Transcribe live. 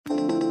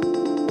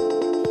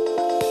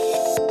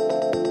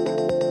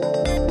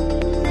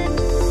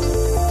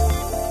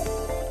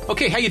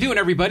Okay, how you doing,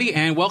 everybody?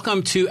 And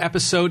welcome to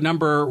episode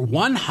number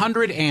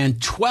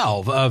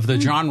 112 of the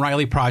John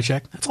Riley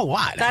Project. That's a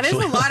lot. That is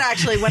a lot,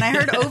 actually. When I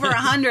heard over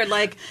 100,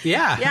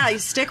 yeah, you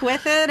stick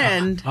with it.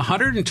 And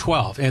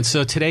 112. And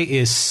so today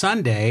is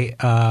Sunday,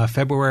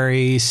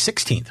 February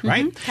 16th,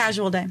 right? Mm-hmm.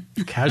 Casual day.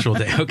 Casual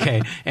day.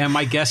 Okay. And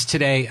my guest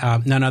today,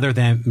 none other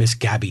than Miss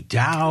Gabby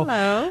Dow.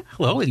 Hello.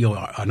 Hello.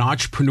 You're an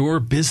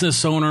entrepreneur,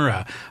 business owner,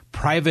 a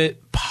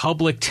private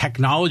public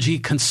technology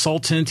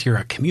consultant. You're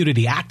a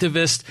community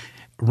activist.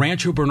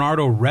 Rancho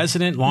Bernardo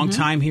resident, long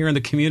time here in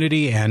the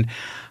community, and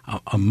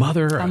a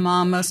mother. A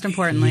mom, most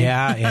importantly.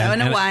 Yeah.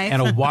 And a wife.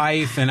 And a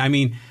wife. And I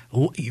mean,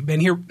 you've been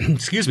here,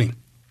 excuse me,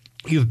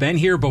 you've been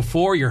here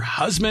before. Your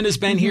husband has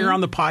been here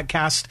on the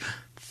podcast.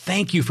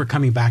 Thank you for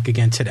coming back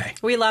again today.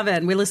 We love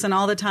it. We listen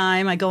all the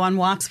time. I go on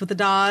walks with the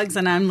dogs,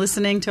 and I'm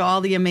listening to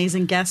all the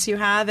amazing guests you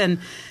have. And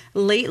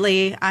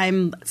lately,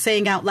 I'm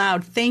saying out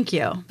loud, thank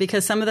you,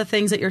 because some of the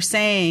things that you're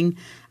saying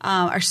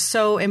are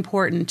so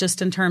important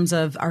just in terms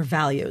of our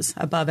values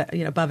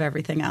above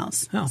everything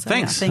else. Oh, so,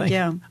 thanks.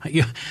 Yeah, thank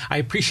you. I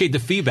appreciate the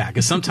feedback,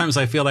 because sometimes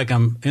I feel like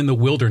I'm in the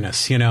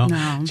wilderness,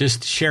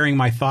 just sharing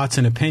my thoughts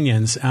and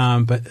opinions.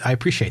 But I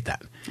appreciate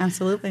that.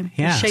 Absolutely.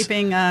 Yes.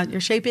 You're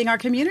shaping our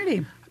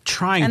community.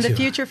 And the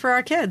future for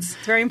our kids.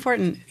 It's very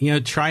important.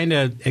 Trying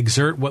to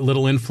exert what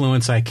little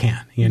influence I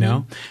can,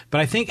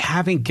 But I think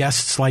having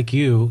guests like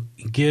you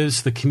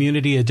gives the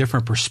community a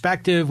different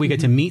perspective. We get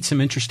to meet some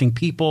interesting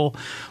people,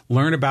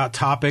 learn about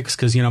topics,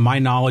 because, my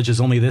knowledge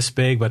is only this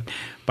big. But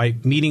by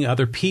meeting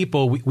other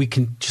people, we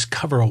can just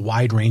cover a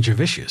wide range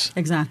of issues.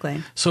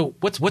 Exactly. So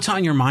what's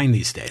on your mind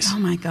these days? Oh,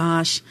 my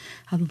gosh.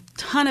 A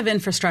ton of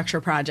infrastructure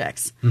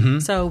projects.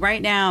 So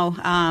right now,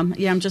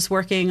 I'm just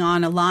working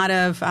on a lot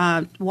of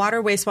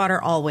water, wastewater,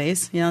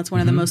 always. It's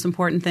one of the most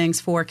important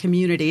things for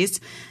communities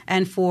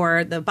and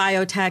for the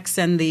biotechs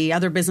and the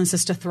other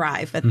businesses to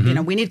thrive. But,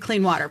 we need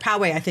clean water.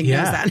 Poway, I think,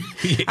 knows that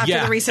after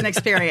the recent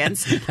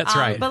experience. That's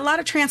right. But a lot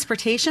of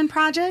transportation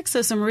projects.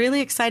 So some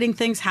really exciting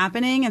things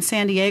happening in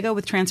San Diego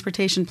with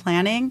transportation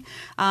planning.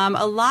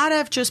 A lot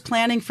of just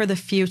planning for the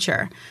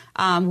future.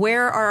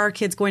 Where are our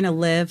kids going to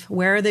live?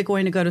 Where are they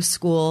going to go to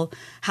school?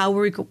 How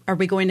are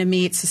we going to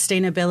meet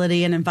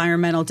sustainability and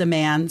environmental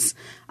demands?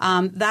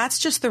 That's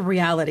just the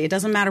reality. It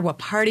doesn't matter what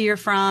party you're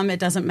from. It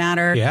doesn't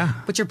matter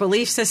what your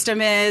belief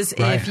system is.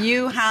 Right. If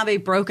you have a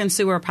broken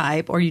sewer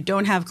pipe, or you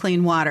don't have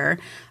clean water,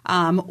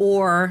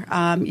 or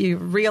you're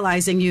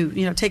realizing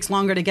it takes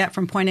longer to get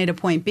from point A to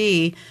point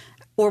B,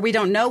 or we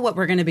don't know what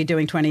we're going to be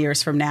doing 20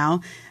 years from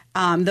now,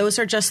 those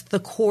are just the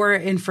core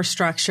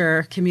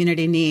infrastructure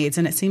community needs.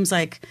 And it seems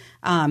like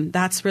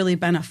that's really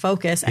been a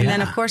focus. And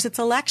then, of course, it's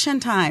election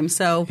time.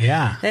 So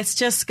it's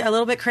just a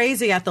little bit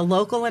crazy at the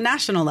local and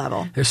national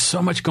level. There's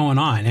so much going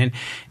on. And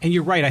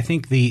you're right. I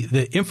think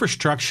the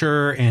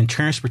infrastructure and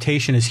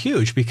transportation is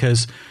huge,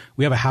 because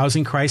we have a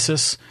housing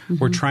crisis.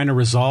 We're trying to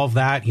resolve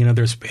that.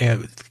 There's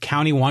the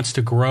county wants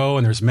to grow,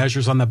 and there's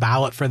measures on the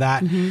ballot for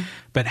that.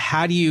 But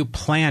how do you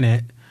plan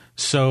it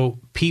so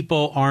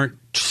people aren't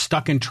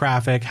stuck in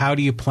traffic? How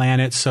do you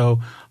plan it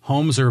so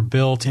homes are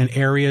built in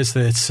areas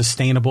that it's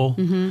sustainable?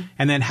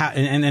 And then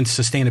and then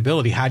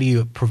sustainability, how do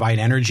you provide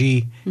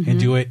energy and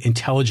do it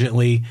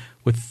intelligently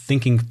with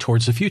thinking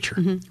towards the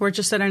future? We're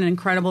just at an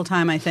incredible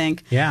time, I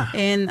think,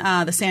 in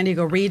the San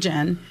Diego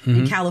region,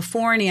 in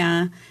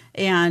California,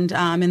 and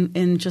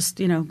in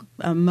just,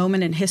 a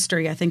moment in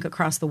history, I think,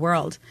 across the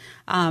world.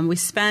 We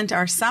spent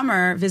our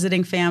summer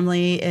visiting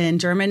family in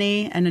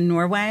Germany and in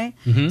Norway,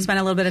 spent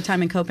a little bit of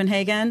time in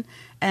Copenhagen.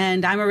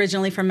 And I'm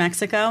originally from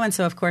Mexico, and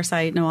so, of course,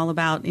 I know all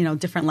about,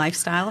 different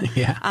lifestyle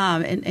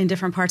in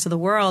different parts of the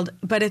world.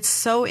 But it's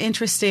so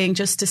interesting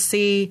just to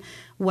see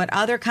what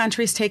other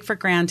countries take for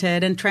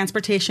granted, and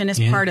transportation is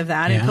part of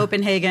that. In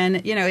Copenhagen,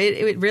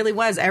 it really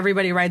was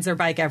everybody rides their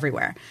bike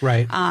everywhere.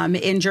 Right.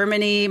 In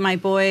Germany, my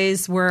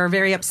boys were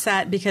very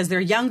upset because their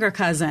younger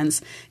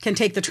cousins can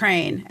take the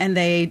train, and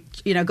they,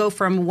 go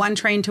from one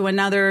train to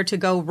another to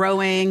go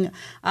rowing,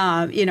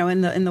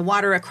 in the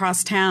water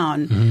across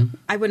town.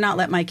 I would not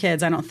let my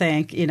kids, I don't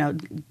think,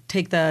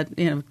 take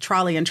the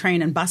trolley and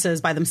train and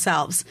buses by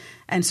themselves,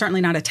 and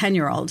certainly not a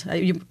 10-year-old.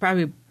 You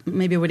probably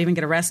maybe would even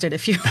get arrested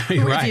if you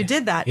if you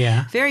did that.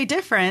 Very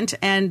different.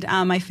 And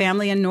my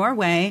family in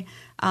Norway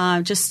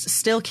just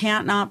still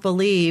can't not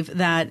believe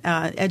that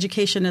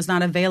education is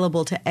not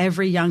available to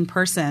every young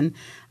person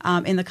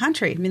in the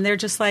country. I mean, they're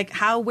just like,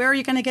 where are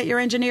you going to get your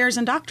engineers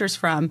and doctors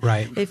from?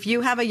 Right. If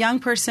you have a young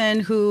person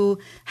who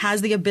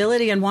has the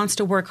ability and wants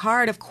to work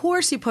hard, of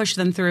course you push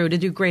them through to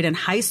do great in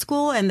high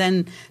school, and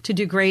then to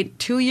do great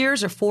 2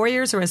 years or 4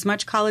 years or as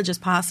much college as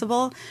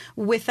possible,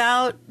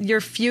 without your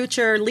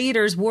future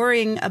leaders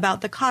worrying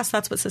about the cost.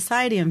 That's what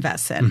society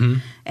invests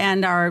in.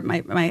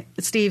 And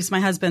Steve's,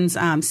 my husband's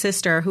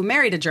sister, who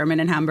married a German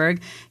in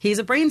Hamburg, he's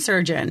a brain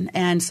surgeon.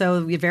 And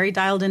so we're very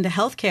dialed into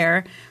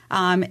healthcare.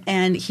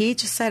 And he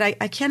just said,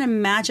 I can't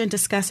imagine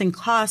discussing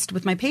cost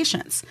with my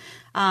patients.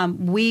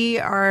 We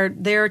are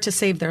there to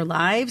save their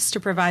lives, to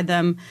provide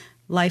them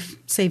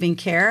life-saving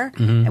care.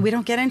 And we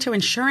don't get into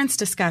insurance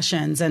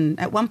discussions. And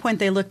at one point,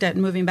 they looked at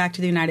moving back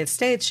to the United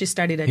States. She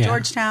studied at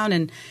Georgetown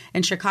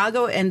and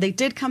Chicago, and they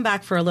did come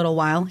back for a little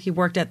while. He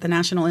worked at the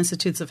National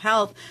Institutes of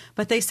Health.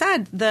 But they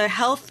said the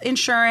health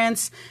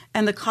insurance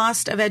and the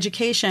cost of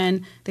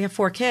education, they have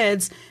 4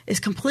 kids, is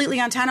completely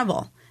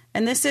untenable.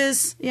 And this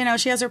is,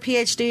 she has her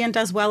PhD and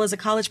does well as a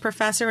college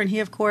professor. And he,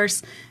 of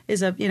course,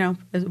 is a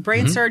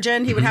brain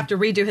surgeon. He would have to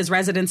redo his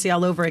residency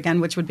all over again,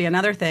 which would be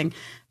another thing.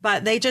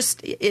 But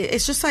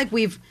it's just like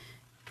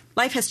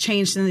life has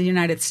changed in the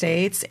United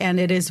States, and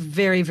it is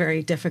very,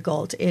 very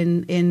difficult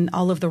in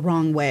all of the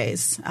wrong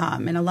ways.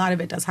 And a lot of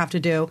it does have to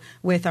do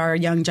with our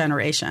young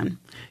generation.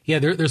 Yeah,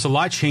 there's a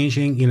lot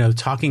changing,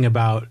 talking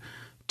about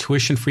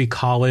tuition-free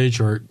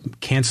college or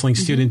canceling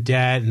student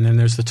debt. And then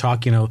there's the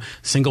talk,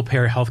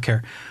 single-payer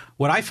healthcare.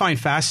 What I find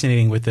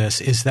fascinating with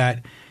this is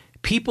that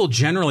people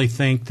generally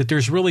think that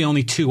there's really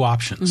only 2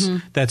 options.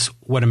 That's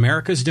what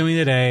America's doing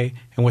today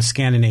and what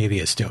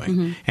Scandinavia is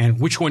doing.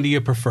 And which one do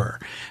you prefer?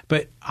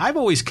 But I've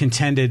always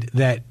contended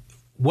that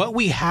what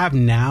we have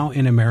now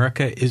in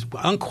America is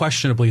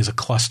unquestionably is a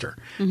cluster.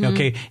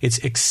 Okay, it's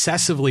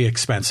excessively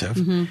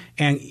expensive.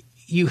 And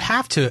you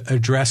have to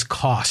address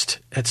cost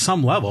at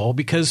some level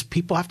because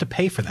people have to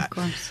pay for that.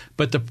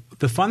 But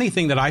the funny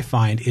thing that I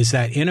find is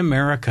that in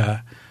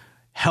America,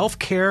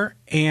 healthcare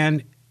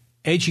and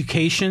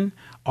education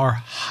are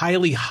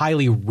highly,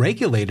 highly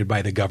regulated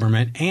by the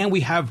government, and we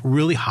have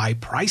really high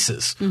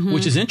prices,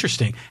 which is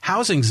interesting.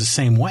 Housing's the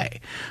same way.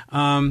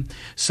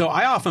 So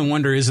I often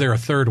wonder, is there a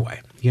third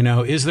way?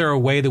 Is there a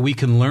way that we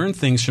can learn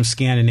things from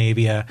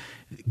Scandinavia,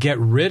 get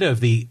rid of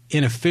the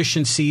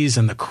inefficiencies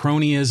and the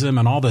cronyism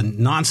and all the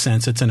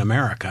nonsense that's in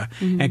America,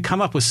 and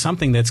come up with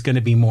something that's going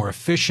to be more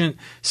efficient,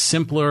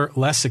 simpler,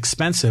 less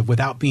expensive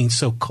without being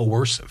so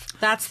coercive?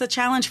 That's the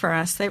challenge for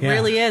us. It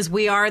really is.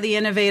 We are the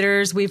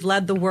innovators. We've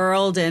led the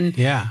world in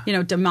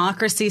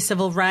democracy,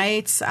 civil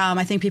rights.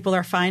 I think people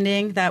are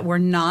finding that we're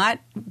not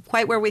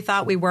quite where we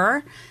thought we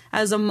were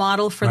as a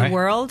model for the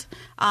world.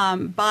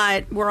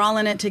 But we're all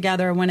in it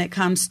together when it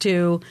comes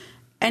to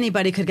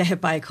anybody could get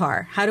hit by a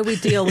car. How do we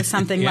deal with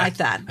something like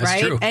that,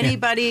 right? True.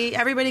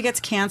 Everybody gets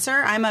cancer.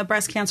 I'm a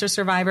breast cancer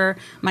survivor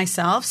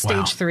myself,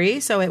 stage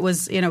 3. So it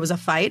was a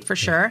fight for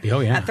sure.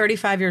 At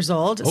 35 years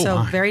old.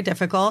 Very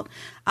difficult.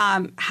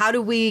 How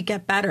do we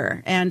get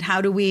better? And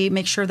how do we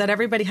make sure that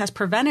everybody has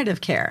preventative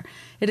care?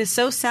 It is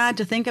so sad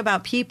to think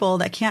about people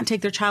that can't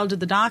take their child to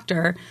the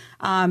doctor,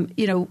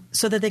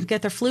 so that they can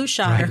get their flu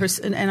shot.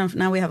 And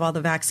now we have all the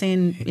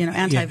vaccine,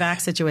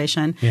 anti-vax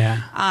situation.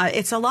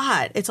 It's a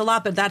lot. It's a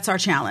lot, but that's our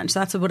challenge.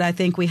 That's what I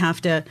think we have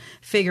to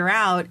figure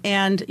out.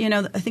 And,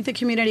 I think the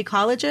community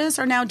colleges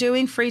are now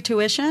doing free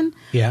tuition.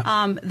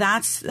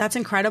 That's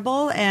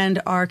incredible.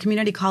 And our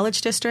community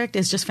college district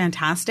is just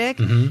fantastic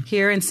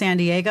here in San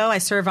Diego. I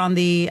serve on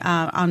the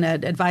on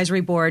an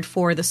advisory board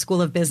for the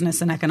School of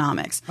Business and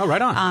Economics. Oh,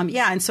 right on.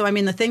 And so,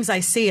 the things I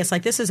see, it's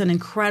like this is an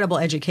incredible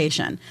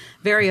education,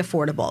 very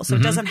affordable. So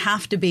it doesn't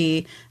have to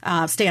be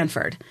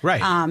Stanford.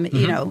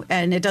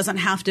 And it doesn't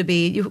have to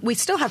be, we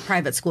still have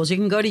private schools. You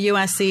can go to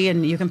USC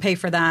and you can pay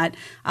for that.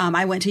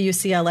 I went to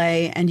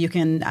UCLA and you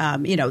can,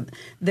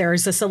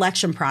 there's a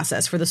selection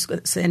process for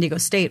the San Diego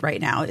State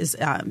right now is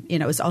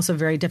also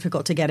very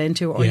difficult to get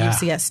into, or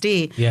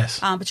UCSD.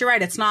 But you're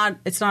right. It's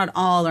not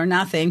all or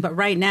nothing. But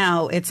right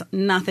now, it's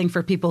nothing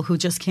for people who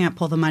just can't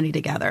pull the money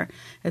together.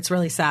 It's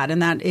really sad.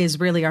 And that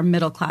is really our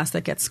middle class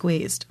that gets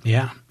squeezed.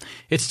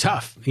 It's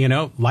tough.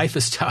 Life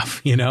is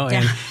tough,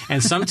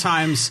 and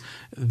sometimes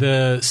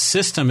the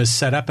system is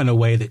set up in a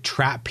way that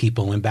trap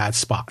people in bad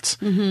spots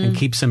and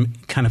keeps them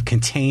kind of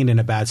contained in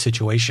a bad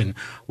situation,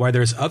 while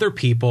there's other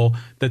people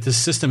that the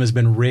system has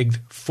been rigged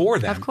for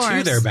them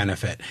to their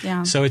benefit.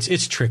 So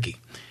it's tricky.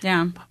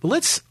 But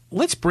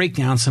let's break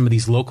down some of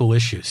these local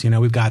issues.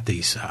 We've got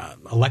these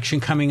election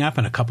coming up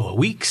in a couple of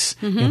weeks.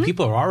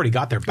 People have already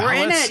got their ballots.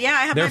 We're in it.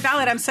 I have my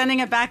ballot. I'm sending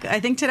it back, I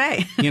think,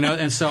 today.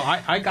 And so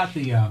I got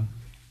the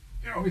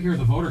over here,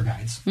 the voter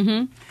guides.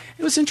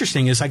 It was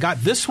interesting is I got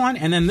this one,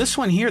 and then this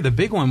one here, the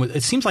big one.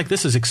 It seems like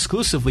this is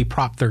exclusively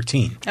Prop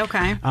 13.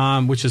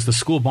 Which is the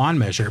school bond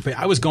measure. But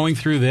I was going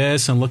through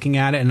this and looking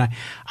at it, and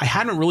I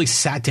hadn't really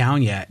sat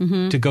down yet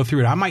to go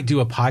through it. I might do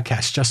a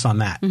podcast just on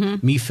that,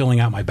 me filling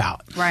out my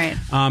ballot.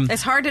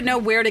 It's hard to know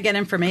where to get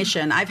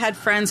information. I've had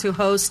friends who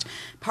host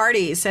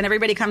parties, and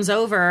everybody comes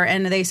over,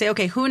 and they say,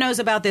 okay, who knows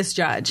about this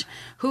judge?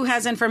 Who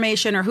has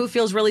information, or who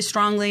feels really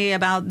strongly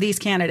about these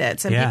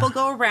candidates? And people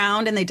go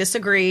around, and they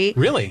disagree.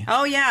 Really?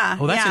 Oh, yeah.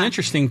 Well, that's an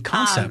interesting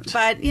concept.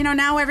 But,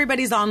 now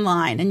everybody's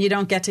online, and you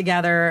don't get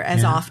together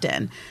as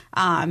often.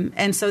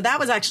 And so that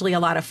was actually a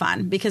lot of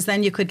fun, because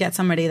then you could get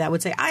somebody that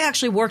would say, I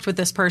actually worked with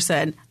this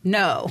person.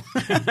 No.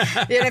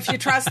 If you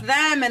trust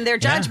them and their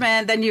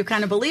judgment, then you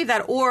kind of believe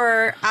that.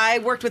 Or I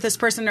worked with this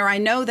person, or I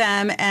know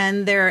them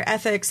and their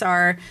ethics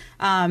are,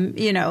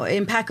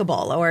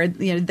 impeccable, or,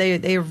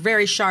 they are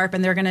very sharp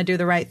and they're going to do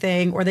the right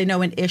thing, or they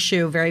know an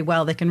issue very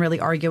well. They can really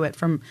argue it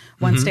from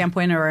one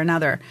standpoint or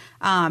another.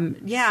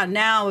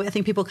 Now I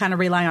think people kind of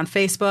rely on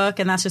Facebook,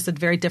 and that's just a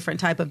very different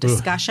type of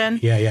discussion.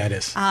 Yeah, it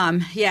is.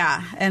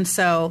 And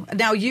so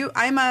now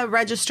I'm a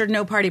registered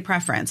no party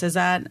preference. Is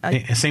that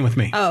same with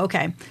me? Oh,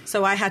 okay.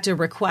 So I had to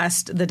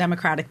request the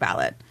Democratic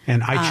ballot,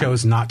 and I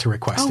chose not to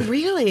request it. Oh,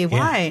 really?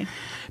 Why?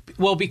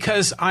 Well,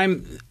 because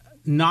I'm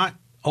not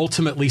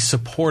ultimately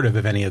supportive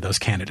of any of those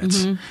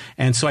candidates.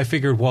 And so I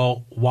figured,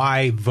 well,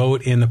 why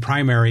vote in the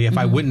primary if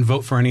I wouldn't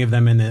vote for any of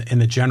them in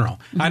the general?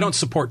 I don't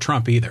support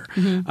Trump either.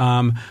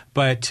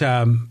 But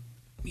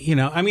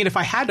if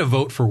I had to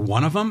vote for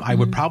one of them, I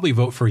would probably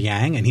vote for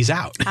Yang, and he's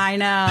out. I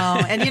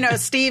know. And,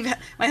 Steve,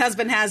 my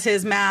husband, has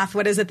his math.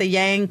 What is it, the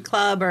Yang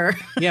Club? Or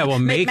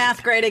make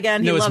math great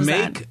again. He loves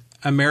that. Make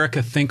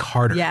America think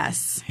harder.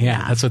 Yes.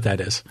 Yeah, that's what that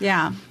is.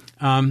 Yeah.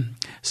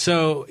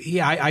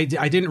 I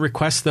didn't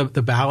request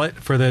the ballot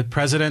for the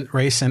president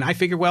race, and I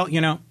figured, well,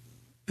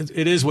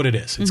 it is what it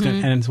is. It's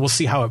good, and we'll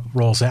see how it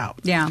rolls out.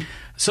 Yeah.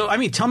 So,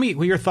 tell me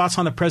your thoughts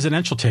on the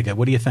presidential ticket.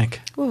 What do you think?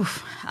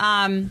 Oof.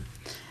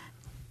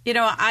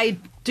 I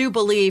do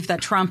believe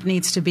that Trump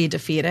needs to be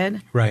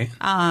defeated. Right.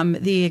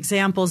 The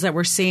examples that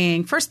we're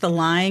seeing, first, the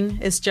lying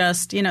is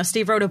just,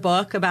 Steve wrote a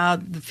book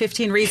about the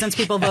 15 reasons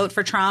people vote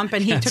for Trump,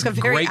 and he took a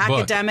very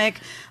academic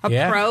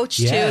approach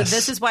to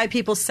this is why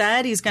people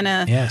said he's going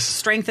to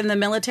strengthen the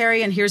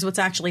military, and here's what's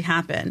actually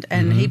happened.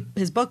 And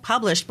his book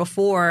published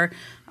before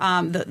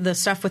the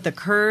stuff with the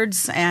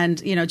Kurds and,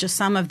 just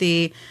some of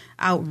the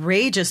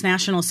outrageous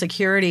national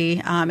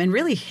security and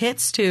really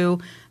hits to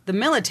the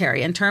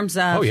military in terms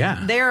of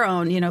their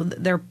own,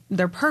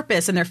 their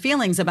purpose and their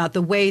feelings about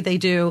the way they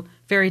do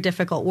very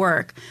difficult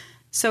work.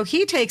 So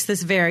he takes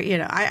this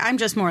very, I'm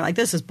just more like,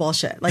 this is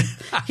bullshit. Like,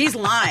 he's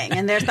lying,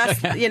 and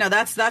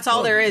that's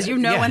all there is.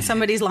 When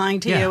somebody's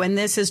lying to you, and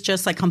this is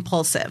just like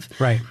compulsive,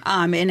 right?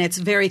 And it's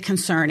very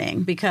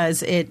concerning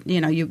because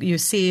you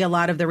see a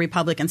lot of the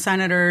Republican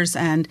senators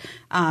and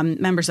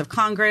members of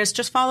Congress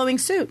just following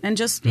suit, and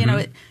just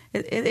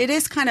it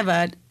is kind of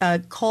a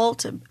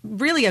cult,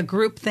 really a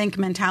groupthink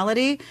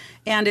mentality,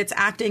 and it's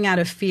acting out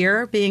of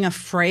fear, being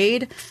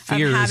afraid of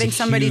having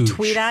somebody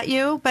tweet at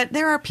you. But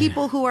there are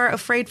people who are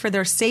afraid for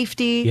their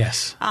safety.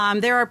 Yes.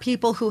 There are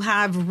people who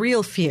have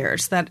real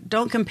fears that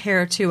don't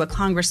compare to a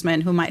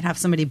congressman who might have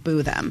somebody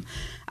boo them.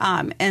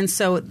 And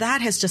so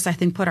that has just, I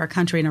think, put our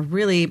country in a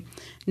really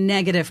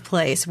negative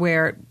place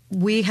where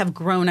we have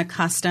grown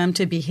accustomed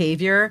to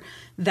behavior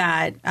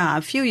that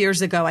a few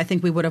years ago I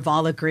think we would have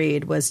all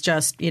agreed was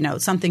just,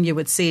 something you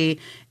would see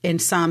in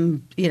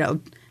some,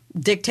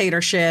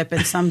 dictatorship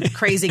in some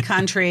crazy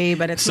country,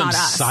 but it's not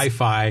us.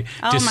 Sci-fi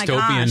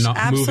dystopian movie.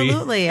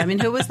 Absolutely.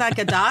 Who was that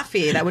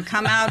Gaddafi that would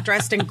come out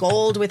dressed in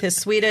gold with his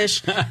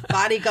Swedish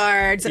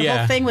bodyguards? And the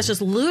whole thing was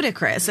just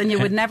ludicrous, and you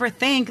would never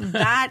think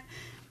that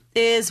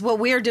is what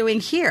we're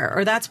doing here,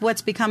 or that's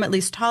what's become at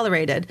least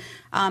tolerated,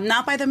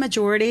 not by the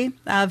majority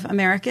of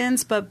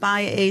Americans, but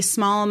by a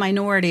small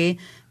minority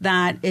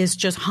that is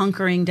just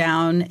hunkering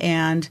down.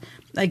 And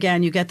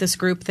again, you get this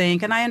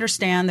groupthink, and I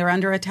understand they're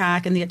under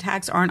attack, and the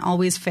attacks aren't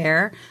always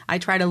fair. I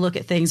try to look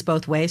at things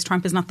both ways.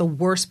 Trump is not the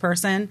worst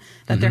person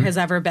that there has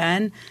ever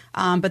been,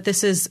 but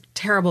this is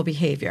terrible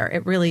behavior.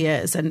 It really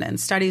is. And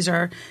studies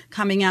are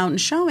coming out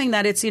and showing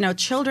that it's,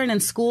 children in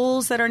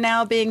schools that are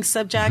now being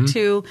subject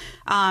to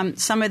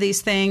some of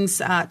these things,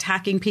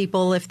 attacking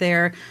people if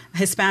they're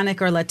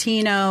Hispanic or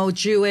Latino,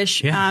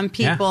 Jewish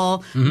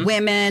people,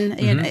 women.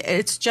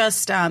 It's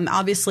just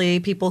obviously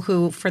people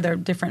who, for their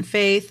different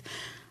faith.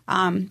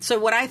 So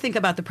what I think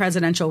about the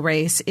presidential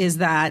race is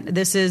that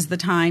this is the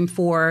time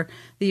for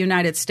the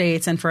United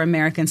States and for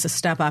Americans to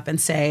step up and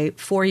say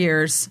 4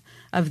 years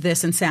of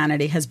this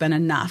insanity has been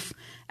enough.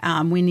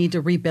 We need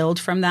to rebuild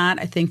from that.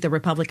 I think the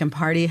Republican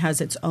Party has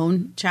its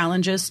own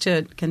challenges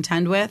to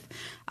contend with.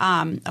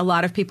 A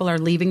lot of people are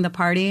leaving the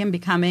party and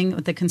becoming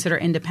what they consider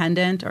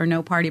independent or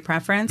no party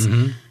preference.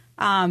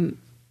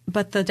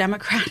 But the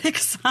Democratic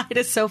side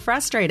is so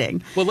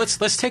frustrating. Well,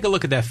 let's take a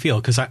look at that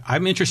field, because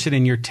I'm interested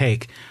in your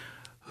take.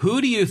 Who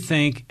do you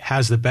think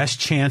has the best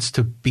chance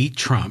to beat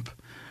Trump?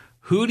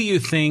 Who do you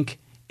think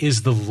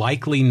is the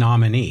likely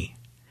nominee?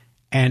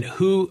 And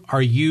who are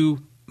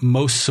you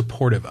most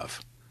supportive of?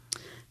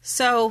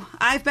 So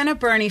I've been a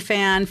Bernie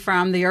fan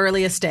from the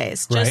earliest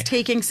days. Just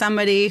taking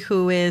somebody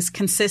who is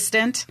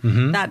consistent,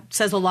 that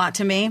says a lot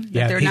to me.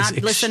 That they're not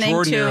listening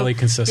extraordinarily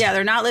consistent. Yeah,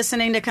 they're not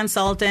listening to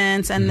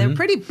consultants, and they're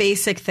pretty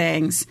basic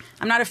things.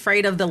 I'm not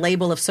afraid of the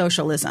label of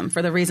socialism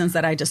for the reasons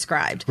that I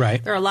described.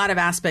 Right. There are a lot of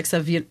aspects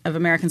of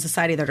American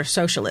society that are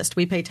socialist.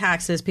 We pay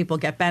taxes, people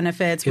get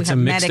benefits, we it's have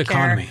a mixed Medicare.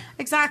 Economy.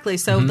 Exactly.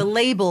 So the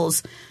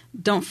labels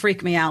don't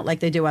freak me out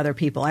like they do other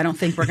people. I don't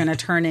think we're going to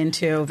turn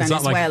into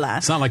Venezuela.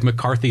 It's not like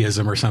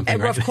McCarthyism or something,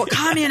 right? Of course,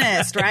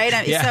 communist, right?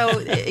 So,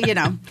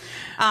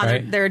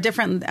 there are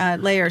different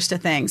layers to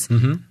things.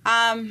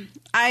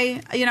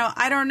 I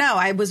don't know.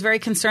 I was very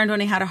concerned when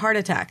he had a heart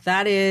attack.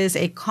 That is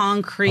a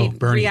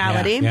concrete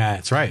reality. Yeah,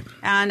 that's right.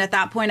 And at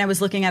that point, I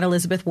was looking at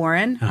Elizabeth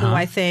Warren, who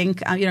I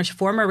think, she's a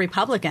former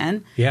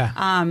Republican.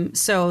 Yeah.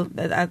 So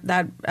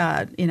that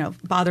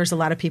bothers a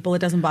lot of people. It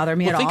doesn't bother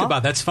me at all. Think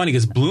about that's funny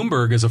because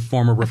Bloomberg is a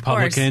former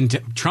Republican.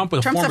 Trump's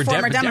a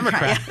former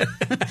Democrat.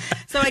 Yeah.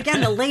 So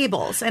again, the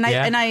labels. And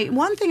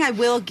one thing I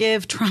will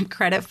give Trump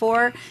credit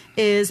for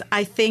is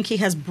I think he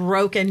has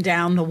broken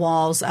down the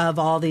walls of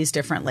all these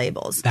different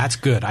labels. That's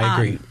good. I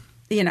agree.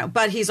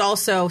 But he's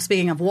also,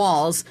 speaking of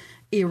walls,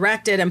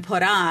 erected and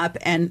put up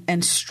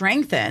and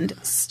strengthened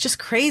just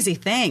crazy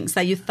things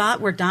that you thought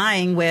were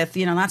dying with,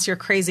 that's your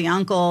crazy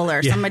uncle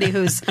or somebody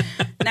who's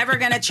never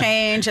going to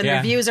change and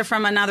their views are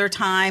from another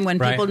time when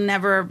people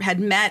never had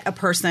met a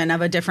person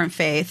of a different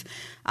faith.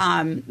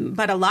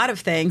 But a lot of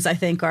things I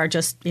think are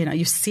just,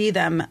 you see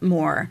them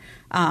more.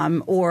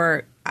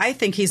 Or I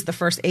think he's the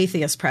first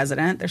atheist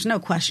president. There's no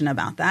question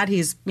about that.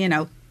 He's,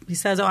 he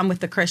says, I'm with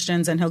the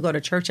Christians and he'll go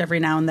to church every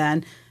now and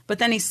then. But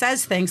then he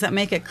says things that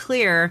make it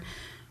clear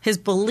his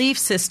belief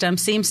system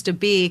seems to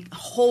be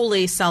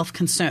wholly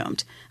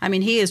self-consumed. I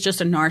mean, he is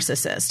just a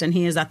narcissist, and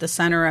he is at the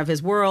center of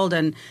his world.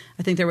 And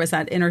I think there was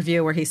that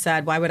interview where he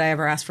said, why would I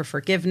ever ask for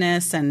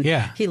forgiveness? And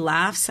he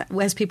laughs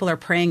as people are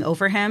praying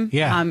over him.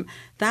 Yeah.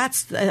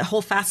 That's a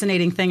whole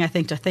fascinating thing, I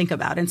think, to think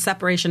about. And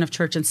separation of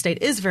church and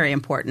state is very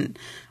important.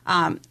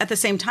 At the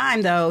same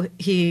time, though,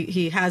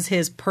 he has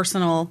his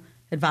personal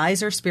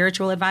advisor,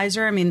 spiritual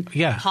advisor. I mean,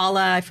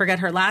 Paula, I forget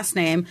her last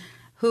name,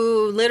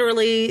 who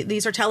literally,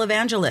 these are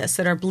televangelists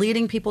that are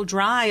bleeding people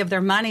dry of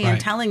their money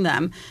and telling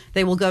them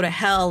they will go to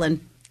hell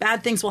and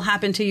bad things will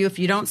happen to you if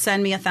you don't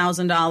send me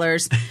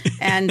 $1,000.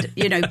 And,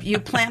 you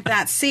plant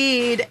that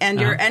seed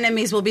and your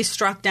enemies will be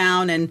struck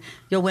down and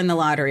you'll win the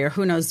lottery, or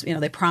who knows,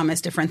 they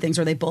promise different things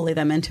or they bully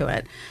them into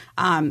it.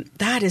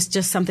 That is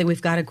just something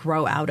we've got to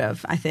grow out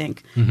of, I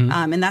think.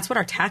 And that's what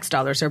our tax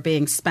dollars are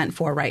being spent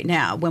for right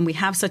now. When we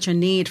have such a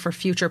need for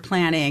future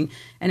planning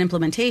and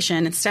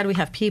implementation, instead we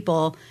have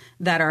people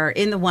that are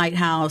in the White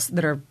House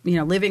that are,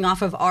 living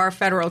off of our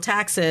federal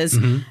taxes,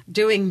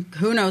 doing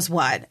who knows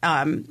what.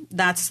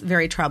 That's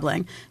very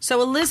troubling.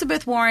 So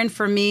Elizabeth Warren,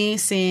 for me,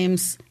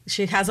 seems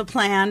she has a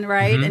plan,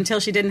 right? Until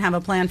she didn't have a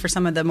plan for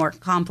some of the more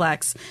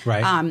complex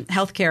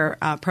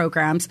healthcare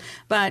programs.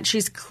 But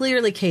she's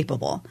clearly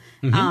capable.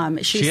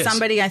 She's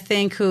somebody, I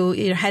think, who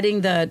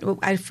heading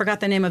I forgot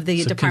the name of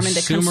the department,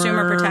 the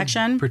Consumer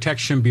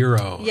Protection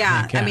Bureau.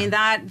 Yeah. I mean,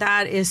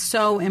 that is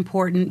so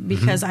important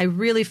because I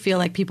really feel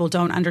like people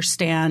don't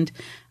understand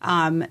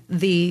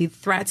the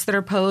threats that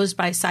are posed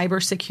by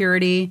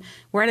cybersecurity.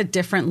 We're at a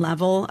different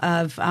level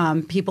of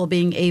people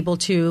being able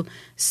to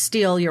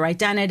steal your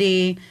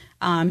identity,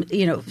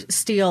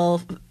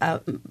 steal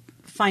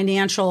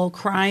financial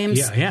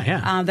crimes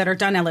that are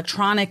done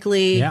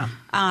electronically.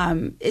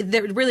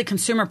 Really,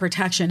 consumer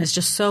protection is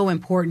just so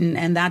important,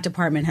 and that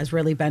department has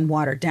really been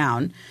watered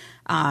down.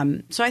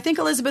 So I think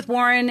Elizabeth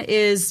Warren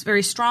is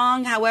very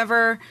strong.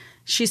 However,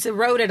 she's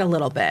eroded a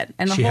little bit.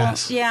 And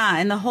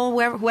the whole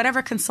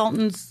whatever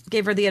consultants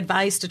gave her the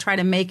advice to try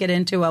to make it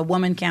into a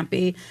woman can't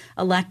be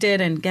elected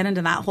and get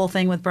into that whole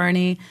thing with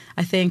Bernie,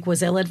 I think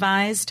was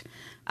ill-advised.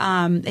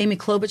 Amy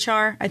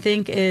Klobuchar, I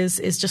think, is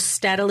just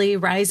steadily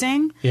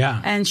rising. Yeah.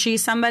 And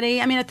she's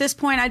somebody, I mean, at this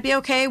point, I'd be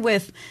okay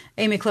with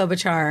Amy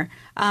Klobuchar.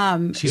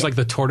 She's like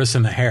the tortoise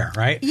and the hare,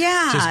 right?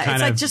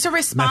 Yeah. It's just a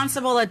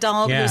responsible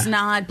adult who's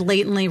not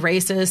blatantly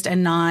racist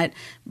and not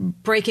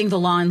breaking the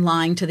law and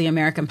lying to the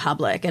American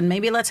public. And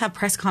maybe let's have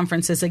press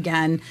conferences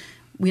again,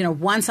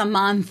 once a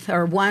month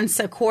or once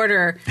a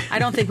quarter. I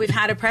don't think we've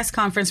had a press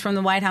conference from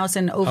the White House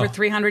in over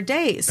 300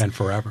 days. And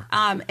forever.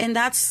 And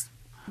that's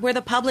where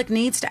the public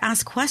needs to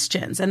ask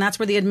questions, and that's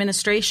where the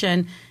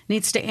administration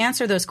needs to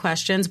answer those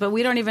questions, but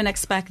we don't even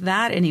expect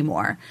that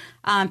anymore.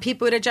 Pete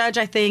Buttigieg,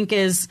 I think,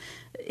 is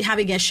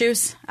having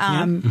issues,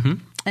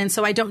 and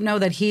so I don't know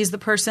that he's the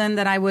person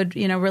that I would,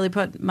 really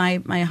put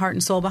my heart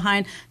and soul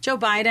behind. Joe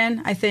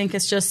Biden, I think,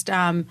 is just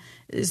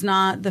is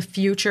not the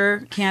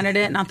future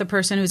candidate, not the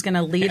person who's going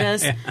to lead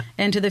us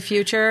into the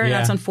future.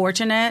 That's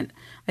unfortunate.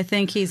 I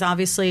think he's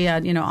obviously a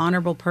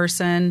honorable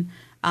person.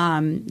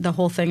 The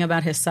whole thing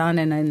about his son,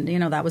 and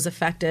that was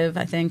effective,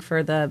 I think,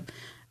 for the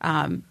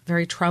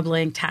very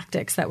troubling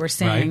tactics that we're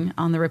seeing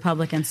on the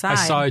Republican side.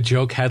 I saw a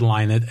joke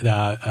headline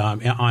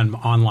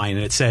online,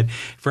 and it said,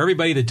 for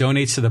everybody that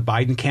donates to the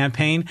Biden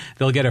campaign,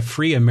 they'll get a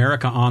free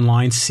America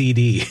Online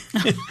CD.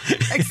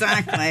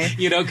 Exactly.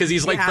 Because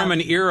he's from an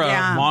era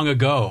long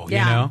ago,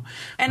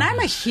 And I'm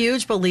a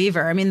huge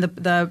believer. I mean,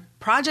 the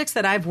projects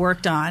that I've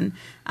worked on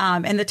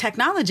and the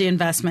technology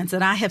investments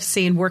that I have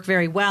seen work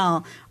very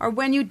well are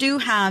when you do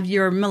have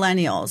your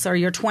millennials or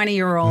your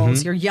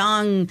 20-year-olds, your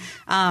young,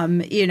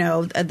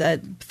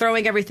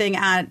 throwing everything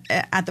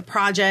at the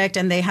project,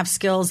 and they have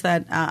skills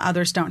that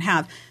others don't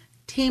have.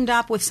 teamed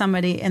up with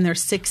somebody in their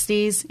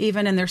 60s,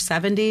 even in their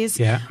 70s,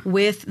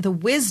 with the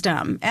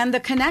wisdom and the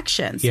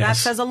connections. That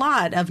says a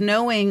lot of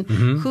knowing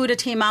who to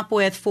team up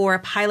with for a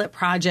pilot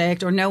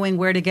project, or knowing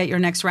where to get your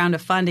next round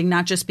of funding,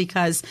 not just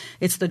because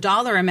it's the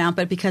dollar amount,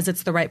 but because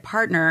it's the right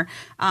partner.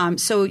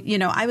 So,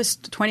 I was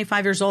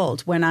 25 years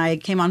old when I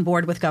came on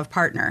board with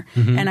GovPartner,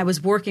 and I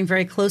was working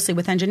very closely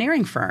with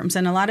engineering firms.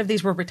 And a lot of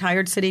these were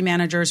retired city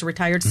managers,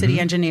 retired city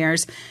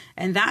engineers.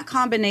 And that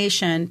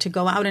combination to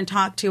go out and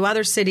talk to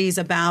other cities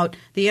about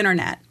the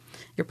internet.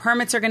 Your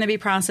permits are going to be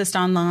processed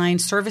online.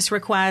 Service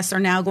requests are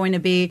now going to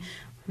be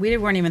 – we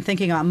weren't even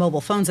thinking about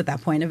mobile phones at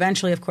that point.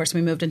 Eventually, of course,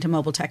 we moved into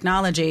mobile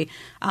technology.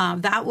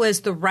 That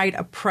was the right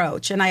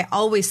approach. And I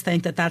always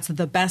think that that's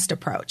the best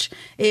approach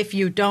if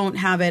you don't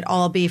have it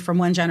all be from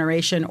one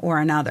generation or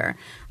another.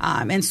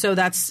 And so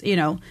that's,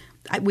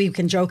 we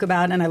can joke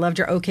about, and I loved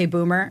your OK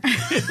Boomer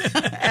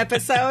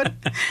episode.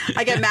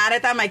 I get mad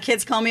at that. My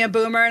kids call me a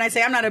boomer, and I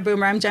say, I'm not a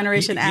boomer. I'm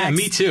Generation X. Yeah,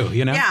 me too,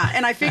 Yeah,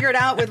 and I figured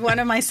out with one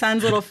of my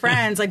son's little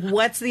friends, like,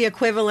 what's the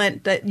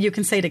equivalent that you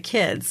can say to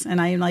kids?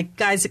 And I'm like,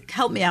 guys,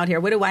 help me out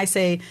here. What do I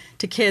say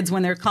to kids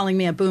when they're calling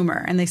me a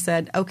boomer? And they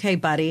said, okay,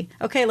 buddy.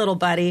 Okay, little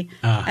buddy.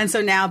 And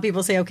so now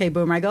people say, okay,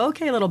 boomer. I go,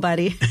 okay, little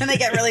buddy. And they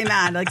get really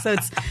mad. Like, so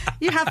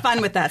you have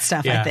fun with that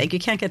stuff, I think. You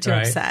can't get too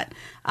upset.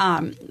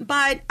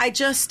 But I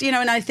just,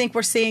 and I think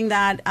we're seeing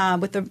that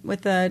with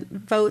the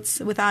votes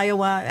with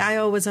Iowa.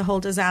 Iowa was a whole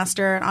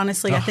disaster.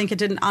 Honestly, I think it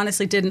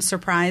didn't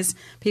surprise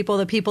people.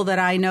 The people that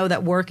I know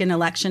that work in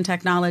election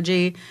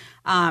technology.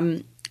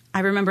 I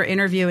remember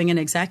interviewing an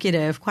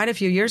executive quite a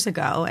few years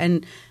ago,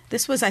 and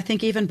this was, I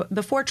think, even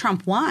before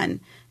Trump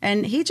won.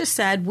 And he just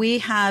said, we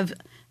have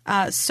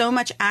so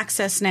much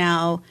access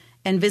now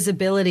and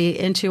visibility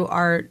into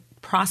our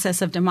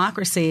process of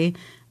democracy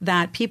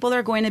that people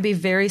are going to be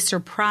very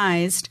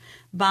surprised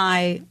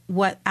by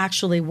what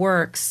actually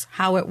works,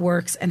 how it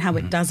works, and how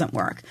it doesn't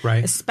work,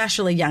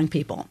 especially young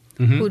people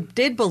who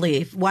did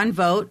believe one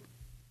vote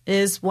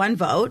is one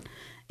vote,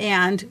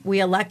 and we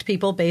elect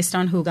people based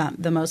on who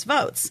got the most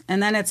votes.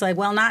 And then it's like,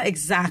 well, not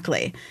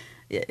exactly.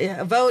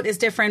 A vote is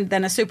different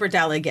than a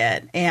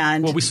superdelegate.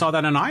 And well, we saw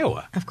that in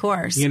Iowa. Of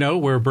course.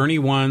 Where Bernie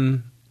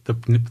won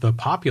the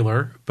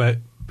popular, but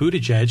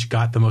Buttigieg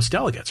got the most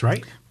delegates,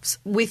 right?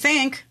 We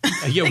think.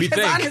 Yeah, we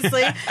think.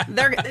 Honestly,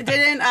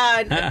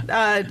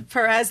 didn't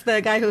Perez,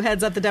 the guy who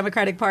heads up the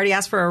Democratic Party,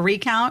 ask for a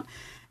recount?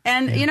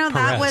 And,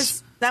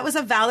 that was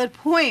a valid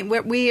point.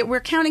 We're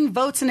counting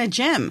votes in a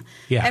gym.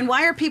 Yeah. And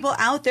why are people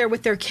out there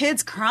with their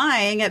kids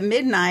crying at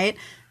midnight,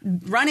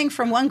 running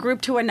from one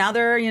group to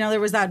another? There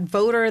was that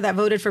voter that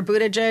voted for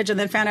Buttigieg and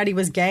then found out he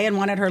was gay and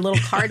wanted her little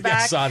card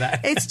back. I saw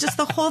that. It's just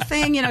the whole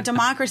thing.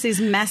 Democracy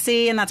is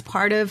messy, and that's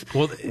part of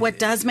what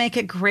does make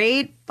it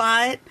great.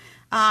 But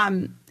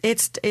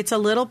it's a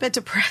little bit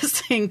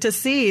depressing to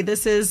see.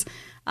 This is,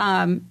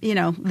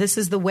 this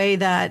is the way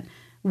that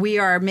we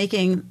are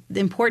making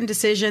important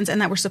decisions,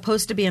 and that we're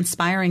supposed to be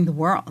inspiring the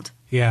world.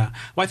 Yeah.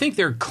 Well, I think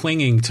they're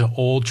clinging to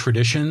old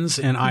traditions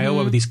in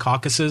Iowa with these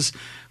caucuses,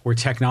 where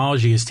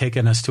technology has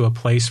taken us to a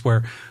place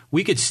where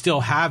we could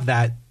still have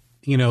that,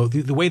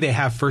 the way they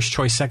have first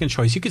choice, second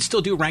choice. You could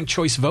still do ranked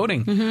choice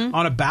voting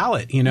on a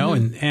ballot,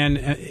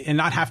 and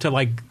not have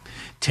to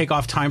take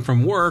off time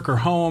from work or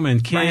home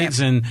and kids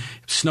and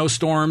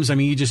snowstorms. I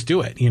mean, you just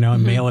do it,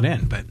 and mail it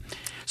in. But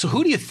so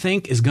who do you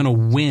think is going to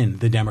win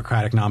the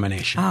Democratic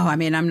nomination? Oh, I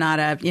mean, I'm not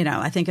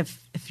I think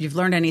if you've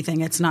learned anything,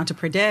 it's not to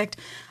predict.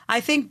 I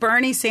think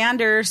Bernie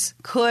Sanders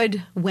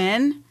could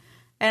win.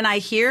 And I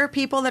hear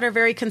people that are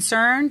very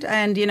concerned.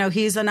 And,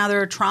 he's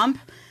another Trump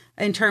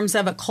in terms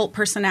of a cult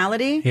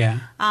personality. Yeah.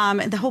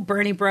 And the whole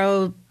Bernie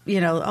bro,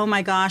 oh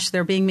my gosh,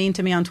 they're being mean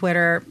to me on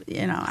Twitter.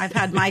 I've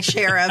had my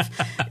share of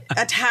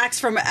attacks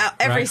from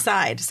every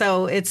side.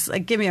 So it's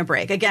like, give me a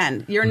break.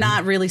 Again, you're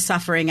not really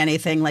suffering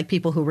anything like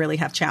people who really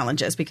have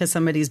challenges because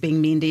somebody's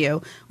being mean to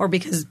you, or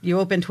because you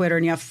open Twitter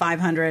and you have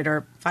 500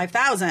 or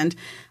 5,000,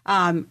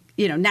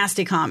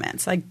 nasty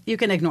comments. Like, you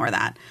can ignore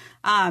that.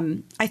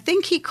 I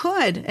think he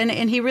could,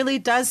 and he really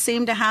does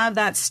seem to have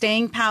that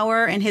staying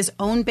power and his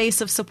own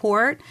base of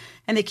support.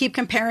 And they keep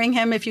comparing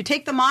him. If you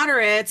take the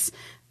moderates,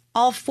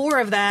 all four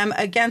of them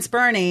against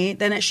Bernie,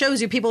 then it shows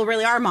you people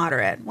really are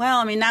moderate. Well,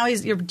 I mean, now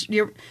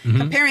you're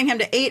comparing him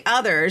to 8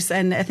 others,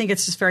 and I think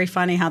it's just very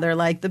funny how they're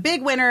like, the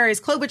big winner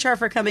is Klobuchar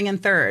for coming in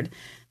third.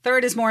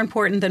 Third is more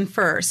important than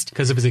first.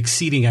 Because of his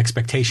exceeding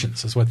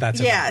expectations is what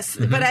that's about. Yes,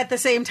 but at the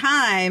same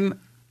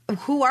time,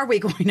 who are we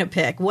going to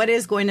pick? What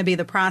is going to be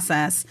the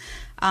process?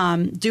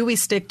 Do we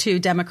stick to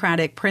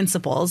democratic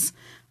principles?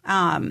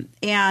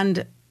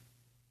 And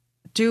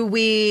do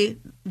we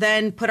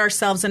then put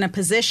ourselves in a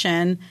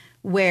position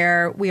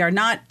where we are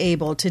not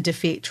able to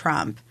defeat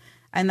Trump?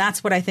 And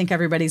that's what I think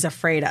everybody's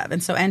afraid of.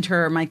 And so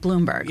enter Mike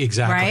Bloomberg.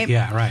 Exactly. Right?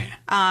 Yeah,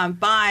 right.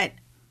 But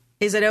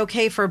is it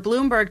okay for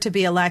Bloomberg to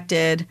be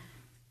elected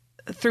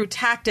through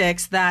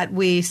tactics that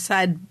we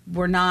said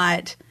were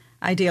not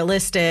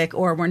idealistic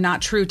or were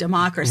not true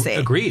democracy?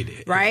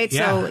 Agreed. Right?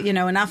 Yeah.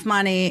 So, enough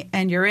money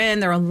and you're in.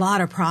 There are a lot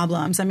of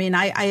problems. I mean,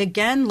 I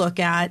again look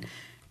at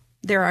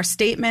there are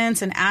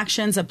statements and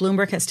actions that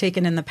Bloomberg has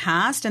taken in the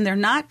past, and they're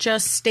not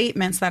just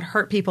statements that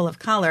hurt people of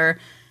color.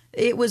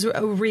 It was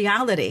a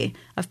reality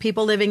of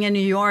people living in New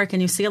York,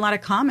 and you see a lot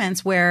of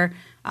comments where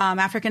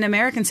African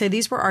Americans say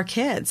these were our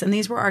kids, and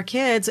these were our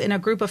kids in a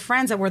group of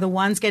friends that were the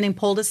ones getting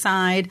pulled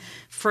aside,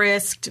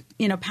 frisked,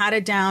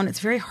 patted down.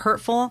 It's very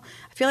hurtful.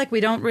 I feel like we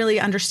don't really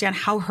understand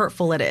how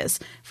hurtful it is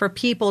for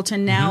people to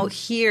now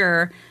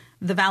hear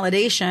the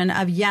validation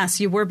of,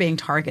 yes, you were being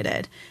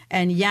targeted.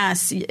 And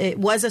yes, it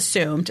was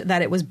assumed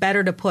that it was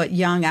better to put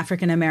young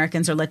African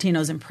Americans or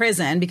Latinos in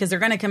prison because they're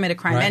going to commit a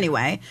crime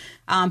anyway.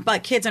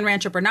 But kids in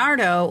Rancho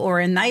Bernardo or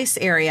in nice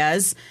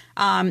areas,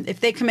 if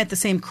they commit the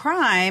same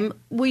crime,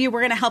 we're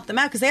going to help them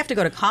out because they have to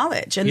go to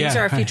college. And these are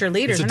our future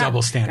leaders. It's a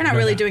double standard. They're not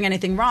really doing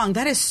anything wrong.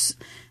 That is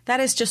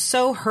just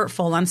so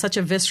hurtful on such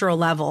a visceral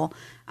level.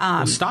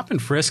 Well, stop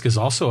and frisk is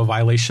also a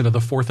violation of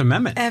the Fourth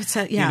Amendment.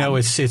 Yeah.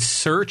 It's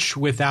search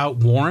without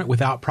warrant,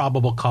 without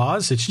probable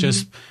cause. It's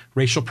just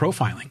racial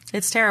profiling.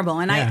 It's terrible.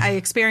 And I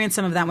experienced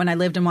some of that when I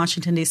lived in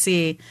Washington,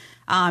 D.C.,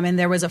 and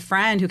there was a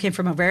friend who came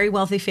from a very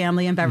wealthy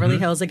family in Beverly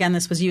Hills. Again,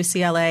 this was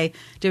UCLA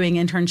doing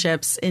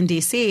internships in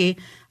D.C.,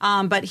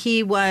 but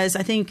he was,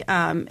 I think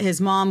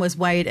his mom was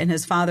white and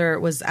his father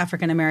was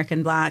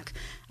African-American black.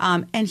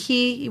 And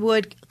he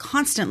would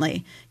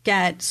constantly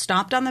get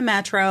stopped on the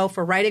metro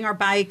for riding our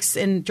bikes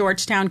in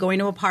Georgetown, going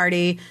to a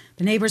party.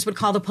 The neighbors would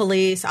call the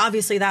police.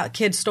 Obviously, that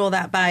kid stole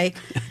that bike.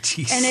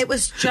 Jeez. And it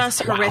was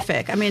just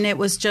horrific. I mean, it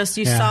was just,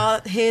 you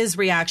saw his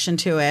reaction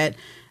to it,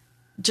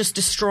 just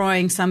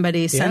destroying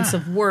somebody's sense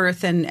of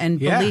worth and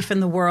belief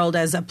in the world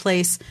as a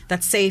place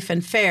that's safe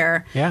and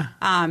fair. Yeah.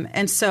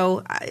 And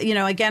so,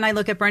 again, I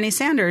look at Bernie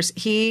Sanders.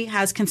 He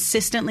has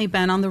consistently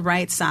been on the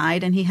right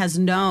side, and he has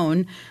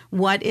known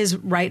what is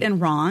right and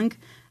wrong.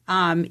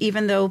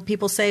 Even though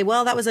people say,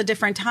 well, that was a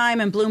different time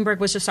and Bloomberg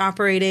was just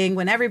operating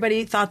when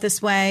everybody thought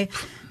this way.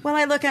 Well,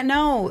 I look at,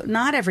 no,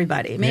 not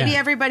everybody. Maybe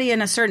everybody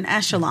in a certain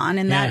echelon.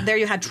 And that there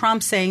you had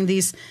Trump saying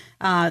these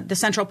the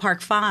Central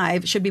Park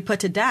Five should be put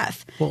to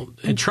death. Well,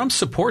 and Trump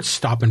supports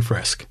stop and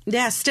frisk.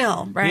 Yeah,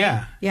 still,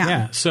 right?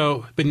 Yeah.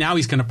 So, but now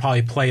he's going to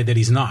probably play that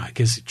he's not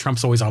because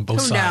Trump's always on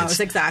both sides. Who knows?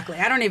 Exactly.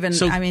 I don't even,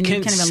 so you can't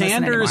even listen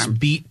anymore. Can Sanders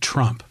beat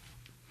Trump?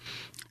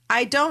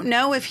 I don't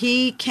know if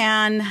he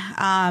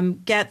can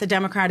get the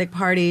Democratic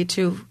Party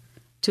to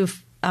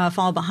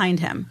fall behind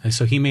him.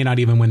 So he may not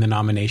even win the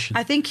nomination.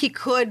 I think he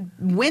could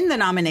win the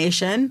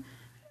nomination,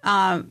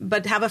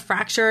 but have a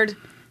fractured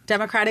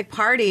Democratic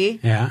Party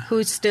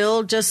who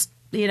still just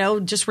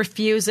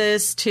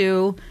refuses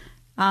to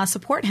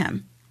support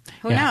him.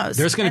 Who knows?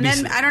 There's going to be.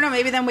 Then I don't know.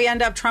 Maybe then we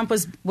end up Trump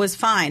was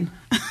fine.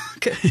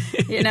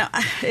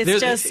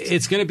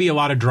 It's going to be a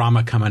lot of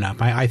drama coming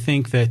up. I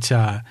think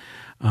that.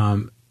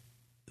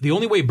 The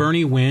only way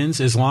Bernie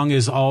wins as long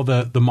as all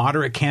the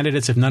moderate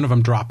candidates, if none of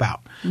them drop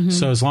out.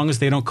 So as long as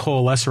they don't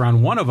coalesce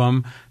around one of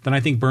them, then I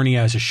think Bernie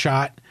has a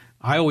shot.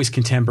 I always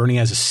contend Bernie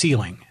has a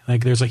ceiling.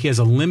 Like he has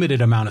a limited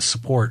amount of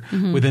support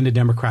within the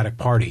Democratic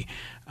Party.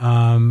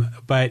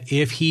 But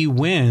if he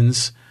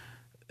wins,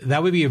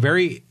 that would be a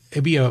very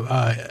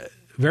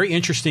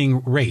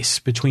interesting race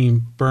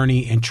between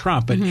Bernie and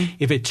Trump. But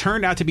if it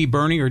turned out to be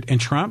Bernie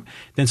and Trump,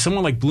 then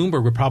someone like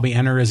Bloomberg would probably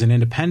enter as an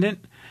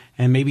independent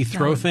and maybe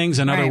throw things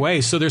another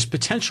way. So there's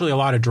potentially a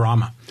lot of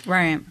drama.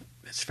 Right.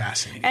 It's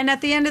fascinating. And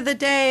at the end of the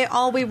day,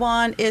 all we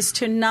want is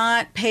to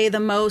not pay the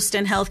most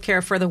in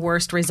healthcare for the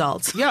worst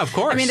results. Yeah, of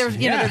course. I mean,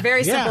 they're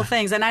very simple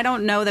things. And I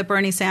don't know that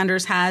Bernie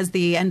Sanders has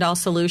the end-all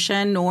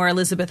solution, nor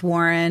Elizabeth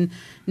Warren,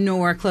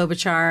 nor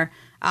Klobuchar.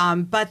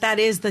 But that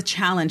is the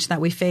challenge that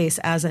we face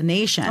as a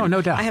nation. Oh,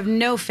 no doubt. I have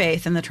no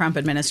faith in the Trump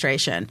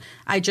administration.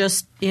 I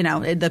just,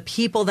 the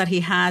people that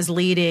he has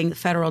leading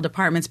federal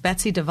departments,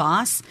 Betsy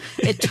DeVos,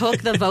 it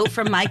took the vote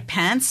from Mike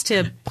Pence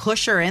to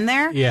push her in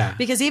there. Yeah.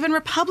 Because even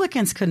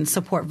Republicans couldn't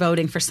support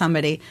voting for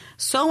somebody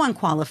so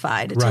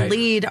unqualified to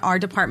lead our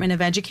Department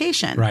of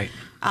Education. Right.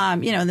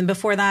 And then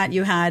before that,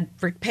 you had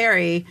Rick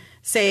Perry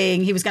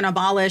saying he was going to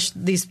abolish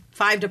these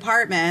 5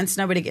 departments.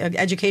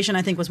 Education,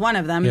 I think, was one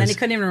of them. Yes. And then he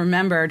couldn't even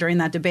remember during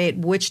that debate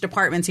which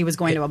departments he was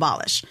going to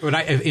abolish. But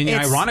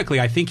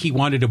ironically, I think he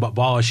wanted to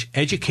abolish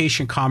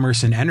education,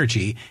 commerce, and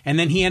energy. And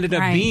then he ended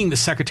up being the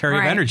Secretary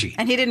of Energy.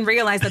 And he didn't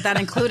realize that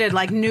included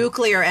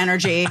nuclear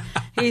energy.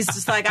 He's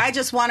just I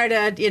just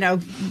wanted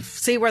to,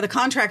 see where the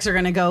contracts are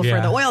going to go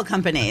for the oil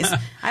companies.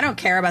 I don't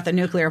care about the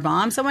nuclear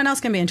bomb. Someone else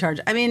can be in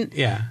charge. I mean,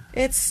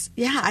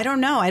 I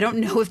don't know. I don't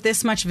know if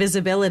this much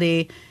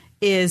visibility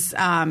is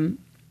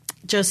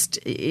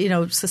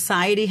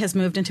society has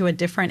moved into a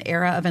different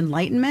era of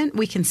enlightenment.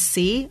 We can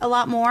see a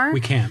lot more.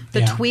 We can.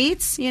 The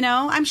tweets,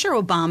 I'm sure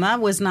Obama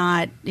was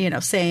not,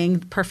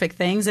 saying perfect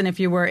things. And if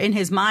you were in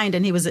his mind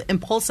and he was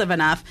impulsive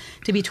enough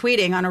to be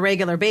tweeting on a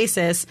regular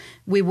basis,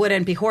 we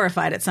wouldn't be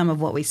horrified at some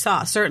of what we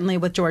saw. Certainly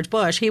with George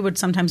Bush, he would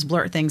sometimes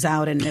blurt things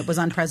out and it was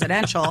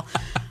unpresidential.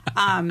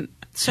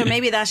 So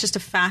maybe that's just a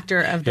factor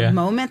of the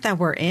moment that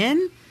we're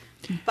in.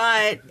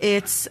 But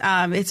it's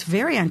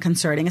very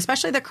unconcerning,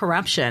 especially the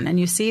corruption. And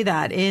you see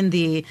that in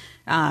the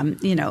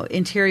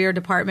Interior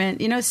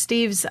Department.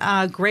 Steve's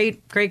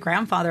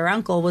great-grandfather,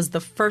 uncle, was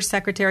the first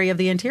Secretary of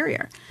the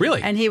Interior.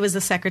 Really? And he was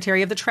the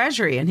Secretary of the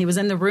Treasury, and he was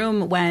in the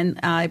room when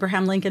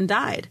Abraham Lincoln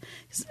died.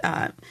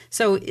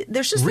 So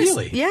there's just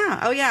really? Yeah.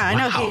 Oh, yeah.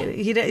 Wow. I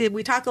know.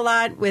 We talk a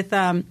lot with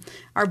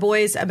our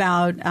boys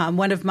about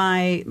one of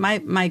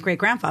my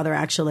great-grandfather,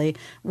 actually,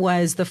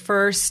 was the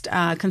first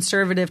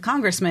conservative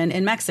congressman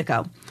in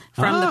Mexico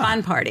from the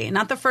PAN party.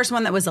 Not the first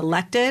one that was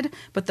elected,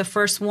 but the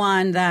first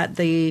one that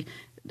the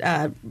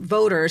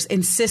voters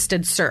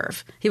insisted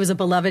serve. He was a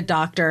beloved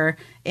doctor,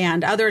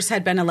 and others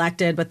had been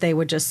elected, but they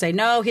would just say,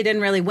 no, he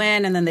didn't really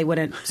win, and then they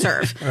wouldn't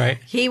serve. Right.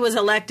 He was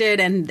elected,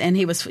 and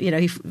he was,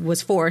 he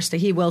was forced.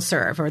 He will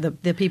serve, or the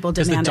people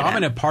demanded it. Because the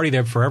dominant party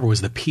there forever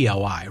was the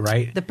PLI,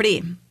 right? The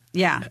PRI,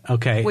 yeah.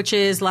 Okay. Which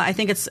is, I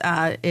think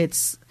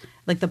it's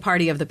like the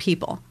party of the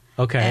people.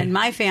 Okay. And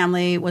my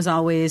family was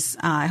always,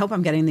 I hope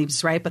I'm getting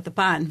these right, but the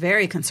PAN,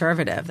 very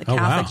conservative. The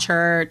Catholic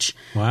Church.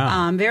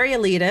 Wow. Very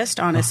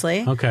elitist,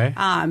 honestly. Okay.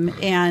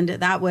 And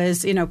that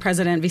was,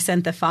 President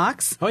Vicente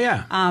Fox. Oh,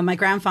 yeah. My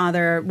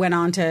grandfather went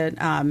on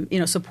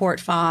to, support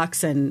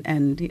Fox,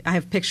 and I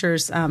have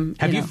pictures.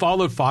 Have you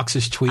followed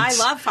Fox's tweets? I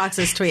love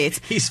Fox's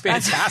tweets. He's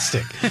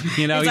fantastic.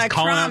 he's like,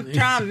 calling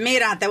Trump,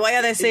 mira, te voy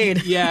a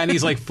decir. Yeah, and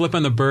he's like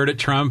flipping the bird at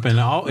Trump, and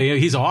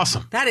he's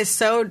awesome. That is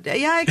so,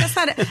 I guess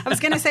I was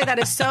going to say that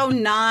is so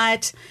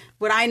not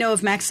what I know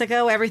of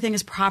Mexico. Everything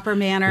is proper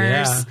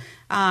manners. Yeah.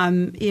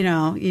 But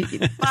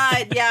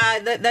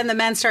then the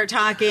men start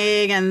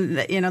talking, and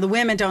the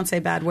women don't say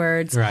bad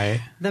words.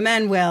 Right. The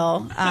men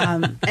will.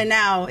 And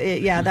now,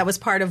 that was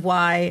part of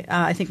why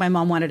I think my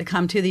mom wanted to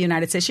come to the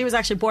United States. She was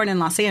actually born in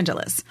Los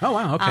Angeles. Oh,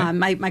 wow. Okay.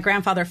 My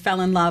grandfather fell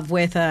in love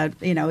with a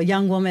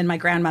young woman, my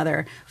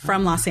grandmother,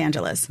 from Los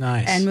Angeles.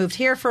 Nice. And moved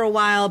here for a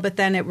while, but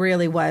then it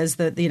really was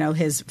that,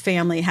 his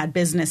family had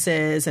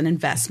businesses and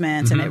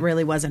investments, and it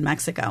really was in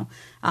Mexico.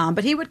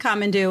 But he would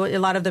come and do a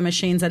lot of the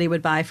machines that he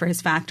would buy for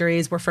his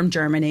factories were from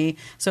Germany.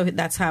 So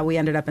that's how we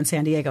ended up in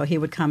San Diego. He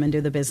would come and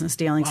do the business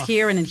dealings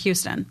here and in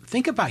Houston.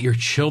 Think about your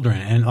children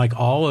and like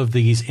all of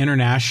these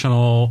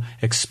international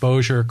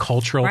exposure,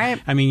 cultural.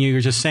 Right. I mean, you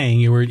were just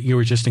saying you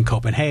were just in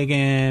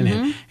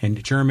Copenhagen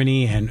and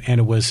Germany and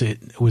it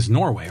was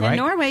Norway, right? In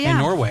Norway, yeah. In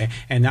Norway,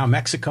 and now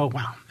Mexico.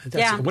 Wow.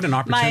 What an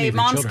opportunity for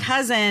My mom's children.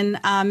 cousin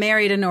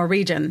married a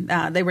Norwegian.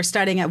 They were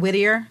studying at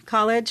Whittier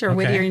College or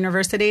Whittier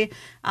University,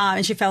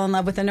 and she fell in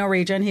love with a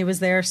Norwegian. He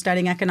was there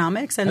studying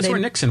economics. And that's where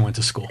Nixon went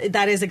to school.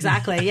 That is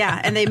exactly, yeah.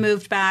 And they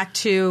moved back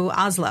to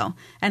Oslo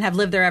and have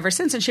lived there ever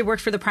since. And she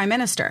worked for the prime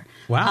minister.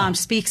 Wow.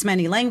 Speaks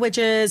many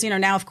languages.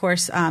 Now, of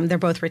course, they're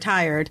both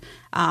retired.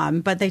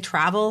 But they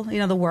travel,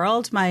 the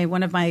world.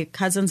 One of my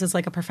cousins is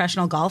like a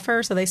professional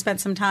golfer, so they spent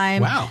some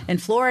time in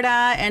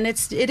Florida. And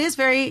it is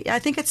very, I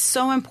think it's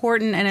so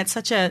important. And it's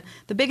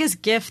the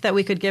biggest gift that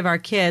we could give our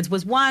kids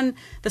was one,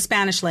 the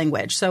Spanish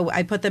language. So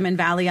I put them in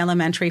Valley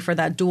Elementary for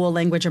that dual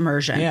language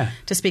immersion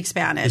to speak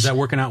Spanish. Is that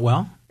working out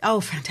well? Oh,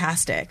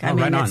 fantastic. I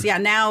mean,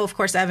 now, of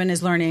course, Evan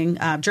is learning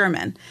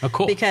German. Oh,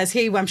 cool. Because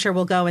he, I'm sure,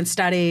 will go and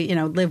study,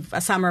 live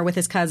a summer with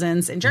his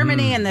cousins in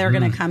Germany, and they're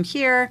going to come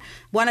here.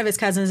 One of his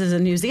cousins is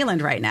in New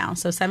Zealand right now.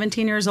 So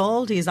 17 years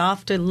old. He's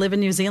off to live in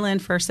New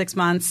Zealand for 6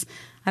 months.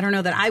 I don't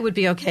know that I would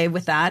be okay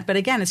with that. But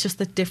again, it's just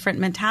the different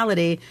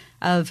mentality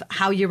of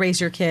how you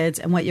raise your kids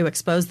and what you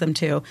expose them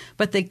to.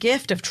 But the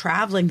gift of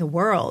traveling the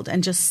world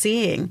and just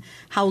seeing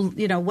how,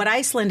 what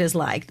Iceland is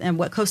like and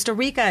what Costa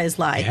Rica is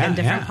like and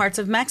different parts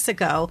of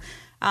Mexico.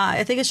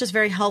 I think it's just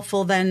very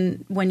helpful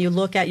then when you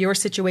look at your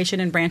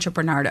situation in Rancho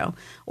Bernardo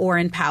or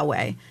in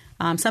Poway.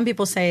 Some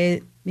people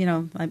say, my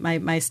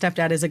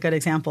stepdad is a good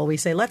example. We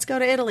say, let's go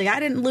to Italy. I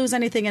didn't lose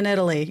anything in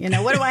Italy.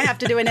 What do I have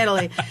to do in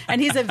Italy?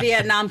 And he's a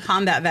Vietnam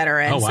combat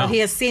veteran. Oh, wow. So he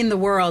has seen the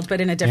world, but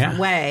in a different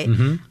way.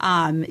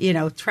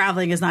 Mm-hmm.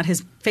 Traveling is not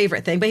his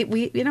favorite thing. But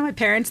my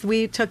parents,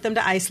 we took them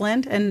to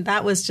Iceland, and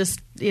that was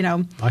just,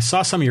 I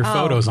saw some of your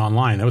photos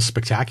online. That was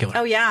spectacular.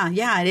 Oh, yeah.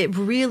 Yeah. It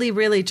really,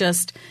 really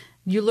just...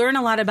 You learn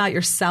a lot about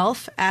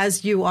yourself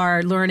as you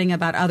are learning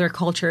about other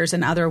cultures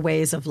and other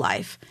ways of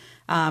life.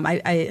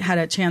 I had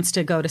a chance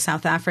to go to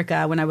South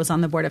Africa when I was on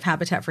the board of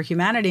Habitat for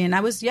Humanity, and I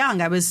was young.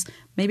 I was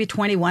maybe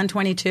 21,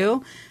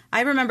 22.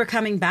 I remember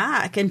coming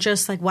back and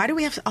just like, why do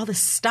we have all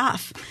this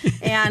stuff?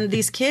 And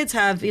these kids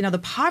have, the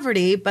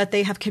poverty, but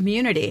they have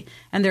community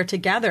and they're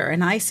together.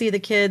 And I see the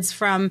kids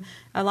from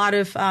a lot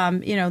of,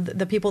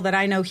 the people that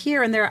I know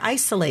here, and they're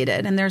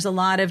isolated and there's a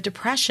lot of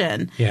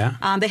depression.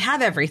 Yeah. They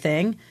have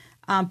everything.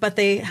 But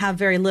they have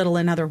very little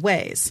in other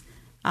ways.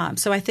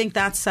 So I think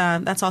that's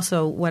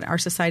also what our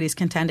society is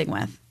contending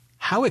with.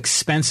 How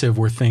expensive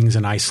were things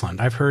in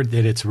Iceland? I've heard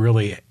that it's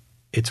really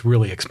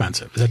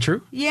expensive. Is that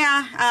true?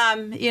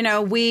 Yeah.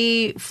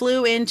 We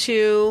flew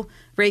into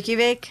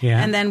Reykjavik,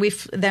 Yeah. and then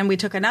we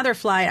took another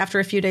flight after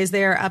a few days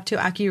there up to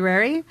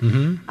Akureyri.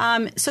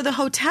 So the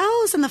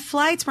hotels and the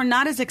flights were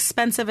not as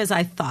expensive as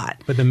I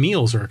thought. But the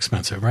meals are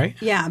expensive, right?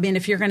 Yeah, I mean,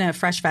 if you're going to have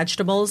fresh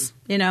vegetables,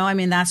 I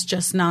mean, that's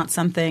just not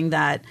something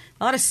that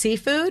a lot of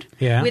seafood.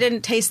 Yeah. We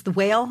didn't taste the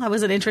whale. I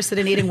wasn't interested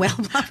in eating whale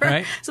blubber.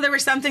 Right. So there were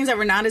some things that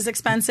were not as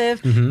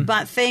expensive,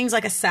 but things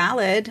like a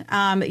salad,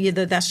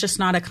 that's just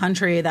not a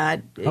country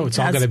that it's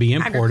all has going to be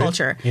imported.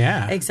 Agriculture.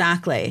 Yeah.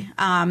 Exactly.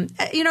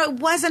 It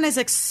wasn't as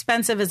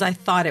expensive as I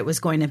thought it was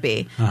going to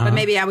be, but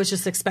maybe I was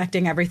just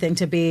expecting everything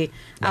to be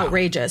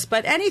outrageous.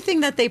 But anything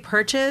that they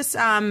purchase,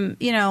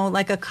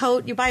 like a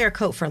coat, you buy your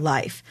coat for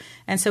life.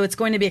 And so it's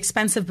going to be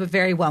expensive but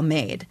very well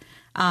made.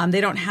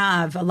 They don't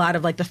have a lot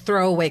of like the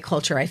throwaway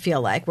culture, I feel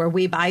like, where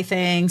we buy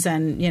things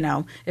and,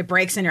 it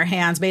breaks in your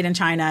hands, made in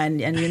China, and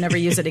you never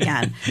use it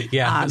again.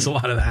 Yeah, there's a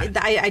lot of that.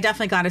 I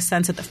definitely got a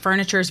sense that the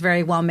furniture is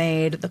very well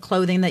made, the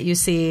clothing that you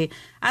see.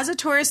 As a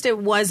tourist, it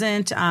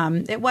wasn't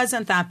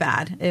that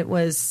bad. It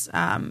was,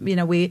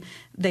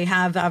 they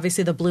have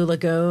obviously the Blue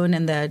Lagoon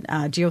and the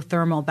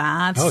geothermal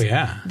baths. Oh,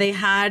 yeah. They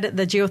had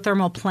the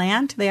geothermal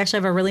plant. They actually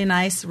have a really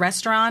nice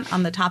restaurant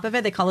on the top of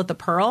it. They call it the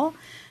Pearl.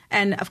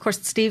 And, of course,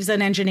 Steve's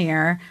an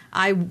engineer.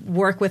 I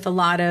work with a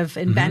lot of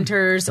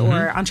inventors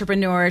or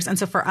entrepreneurs. And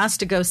so for us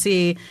to go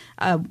see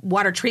a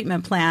water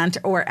treatment plant,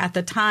 or at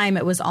the time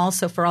it was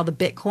also for all the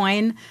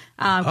Bitcoin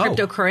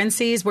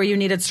cryptocurrencies where you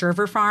needed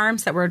server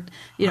farms that were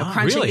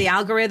crunching really? the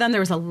algorithm. There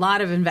was a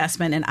lot of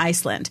investment in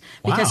Iceland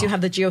because you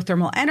have the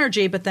geothermal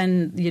energy, but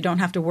then you don't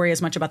have to worry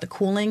as much about the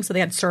cooling. So they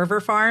had server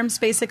farms,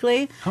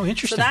 basically. Oh,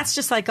 interesting. So that's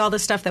just like all the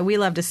stuff that we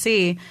love to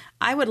see.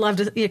 I would love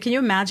to. Can you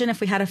imagine if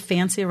we had a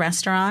fancy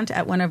restaurant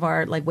at one of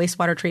our like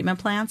wastewater treatment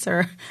plants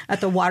or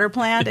at the water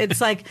plant? It's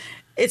like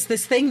it's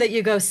this thing that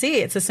you go see.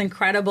 It's this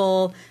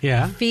incredible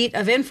feat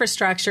of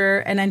infrastructure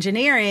and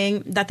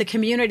engineering that the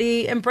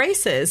community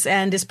embraces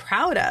and is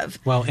proud of.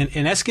 Well,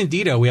 in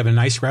Escondido, we have a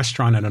nice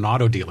restaurant and an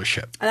auto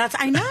dealership.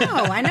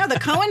 I know the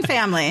Cohen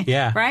family.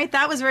 Yeah, right.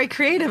 That was very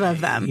creative of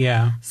them.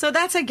 Yeah. So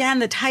that's again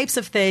the types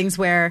of things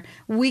where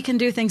we can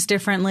do things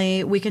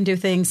differently. We can do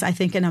things, I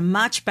think, in a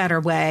much better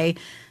way.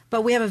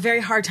 But we have a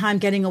very hard time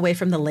getting away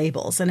from the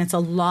labels. And it's a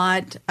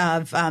lot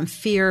of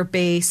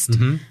fear-based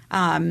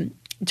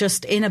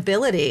just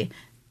inability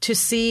to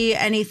see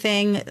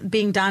anything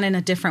being done in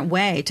a different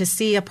way, to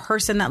see a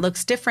person that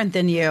looks different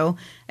than you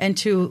and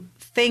to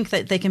think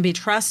that they can be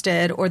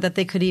trusted or that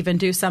they could even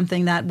do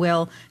something that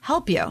will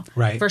help you.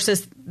 Right.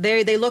 Versus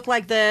they look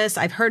like this.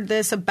 I've heard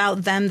this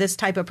about them, this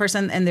type of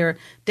person, and they're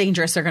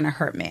dangerous. They're going to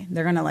hurt me.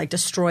 They're going to like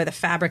destroy the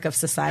fabric of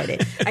society.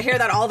 I hear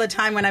that all the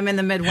time when I'm in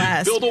the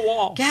Midwest. Build a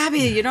wall.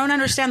 Gabby, you don't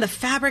understand the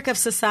fabric of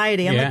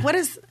society. I'm like, what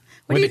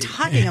are you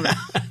talking about?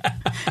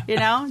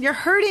 You're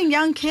hurting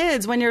young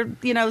kids when you're,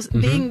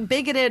 being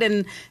bigoted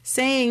and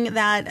saying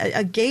that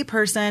a gay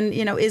person,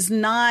 is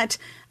not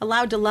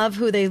allowed to love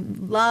who they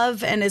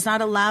love and is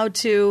not allowed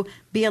to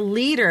be a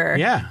leader.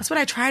 Yeah. That's what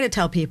I try to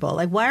tell people.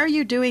 Like, why are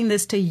you doing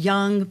this to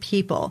young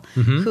people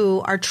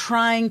who are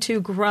trying to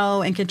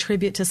grow and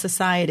contribute to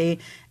society?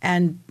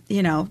 And,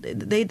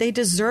 they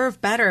deserve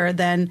better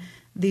than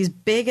these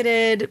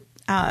bigoted,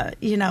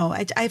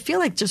 I feel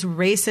like just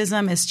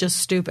racism is just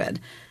stupid.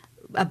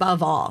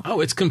 Above all. Oh,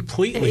 it's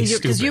completely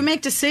stupid. Because you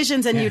make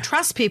decisions and you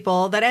trust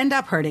people that end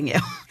up hurting you.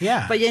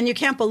 Yeah. But then you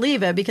can't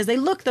believe it because they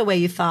look the way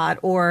you thought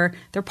or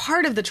they're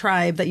part of the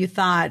tribe that you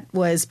thought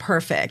was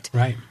perfect.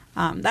 Right.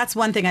 That's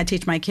one thing I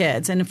teach my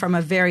kids. And from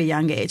a very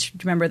young age. Do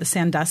you remember the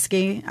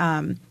Sandusky?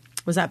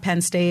 Was that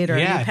Penn State or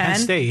UPenn? Penn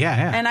State,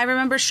 yeah. And I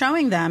remember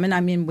showing them, and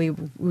I mean,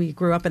 we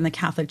grew up in the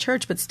Catholic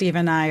Church, but Steve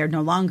and I are no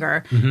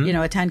longer,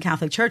 attend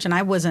Catholic Church, and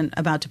I wasn't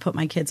about to put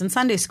my kids in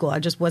Sunday school. I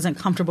just wasn't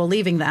comfortable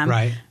leaving them,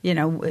 right.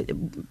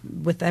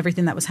 With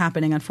everything that was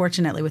happening,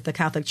 unfortunately, with the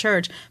Catholic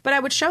Church. But I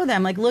would show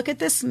them, like, look at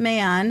this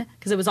man,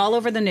 because it was all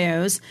over the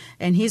news,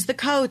 and he's the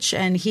coach,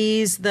 and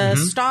he's the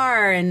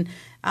star, and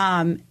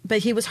but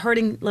he was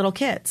hurting little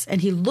kids,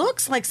 and he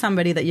looks like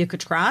somebody that you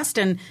could trust,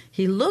 and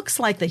he looks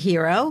like the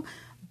hero.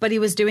 But he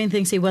was doing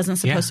things he wasn't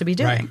supposed to be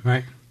doing.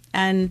 Right.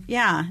 And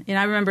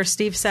I remember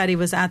Steve said he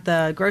was at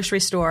the grocery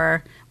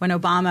store when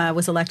Obama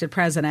was elected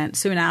president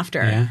soon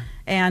after. Yeah.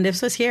 And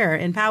this was here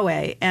in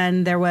Poway.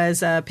 And there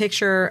was a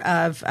picture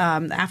of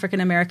African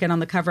American on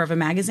the cover of a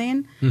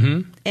magazine.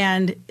 Mm-hmm.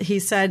 And he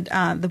said,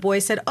 the boy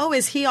said, "Oh,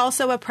 is he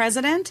also a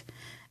president?"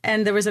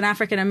 And there was an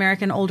African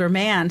American older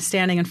man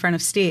standing in front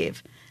of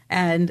Steve.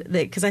 And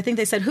because I think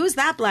they said, "Who's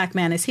that black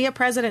man? Is he a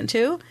president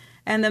too?"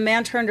 And the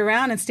man turned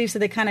around, and Steve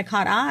said they kind of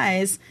caught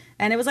eyes,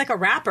 and it was like a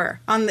rapper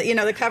on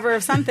the cover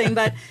of something.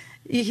 But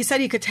he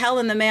said you could tell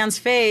in the man's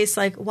face,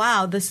 like,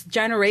 wow, this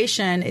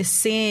generation is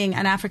seeing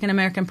an African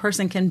American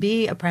person can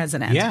be a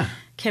president,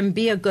 can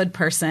be a good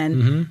person.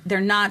 Mm-hmm.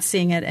 They're not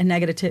seeing it and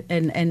negative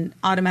and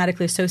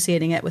automatically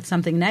associating it with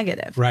something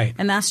negative, right?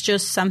 And that's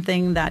just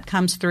something that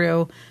comes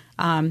through.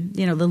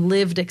 The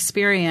lived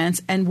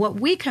experience and what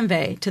we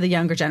convey to the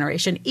younger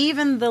generation,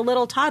 even the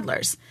little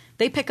toddlers.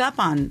 They pick up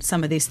on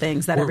some of these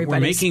things that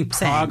everybody's saying. We're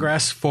making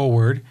progress saying.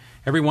 Forward.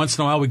 Every once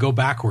in a while we go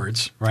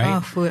backwards,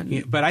 right? Oh,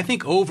 but I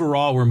think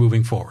overall we're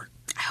moving forward.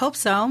 hope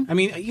so. I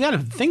mean,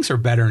 things are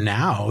better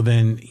now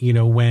than,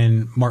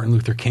 when Martin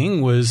Luther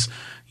King was,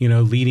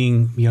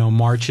 leading,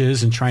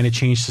 marches and trying to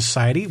change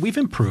society. We've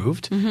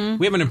improved. Mm-hmm.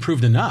 We haven't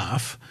improved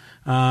enough.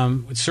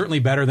 It's certainly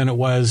better than it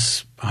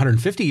was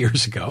 150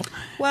 years ago.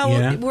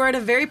 Well, we're at a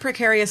very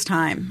precarious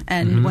time.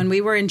 And when we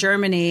were in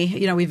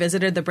Germany, we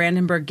visited the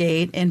Brandenburg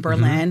Gate in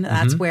Berlin.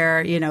 That's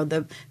where,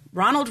 the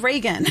Ronald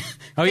Reagan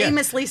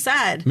famously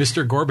said,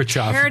 Mr.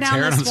 Gorbachev, tear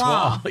down this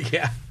wall.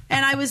 Yeah.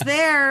 And I was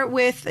there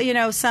with,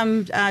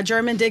 some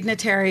German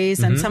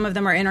dignitaries, and some of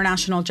them are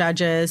international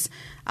judges.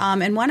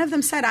 And one of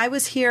them said, I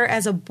was here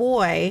as a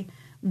boy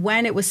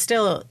when it was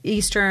still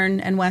Eastern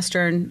and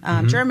Western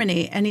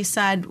Germany. And he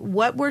said,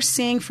 what we're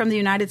seeing from the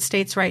United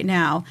States right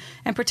now,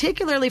 and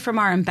particularly from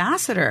our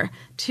ambassador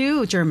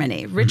to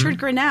Germany, Richard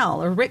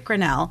Grinnell, or Rick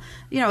Grinnell,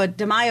 a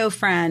De Maio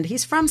friend,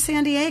 he's from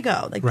San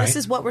Diego. This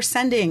is what we're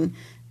sending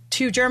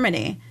to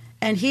Germany.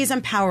 And he's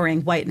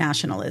empowering white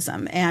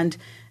nationalism. And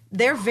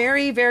they're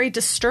very, very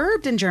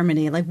disturbed in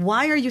Germany.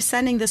 Why are you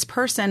sending this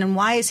person, and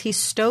why is he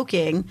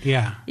stoking,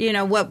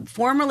 what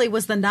formerly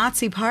was the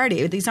Nazi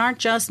Party? These aren't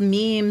just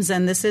memes,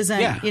 and this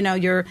isn't,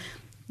 you're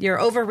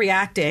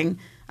overreacting.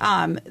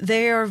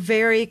 They are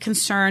very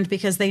concerned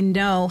because they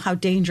know how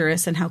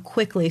dangerous and how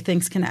quickly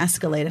things can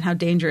escalate and how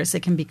dangerous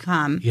it can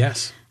become.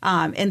 Yes.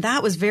 And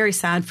that was very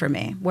sad for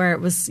me, where it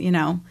was,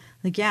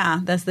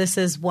 this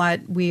is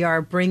what we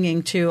are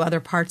bringing to other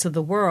parts of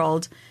the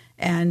world.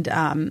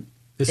 And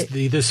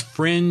this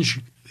fringe,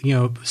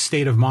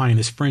 state of mind,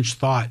 this fringe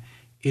thought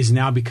is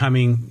now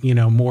becoming,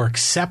 more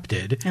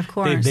accepted. Of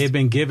course. They've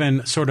been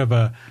given sort of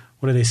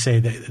what do they say?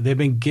 They've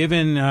been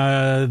given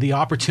the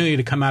opportunity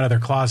to come out of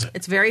their closet.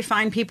 It's very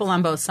fine people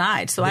on both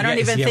sides. So I don't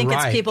even think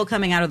it's people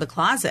coming out of the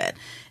closet.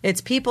 It's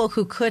people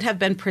who could have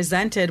been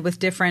presented with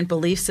different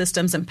belief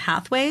systems and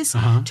pathways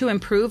to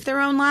improve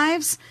their own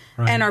lives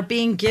and are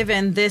being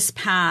given this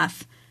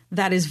path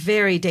that is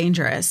very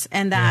dangerous,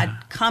 and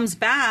that comes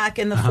back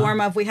in the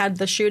form of, we had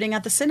the shooting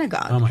at the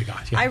synagogue. Oh my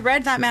God! Yeah. I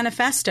read that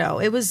manifesto.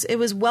 It was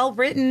well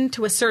written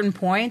to a certain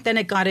point. Then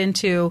it got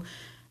into,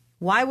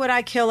 why would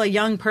I kill a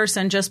young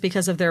person just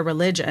because of their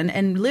religion?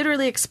 And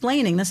literally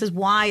explaining, this is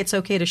why it's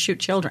okay to shoot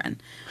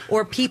children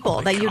or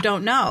people that you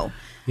don't know.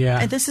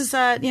 Yeah. And this is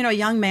a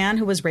young man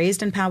who was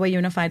raised in Poway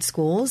Unified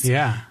Schools.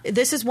 Yeah.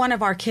 This is one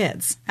of our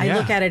kids. I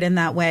look at it in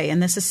that way.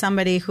 And this is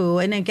somebody who,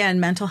 and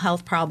again, mental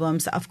health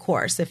problems, of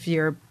course, if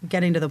you're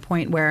getting to the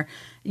point where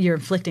you're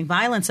inflicting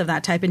violence of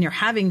that type and you're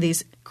having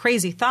these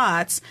crazy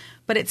thoughts,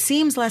 but it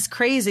seems less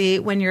crazy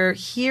when you're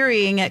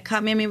hearing it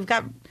come. I mean, we've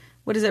got,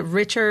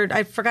 Richard,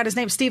 I forgot his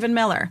name, Stephen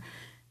Miller,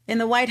 in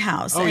the White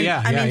House. Oh,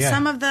 and,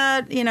 some of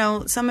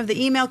the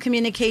email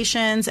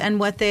communications and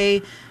what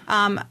they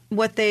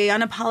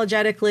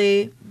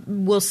unapologetically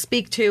will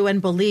speak to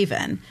and believe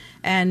in.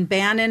 And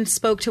Bannon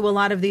spoke to a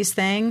lot of these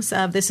things.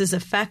 This is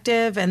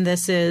effective, and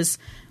this is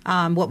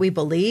what we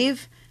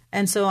believe.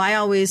 And so I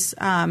always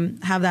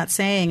have that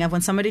saying of,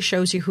 when somebody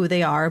shows you who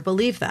they are,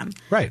 believe them.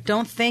 Right.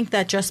 Don't think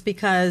that just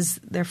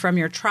because they're from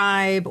your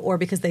tribe or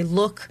because they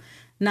look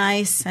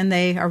nice and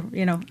they are,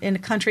 in a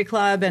country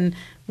club and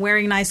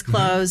wearing nice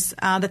clothes,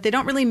 that they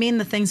don't really mean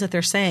the things that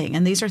they're saying.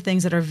 And these are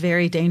things that are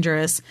very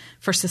dangerous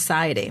for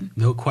society.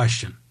 No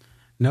question.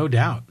 No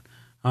doubt.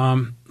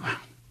 We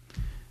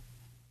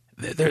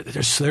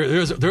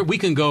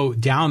can go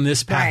down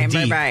this path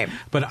deep. Right.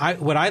 But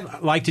what I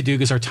like to do,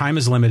 because our time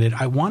is limited,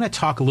 I want to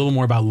talk a little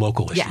more about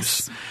local issues.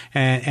 Yes.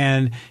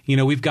 And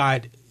we've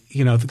got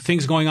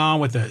things going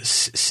on with the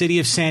city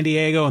of San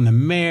Diego and the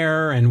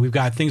mayor, and we've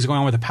got things going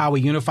on with the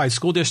Poway Unified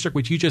School District,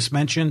 which you just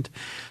mentioned.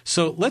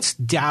 So let's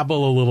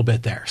dabble a little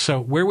bit there. So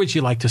where would you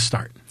like to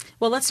start?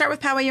 Well, let's start with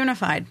Poway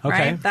Unified,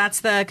 right?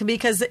 That's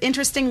because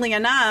interestingly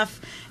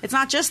enough, it's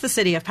not just the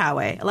city of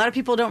Poway. A lot of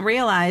people don't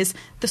realize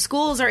the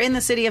schools are in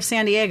the city of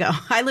San Diego.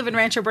 I live in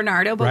Rancho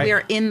Bernardo, but we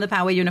are in the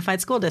Poway Unified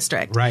School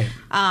District. Right.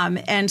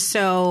 And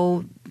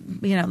so,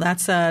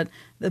 that's the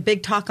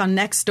big talk on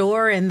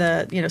Nextdoor, and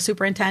the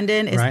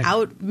superintendent is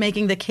out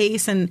making the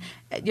case, and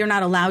you're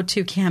not allowed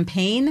to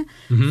campaign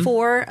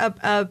for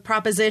a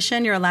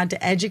proposition. You're allowed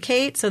to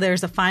educate. So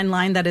there's a fine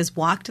line that is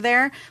walked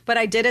there. But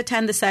I did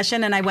attend the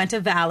session, and I went to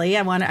Valley.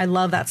 I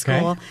love that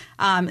school.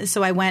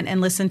 So I went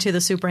and listened to the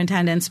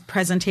superintendent's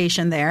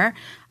presentation there.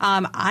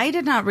 I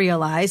did not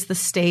realize the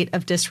state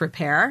of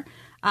disrepair,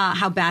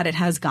 how bad it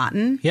has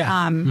gotten.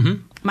 Yeah.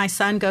 My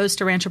son goes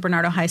to Rancho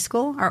Bernardo High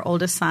School, our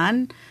oldest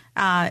son.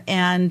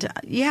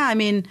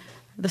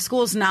 The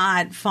school's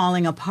not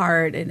falling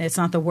apart, and it's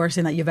not the worst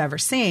thing that you've ever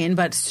seen,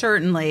 but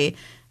certainly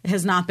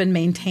has not been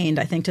maintained,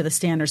 I think, to the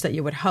standards that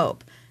you would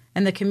hope.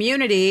 And the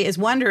community is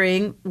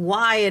wondering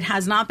why it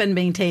has not been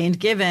maintained,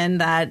 given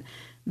that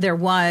there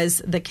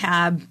was the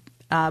cab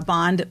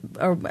bond,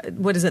 or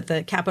what is it,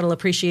 the capital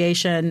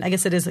appreciation? I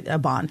guess it is a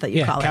bond that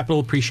you call it. Capital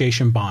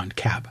appreciation bond,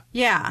 CAB.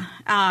 Yeah.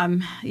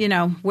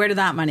 Where did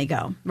that money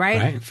go,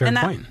 right? Right, fair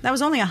point. That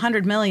was only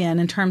 $100 million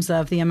in terms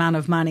of the amount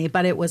of money,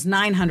 but it was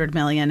 $900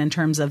 million in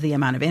terms of the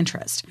amount of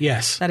interest.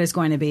 Yes. That is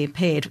going to be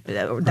paid,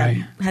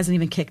 that hasn't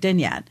even kicked in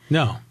yet.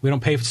 No, we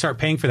don't start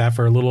paying for that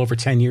for a little over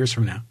 10 years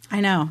from now.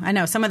 I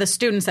know. Some of the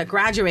students that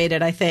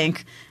graduated, I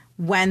think,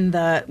 when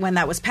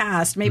that was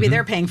passed, maybe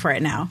they're paying for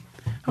it now.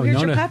 Oh,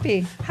 here's your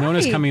puppy.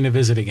 Nona's coming to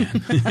visit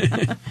again.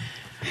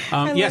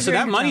 So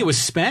that money was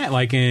spent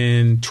like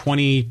in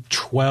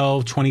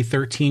 2012,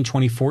 2013,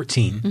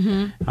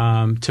 2014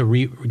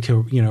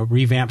 to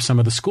revamp some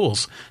of the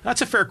schools.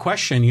 That's a fair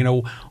question.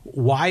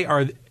 Why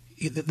are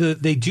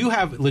they do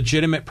have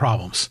legitimate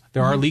problems.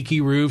 There are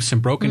leaky roofs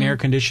and broken air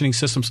conditioning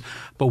systems,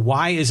 but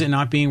why is it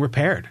not being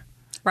repaired?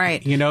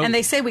 Right. And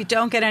they say we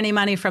don't get any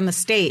money from the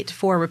state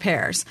for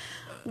repairs.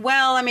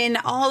 Well, I mean,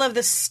 all of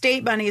the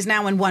state money is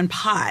now in one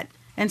pot.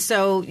 And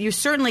so you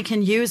certainly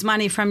can use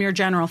money from your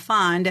general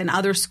fund, and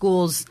other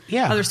schools,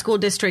 other school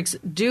districts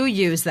do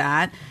use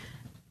that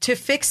to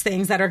fix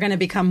things that are going to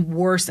become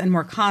worse and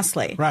more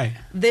costly. Right.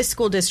 This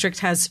school district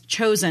has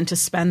chosen to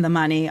spend the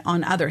money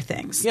on other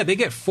things. Yeah, they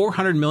get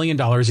 $400 million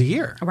a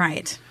year.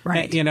 Right.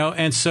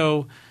 And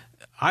so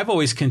I've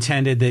always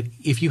contended that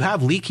if you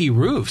have leaky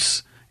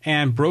roofs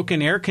and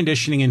broken air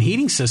conditioning and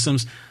heating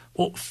systems,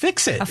 well,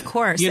 fix it. Of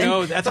course.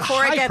 That's a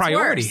high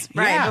priority. Worse,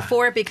 right.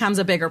 Before it becomes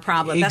a bigger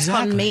problem. That's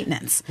called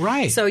maintenance.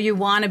 Right. So you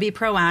want to be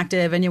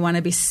proactive and you want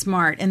to be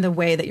smart in the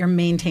way that you're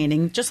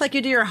maintaining, just like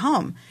you do your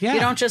home. Yeah. You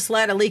don't just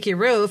let a leaky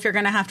roof. You're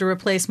going to have to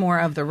replace more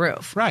of the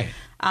roof. Right.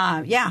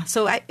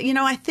 So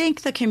I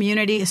think the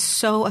community is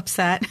so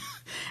upset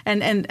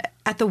and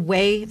at the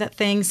way that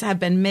things have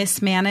been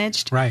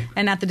mismanaged. Right.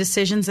 And at the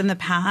decisions in the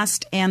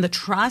past, and the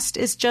trust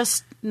is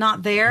just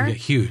not there. Yeah,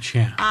 huge.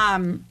 Yeah.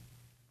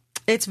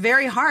 It's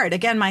very hard.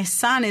 Again, my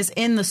son is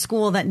in the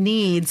school that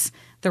needs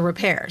the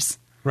repairs.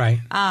 Right.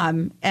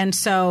 And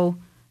so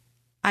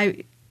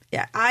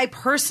I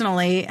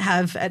personally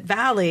have at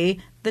Valley,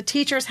 the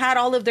teachers had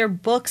all of their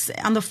books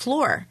on the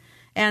floor.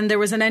 And there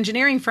was an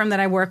engineering firm that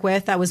I work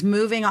with that was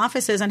moving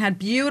offices and had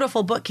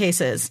beautiful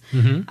bookcases.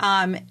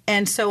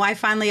 And so I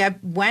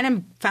went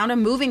and found a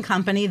moving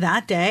company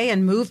that day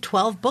and moved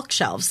 12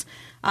 bookshelves.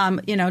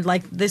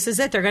 This is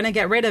it. They're going to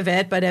get rid of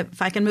it. But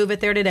if I can move it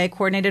there today,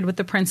 coordinated with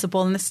the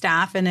principal and the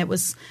staff. And it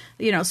was,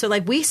 so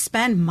we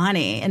spend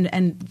money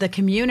and the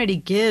community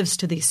gives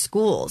to these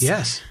schools.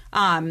 Yes.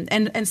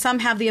 And some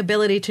have the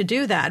ability to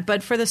do that.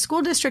 But for the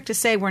school district to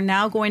say we're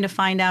now going to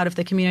find out if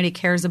the community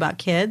cares about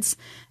kids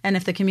and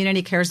if the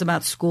community cares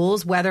about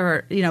schools,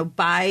 whether,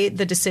 by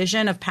the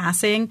decision of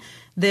passing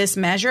this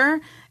measure,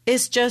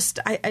 is just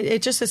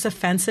it just is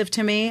offensive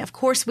to me. Of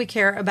course, we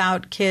care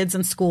about kids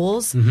and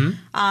schools, and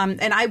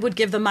I would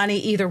give the money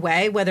either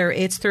way, whether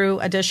it's through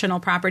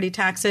additional property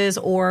taxes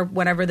or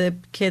whatever the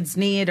kids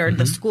need or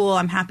the school.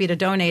 I'm happy to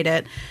donate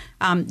it.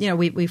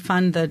 We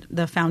fund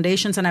the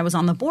foundations, and I was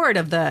on the board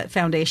of the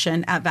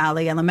foundation at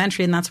Valley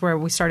Elementary, and that's where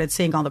we started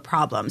seeing all the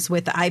problems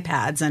with the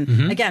iPads.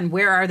 And again,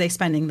 where are they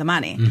spending the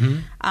money?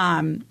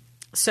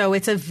 So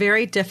it's a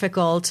very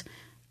difficult.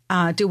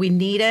 Do we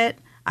need it?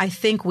 I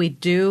think we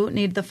do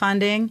need the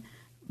funding,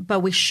 but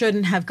we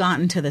shouldn't have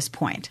gotten to this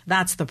point.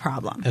 That's the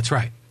problem. That's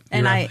right.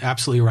 You're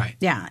absolutely right.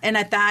 Yeah. And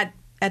at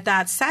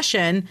that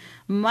session,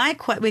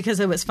 because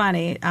it was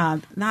funny,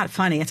 not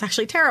funny, it's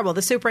actually terrible.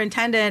 The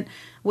superintendent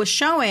was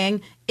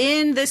showing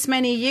in this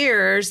many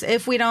years,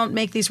 if we don't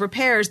make these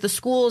repairs, the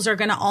schools are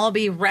going to all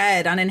be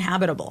red,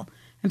 uninhabitable.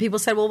 And people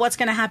said, well, what's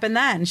going to happen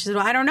then? She said,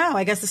 well, I don't know.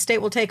 I guess the state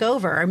will take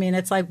over. I mean,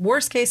 it's like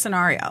worst case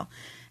scenario.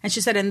 And she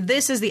said, and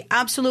this is the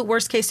absolute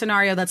worst case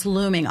scenario that's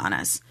looming on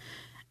us.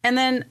 And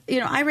then,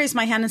 I raised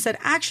my hand and said,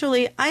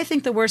 actually, I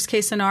think the worst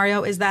case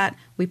scenario is that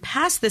we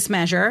pass this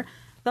measure,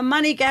 the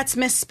money gets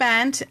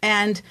misspent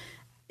and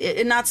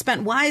not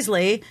spent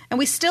wisely, and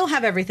we still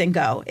have everything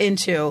go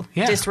into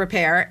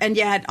disrepair, and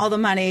yet all the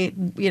money,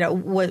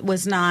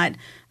 was not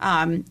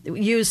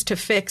used to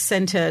fix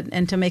and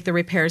to make the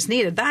repairs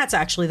needed. That's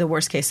actually the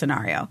worst case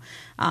scenario.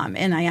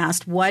 And I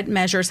asked what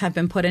measures have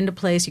been put into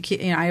place.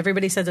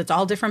 Everybody says it's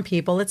all different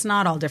people. It's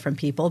not all different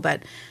people,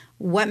 but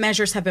what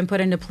measures have been put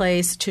into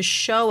place to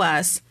show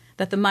us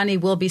that the money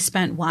will be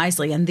spent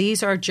wisely? And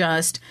these are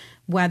just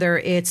whether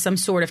it's some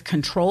sort of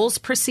controls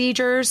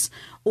procedures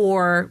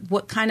or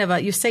what kind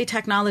of you say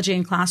technology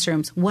in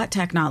classrooms, what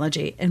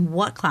technology in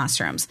what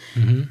classrooms?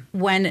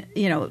 When,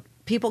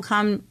 people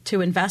come to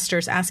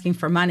investors asking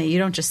for money, you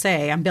don't just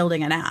say, I'm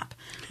building an app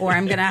or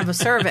I'm going to have a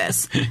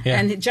service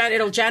and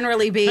it'll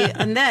generally be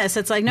in this.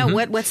 It's like, no,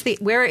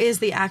 where is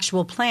the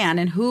actual plan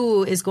and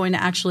who is going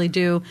to actually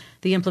do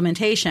the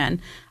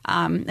implementation?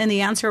 And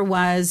the answer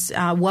was,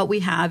 what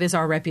we have is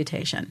our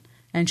reputation.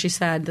 And she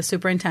said, the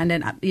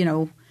superintendent,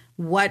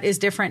 what is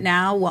different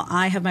now? Well,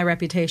 I have my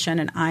reputation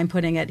and I'm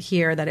putting it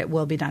here that it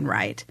will be done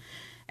right.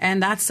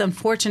 And that's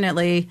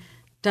unfortunately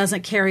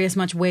doesn't carry as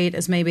much weight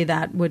as maybe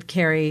that would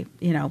carry,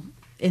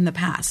 in the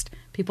past.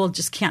 People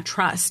just can't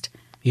trust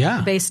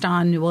Yeah. Based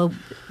on, well,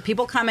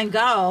 people come and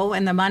go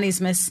and the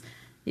money's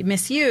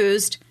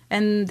misused.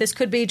 And this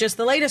could be just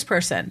the latest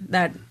person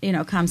that,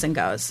 comes and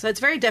goes. So it's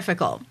very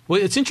difficult. Well,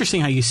 it's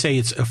interesting how you say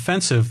it's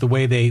offensive the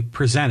way they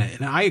present it.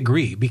 And I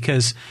agree,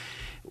 because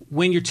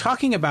when you're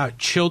talking about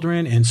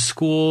children and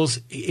schools,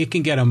 it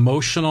can get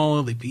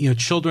emotional.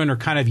 Children are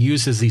kind of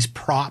used as these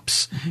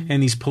props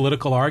in these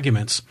political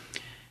arguments.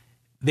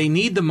 They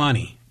need the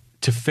money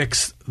to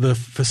fix the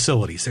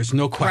facilities. There's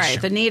no question.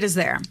 Right. The need is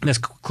there. That's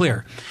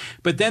clear.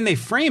 But then they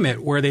frame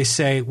it where they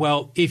say,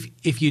 well,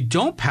 if you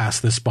don't pass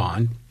this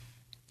bond,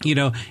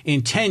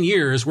 in 10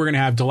 years, we're going to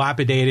have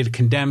dilapidated,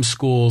 condemned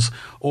schools,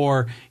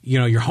 or,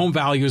 your home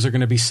values are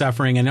going to be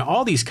suffering, and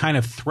all these kind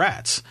of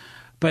threats.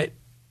 But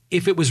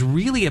if it was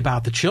really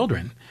about the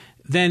children,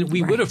 then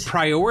we would have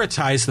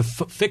prioritized the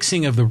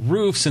fixing of the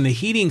roofs and the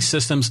heating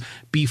systems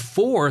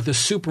before the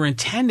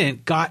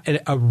superintendent got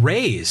a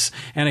raise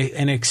and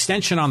an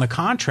extension on the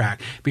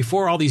contract,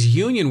 before all these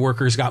union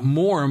workers got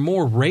more and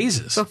more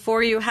raises.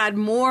 Before you had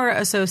more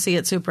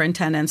associate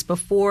superintendents,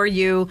 before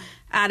you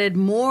added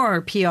more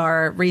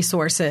PR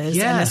resources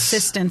and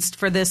assistance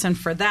for this and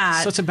for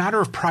that. So it's a matter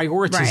of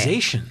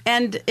prioritization. Right.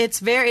 And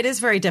it is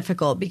very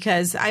difficult,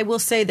 because I will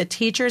say the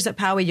teachers at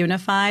Poway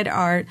Unified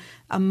are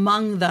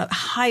among the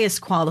highest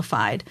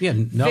qualified,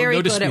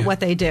 very good at what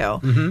they do.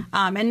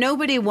 And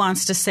nobody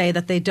wants to say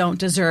that they don't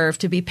deserve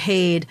to be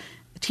paid.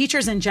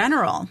 Teachers in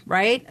general,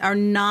 right, are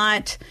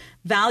not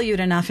valued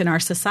enough in our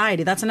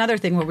society. That's another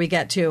thing where we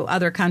get to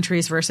other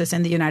countries versus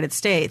in the United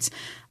States.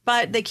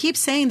 But they keep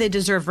saying they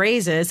deserve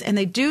raises, and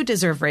they do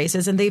deserve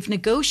raises, and they've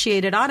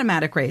negotiated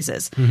automatic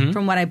raises,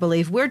 from what I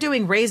believe. We're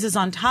doing raises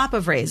on top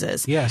of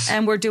raises. Yes.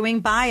 And we're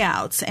doing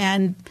buyouts.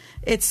 And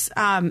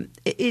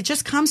it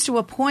just comes to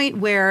a point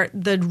where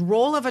the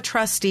role of a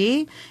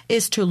trustee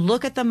is to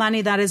look at the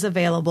money that is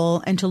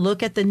available and to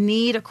look at the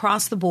need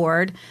across the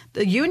board.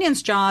 The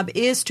union's job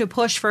is to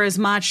push for as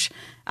much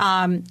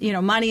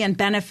money and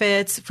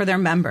benefits for their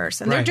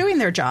members. And they're doing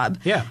their job.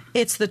 Yeah.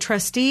 It's the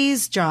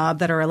trustees' job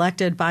that are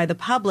elected by the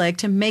public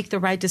to make the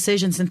right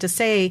decisions and to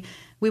say,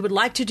 we would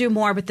like to do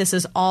more, but this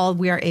is all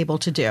we are able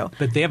to do.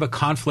 But they have a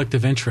conflict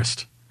of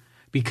interest,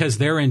 because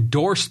they're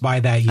endorsed by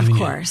that union. Of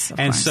course.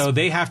 So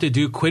they have to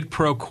do quid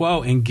pro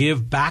quo and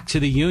give back to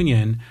the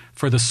union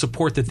for the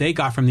support that they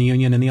got from the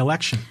union in the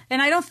election.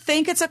 And I don't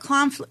think it's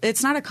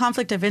it's not a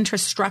conflict of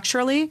interest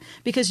structurally,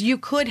 because you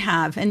could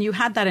have, and you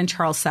had that in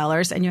Charles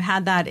Sellers and you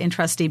had that in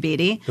Trustee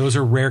Beatty. Those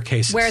are rare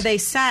cases. Where they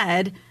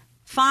said,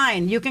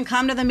 fine, you can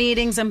come to the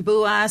meetings and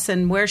boo us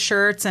and wear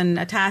shirts and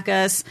attack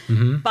us,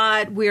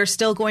 but we are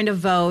still going to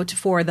vote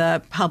for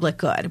the public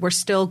good. We're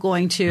still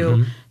going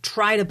to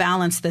try to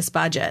balance this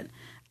budget.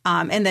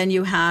 And then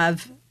you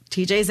have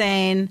T.J.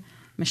 Zane,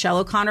 Michelle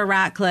O'Connor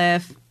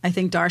Ratcliffe. I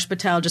think Darsh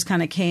Patel just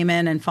kind of came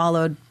in and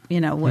followed,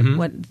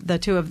 what the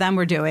two of them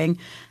were doing.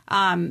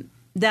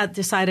 That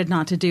decided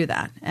not to do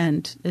that.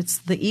 And it's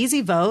the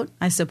easy vote,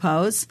 I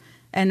suppose.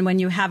 And when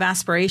you have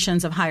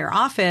aspirations of higher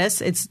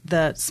office, it's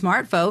the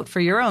smart vote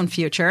for your own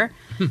future,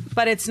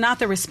 but it's not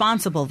the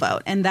responsible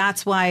vote. And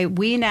that's why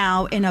we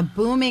now, in a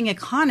booming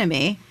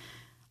economy,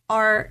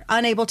 are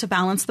unable to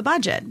balance the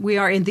budget. We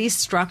are in these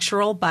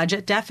structural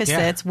budget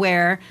deficits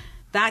where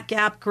that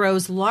gap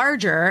grows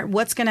larger.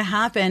 What's going to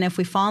happen if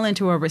we fall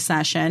into a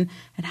recession?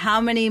 And how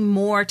many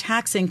more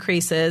tax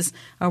increases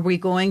are we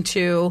going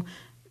to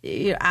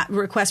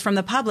request from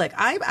the public?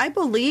 I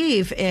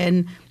believe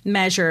in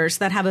measures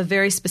that have a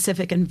very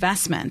specific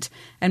investment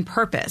and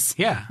purpose.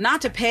 Yeah.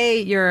 Not to pay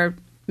your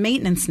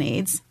maintenance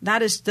needs.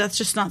 That's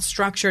just not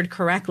structured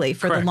correctly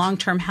for the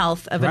long-term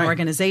health of an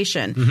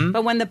organization.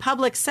 But when the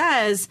public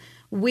says,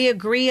 we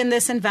agree in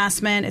this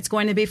investment, it's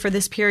going to be for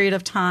this period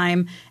of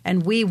time,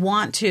 and we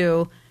want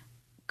to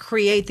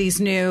create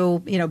these new,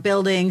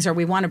 buildings, or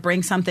we want to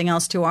bring something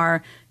else to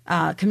our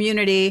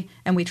community,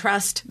 and we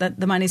trust that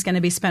the money's going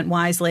to be spent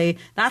wisely,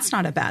 that's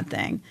not a bad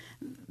thing.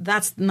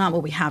 That's not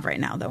what we have right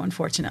now, though,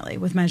 unfortunately,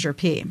 with Measure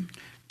P.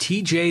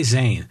 T.J.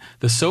 Zane,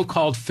 the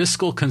so-called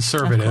fiscal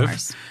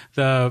conservative,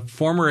 the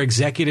former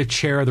executive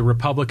chair of the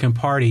Republican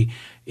Party,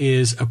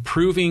 is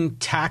approving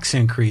tax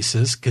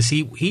increases, because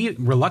he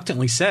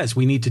reluctantly says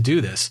we need to do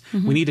this.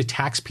 We need to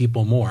tax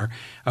people more,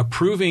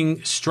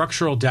 approving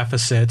structural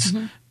deficits,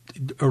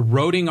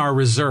 eroding our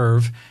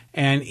reserve,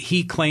 and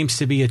he claims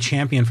to be a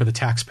champion for the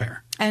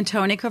taxpayer. And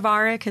Tony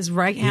Kovarik, his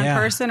right-hand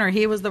person, or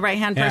he was the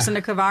right-hand person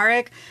to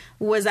Kovarik,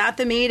 was at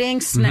the meeting,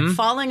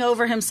 falling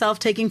over himself,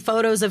 taking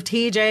photos of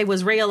TJ,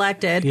 was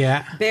reelected.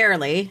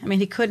 Barely. I mean,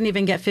 he couldn't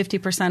even get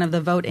 50% of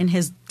the vote in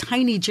his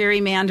tiny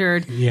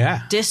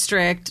gerrymandered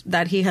district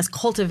that he has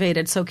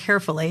cultivated so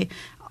carefully.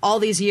 All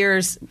these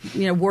years,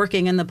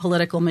 working in the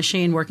political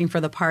machine, working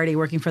for the party,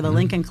 working for the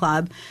Lincoln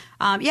Club.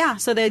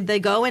 So they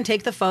go and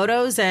take the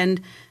photos, and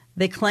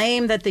they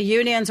claim that the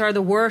unions are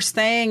the worst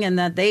thing and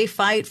that they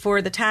fight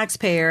for the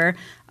taxpayer,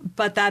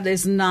 but that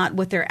is not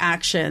what their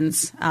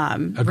actions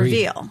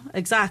reveal.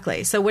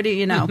 Exactly. So what do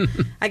you know?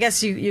 I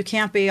guess you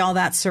can't be all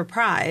that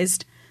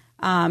surprised,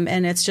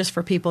 and it's just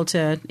for people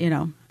to,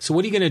 So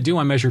what are you going to do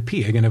on Measure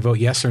P? Are you going to vote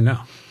yes or no?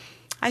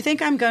 I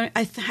think I'm going.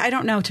 I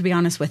don't know, to be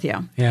honest with you.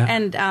 Yeah.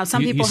 And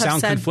some people have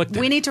said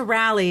conflicted. we need to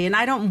rally, and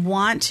I don't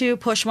want to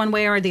push one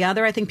way or the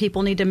other. I think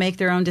people need to make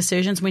their own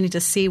decisions. We need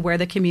to see where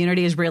the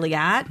community is really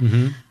at.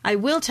 I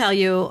will tell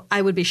you,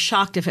 I would be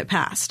shocked if it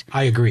passed.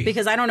 I agree.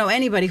 Because I don't know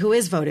anybody who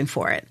is voting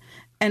for it.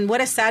 And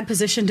what a sad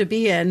position to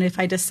be in if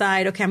I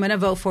decide, okay, I'm going to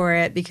vote for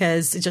it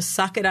because just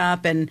suck it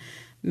up and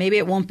maybe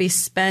it won't be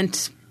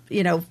spent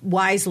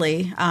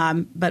wisely,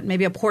 but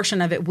maybe a portion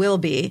of it will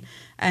be.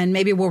 And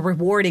maybe we're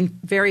rewarding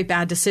very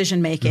bad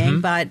decision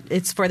making, but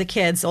it's for the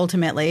kids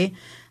ultimately.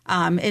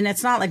 And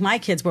it's not like my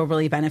kids will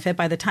really benefit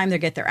by the time they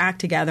get their act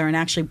together and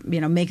actually,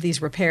 make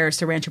these repairs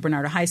to Rancho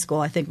Bernardo High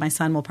School. I think my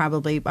son will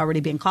probably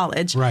already be in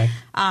college. Right.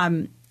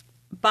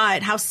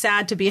 But how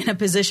sad to be in a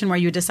position where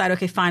you decide,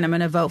 okay, fine, I'm going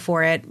to vote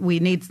for it. We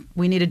need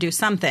to do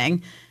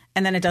something,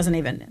 and then it doesn't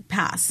even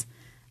pass.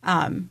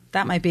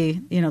 That might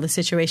be, the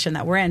situation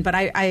that we're in. But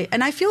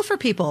I feel for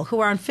people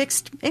who are on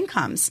fixed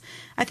incomes.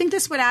 I think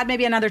this would add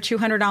maybe another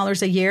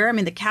 $200 a year. I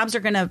mean, the cabs are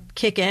going to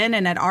kick in,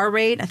 and at our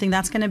rate, I think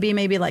that's going to be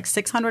maybe like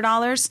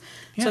 $600.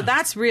 Yeah. So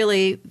that's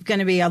really going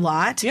to be a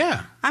lot.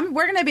 Yeah.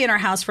 We're going to be in our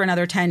house for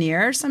another 10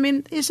 years. I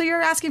mean, so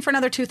you're asking for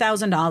another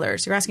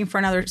 $2,000. You're asking for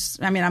another,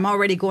 I'm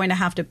already going to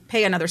have to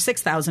pay another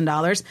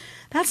 $6,000.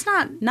 That's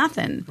not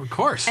nothing. Of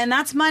course. And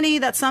that's money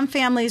that some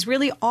families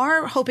really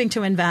are hoping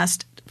to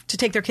invest to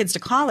take their kids to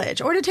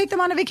college or to take them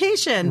on a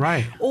vacation.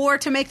 Right. Or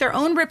to make their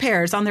own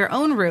repairs on their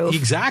own roof.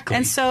 Exactly.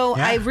 And so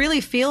I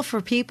really feel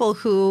for people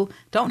who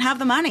don't have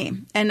the money.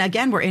 And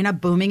again, we're in a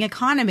booming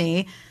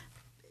economy.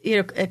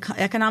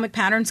 Economic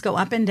patterns go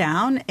up and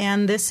down,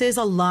 and this is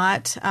a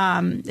lot.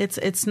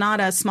 It's not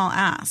a small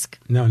ask.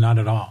 No, not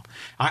at all.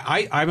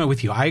 I'm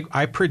with you.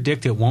 I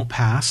predict it won't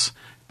pass,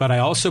 but I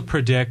also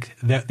predict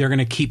that they're going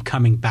to keep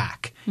coming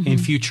back in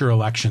future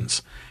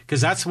elections,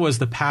 because that was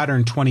the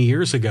pattern 20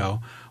 years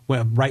ago.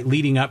 Right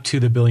leading up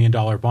to the $1 billion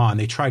bond,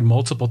 they tried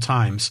multiple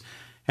times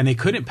and they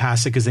couldn't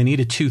pass it because they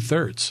needed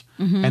 2/3.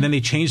 And then they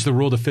changed the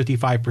rule to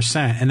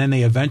 55%, and then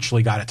they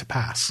eventually got it to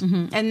pass.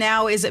 And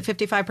now is it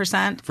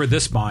 55%? For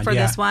this bond, For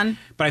this one?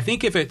 But I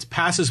think if it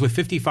passes with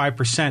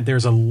 55%,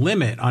 there's a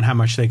limit on how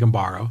much they can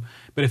borrow.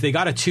 But if they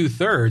got a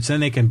 2/3,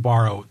 then they can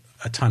borrow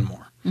a ton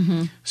more.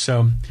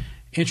 So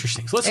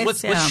interesting. So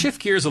let's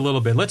shift gears a little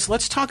bit.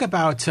 Let's talk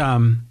about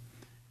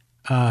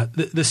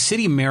the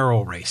city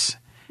mayoral race.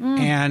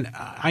 And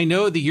I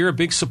know that you're a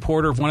big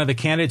supporter of one of the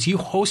candidates. You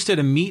hosted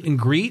a meet and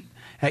greet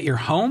at your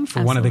home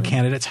for one of the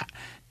candidates.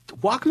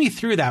 Walk me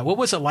through that. What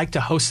was it like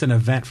to host an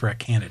event for a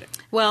candidate?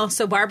 Well,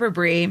 so Barbara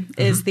Bry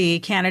is the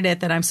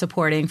candidate that I'm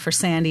supporting for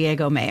San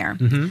Diego mayor.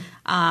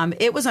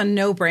 It was a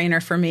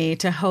no-brainer for me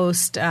to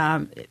host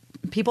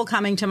people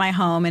coming to my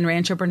home in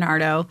Rancho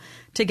Bernardo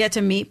to get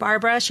to meet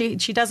Barbara. She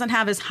doesn't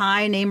have as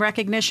high name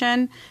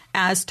recognition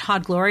as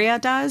Todd Gloria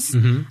does,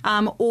 and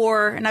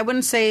I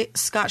wouldn't say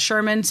Scott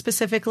Sherman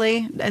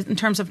specifically in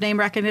terms of name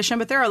recognition,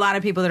 but there are a lot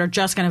of people that are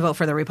just going to vote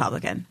for the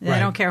Republican. They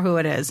don't care who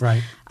it is.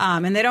 Right.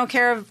 And they don't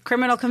care of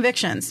criminal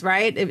convictions,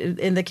 right?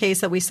 In the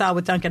case that we saw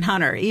with Duncan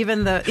Hunter,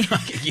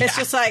 it's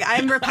just like,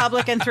 I'm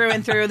Republican through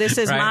and through. This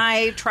is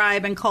my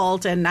tribe and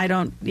cult, and I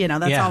don't,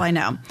 that's all I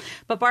know.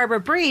 But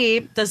Barbara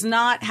Bry does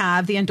not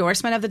have the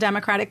endorsement of the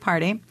Democratic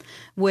Party,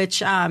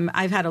 which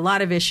I've had a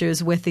lot of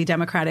issues with the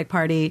Democratic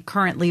Party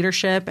current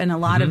leadership and a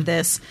lot of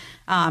this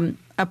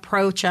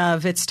approach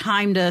of it's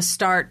time to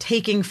start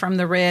taking from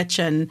the rich,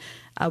 and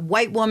a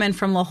white woman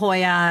from La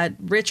Jolla,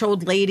 rich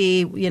old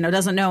lady,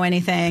 doesn't know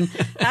anything.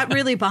 That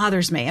really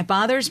bothers me. It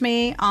bothers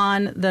me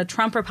on the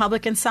Trump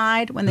Republican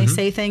side when they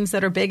say things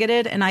that are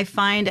bigoted, and I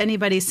find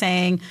anybody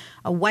saying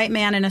a white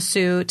man in a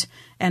suit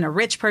and a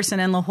rich person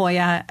in La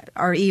Jolla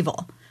are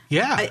evil.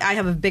 Yeah. I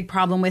have a big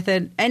problem with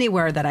it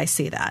anywhere that I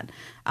see that.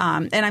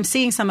 And I'm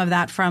seeing some of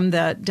that from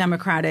the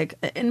Democratic,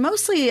 and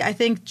mostly, I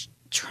think,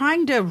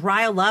 trying to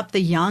rile up the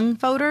young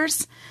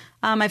voters.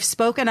 I've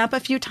spoken up a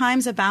few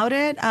times about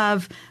it,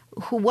 of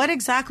what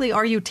exactly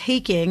are you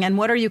taking and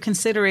what are you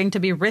considering to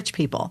be rich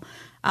people?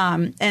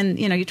 And,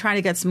 you try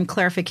to get some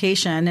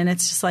clarification, and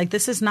it's just like,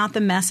 this is not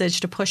the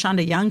message to push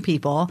onto young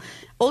people.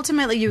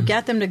 Ultimately, you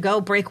get them to go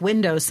break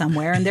windows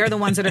somewhere, and they're the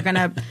ones that are going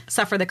to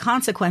suffer the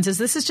consequences.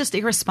 This is just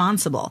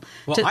irresponsible.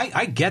 Well,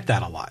 I get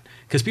that a lot,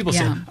 because people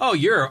say, oh,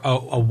 you're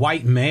a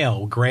white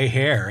male, gray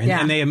hair.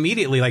 And they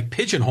immediately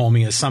pigeonhole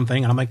me as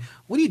something. And I'm like,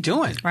 what are you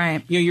doing?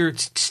 Right. You're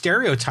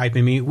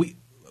stereotyping me.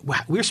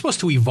 We're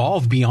supposed to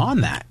evolve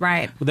beyond that.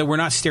 Right. That we're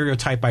not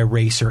stereotyped by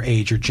race or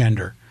age or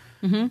gender.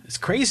 It's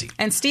crazy.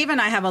 And Steve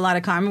and I have a lot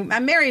of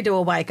I'm married to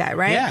a white guy,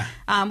 right?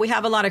 Yeah. We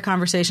have a lot of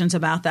conversations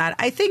about that.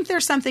 I think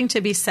there's something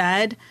to be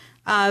said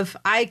of,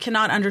 I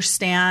cannot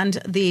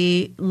understand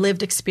the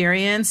lived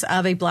experience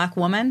of a black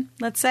woman,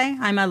 let's say.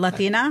 I'm a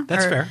Latina.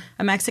 That's fair.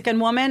 A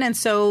Mexican woman. And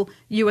so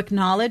you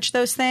acknowledge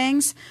those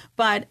things.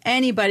 But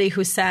anybody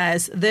who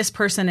says this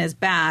person is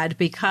bad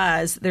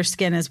because their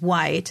skin is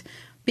white,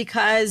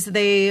 because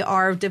they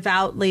are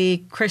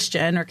devoutly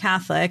Christian or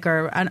Catholic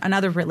or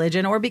another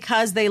religion, or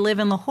because they live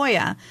in La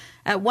Jolla,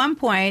 At one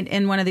point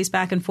in one of these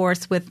back and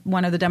forths with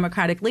one of the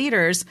Democratic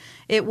leaders,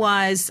 it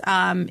was,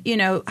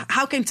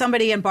 how can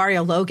somebody in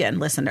Barrio Logan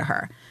listen to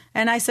her?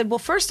 And I said, well,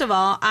 first of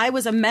all, I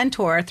was a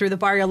mentor through the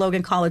Barrio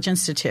Logan College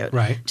Institute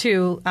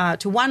to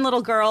one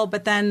little girl,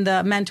 but then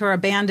the mentor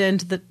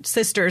abandoned the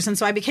sisters. And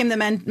so I became the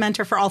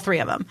mentor for all three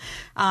of them.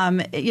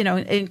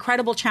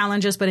 Incredible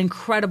challenges, but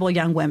incredible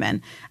young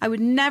women. I would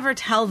never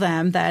tell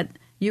them that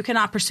you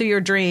cannot pursue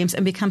your dreams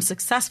and become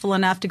successful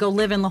enough to go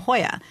live in La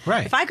Jolla.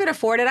 Right. If I could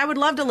afford it, I would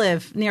love to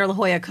live near La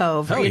Jolla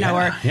Cove.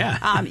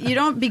 You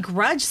don't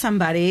begrudge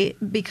somebody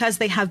because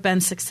they have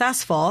been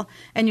successful,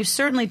 and you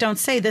certainly don't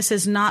say this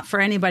is not for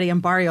anybody in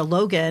Barrio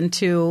Logan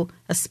to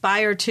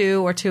aspire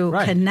to or to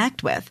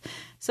connect with.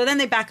 So then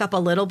they back up a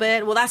little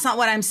bit. Well, that's not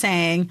what I'm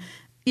saying.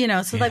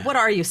 Like, what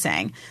are you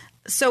saying?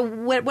 So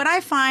what I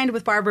find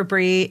with Barbara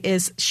Bry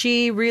is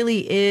she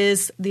really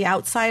is the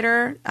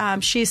outsider.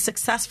 She's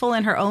successful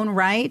in her own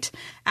right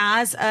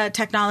as a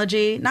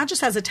technology, not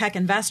just as a tech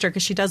investor,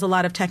 because she does a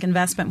lot of tech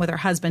investment with her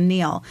husband,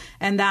 Neil.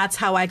 And that's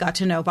how I got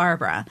to know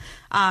Barbara.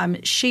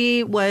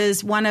 She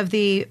was one of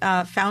the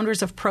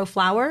founders of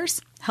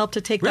ProFlowers. Helped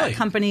to take that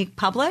company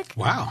public.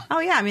 Wow.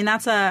 Oh, yeah. I mean,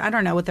 that's I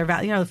don't know what their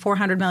value,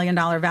 $400 million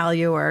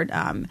value, or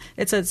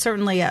it's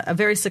certainly a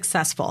very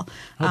successful,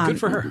 good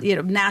for her.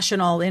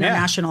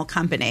 International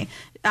company.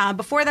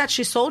 Before that,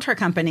 she sold her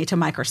company to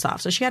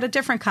Microsoft. So she had a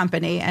different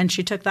company, and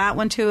she took that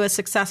one to a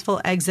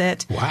successful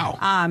exit.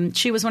 Wow.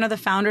 She was one of the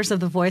founders of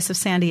The Voice of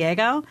San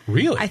Diego.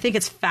 Really? I think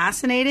it's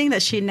fascinating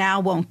that she now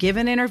won't give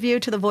an interview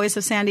to The Voice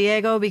of San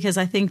Diego because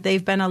I think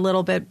they've been a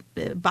little bit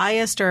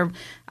biased or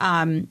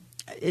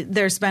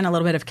there's been a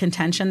little bit of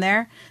contention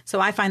there. So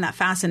I find that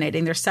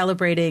fascinating. They're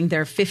celebrating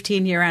their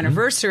 15-year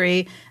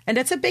anniversary, and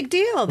it's a big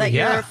deal that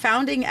your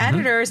founding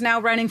editor is now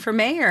running for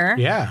mayor.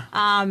 Yeah.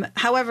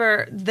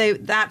 However,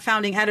 that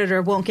founding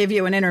editor won't give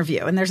you an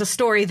interview, and there's a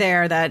story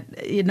there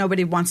that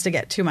nobody wants to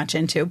get too much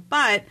into.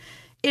 But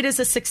it is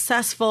a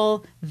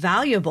successful,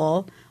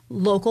 valuable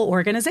local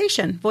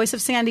organization. Voice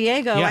of San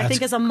Diego, I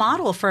think, is a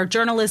model for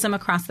journalism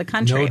across the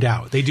country. No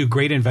doubt. They do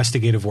great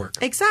investigative work.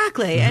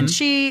 Exactly.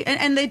 Mm-hmm.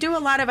 And they do a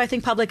lot of, I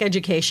think, public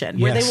education,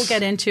 where they will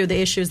get into the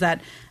issues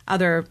that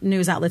other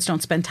news outlets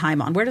don't spend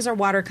time on. Where does our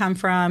water come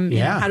from?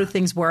 How do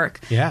things work?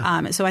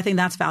 Yeah. So I think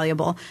that's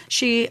valuable.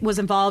 She was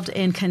involved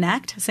in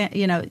Connect,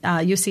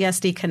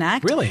 UCSD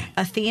Connect. Really?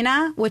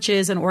 Athena, which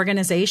is an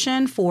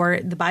organization for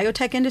the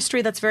biotech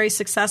industry that's very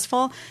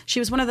successful. She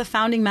was one of the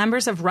founding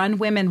members of Run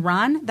Women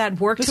Run that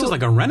worked This is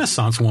like a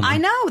Renaissance woman. I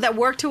know, that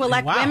worked to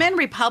elect women,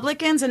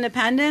 Republicans,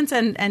 Independents,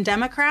 and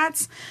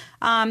Democrats.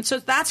 So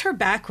that's her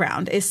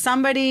background, is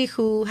somebody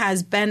who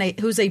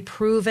who's a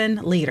proven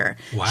leader.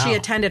 Wow. She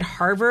attended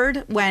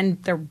Harvard when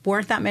there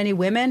weren't that many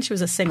women. She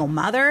was a single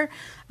mother.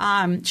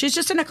 She's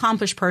just an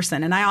accomplished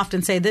person. And I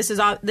often say this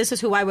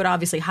is who I would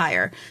obviously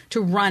hire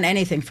to run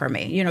anything for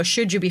me.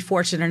 Should you be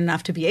fortunate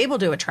enough to be able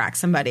to attract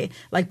somebody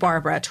like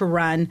Barbara to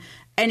run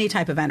any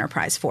type of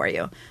enterprise for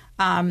you.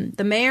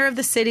 The mayor of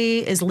the city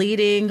is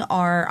leading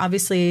our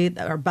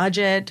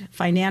budget,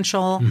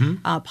 financial,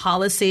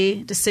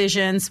 policy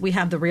decisions. We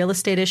have the real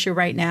estate issue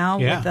right now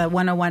with the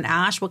 101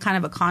 Ash. What kind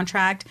of a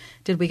contract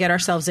did we get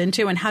ourselves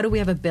into? And how do we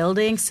have a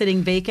building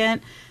sitting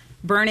vacant,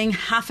 burning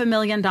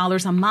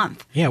 $500,000 a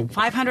month? Yeah.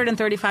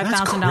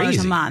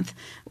 $535,000 a month.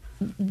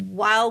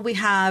 While we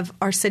have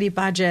our city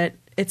budget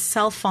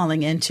itself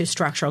falling into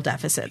structural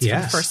deficits for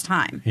the first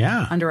time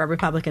under a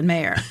Republican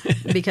mayor,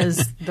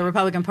 because the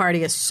Republican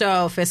Party is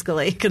so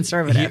fiscally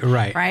conservative.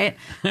 Right?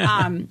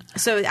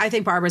 So I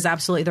think Barbara's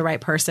absolutely the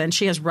right person.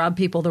 She has rubbed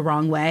people the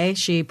wrong way.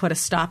 She put a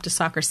stop to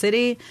Soccer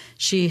City.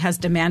 She has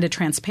demanded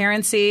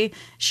transparency.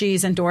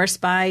 She's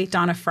endorsed by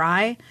Donna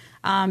Fry.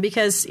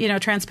 Because,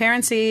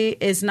 transparency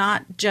is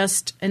not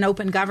just an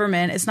open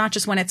government. It's not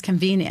just when it's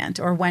convenient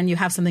or when you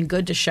have something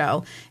good to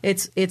show.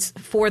 It's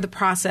for the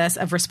process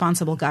of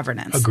responsible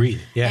governance. Agreed.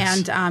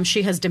 Yes. And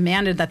she has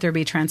demanded that there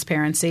be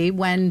transparency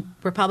when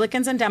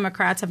Republicans and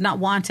Democrats have not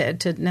wanted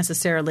to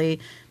necessarily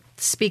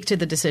speak to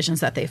the decisions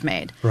that they've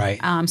made.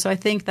 Right. So I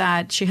think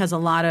that she has a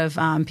lot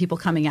of people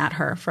coming at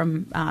her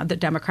from the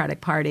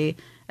Democratic Party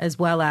as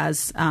well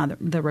as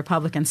the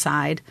Republican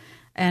side.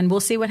 And we'll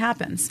see what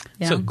happens.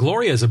 So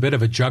Gloria is a bit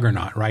of a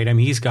juggernaut, right? I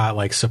mean, he's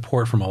got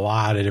support from a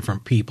lot of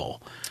different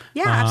people.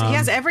 Yeah, he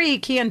has every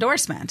key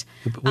endorsement.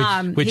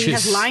 Which he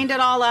has lined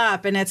it all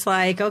up, and it's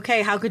like,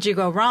 okay, how could you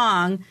go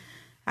wrong?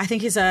 I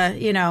think he's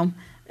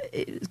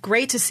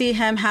great to see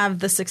him have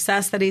the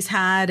success that he's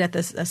had at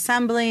this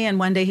assembly, and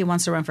one day he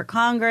wants to run for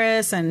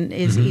Congress, and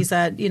he's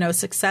a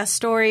success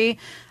story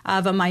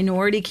of a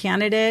minority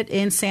candidate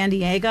in San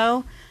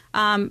Diego.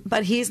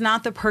 But he's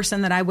not the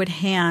person that I would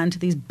hand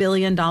these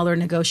billion-dollar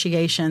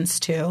negotiations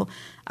to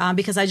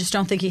because I just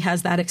don't think he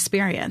has that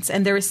experience.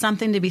 And there is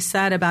something to be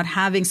said about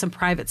having some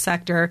private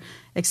sector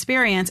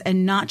experience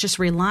and not just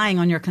relying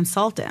on your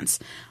consultants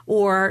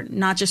or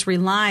not just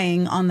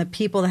relying on the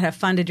people that have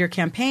funded your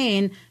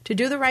campaign to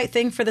do the right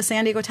thing for the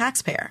San Diego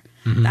taxpayer.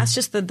 Mm-hmm.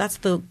 That's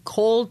the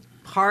cold,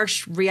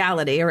 harsh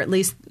reality, or at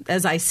least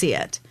as I see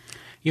it.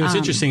 What's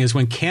interesting is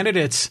when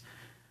candidates –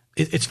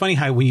 it's funny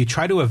how when you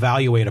try to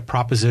evaluate a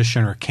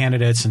proposition or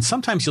candidates, and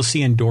sometimes you'll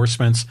see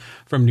endorsements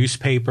from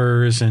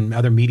newspapers and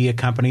other media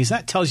companies,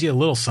 that tells you a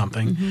little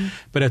something.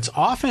 But it's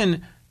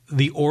often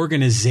the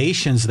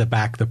organizations that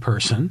back the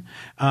person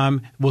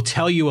will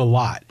tell you a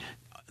lot.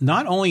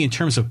 Not only in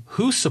terms of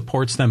who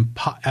supports them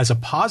as a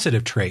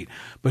positive trait,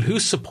 but who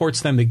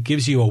supports them that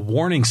gives you a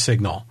warning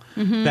signal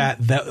that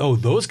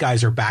those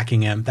guys are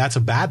backing him. That's a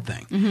bad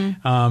thing.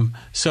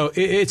 So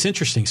it's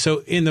interesting.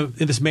 So in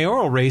this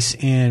mayoral race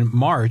in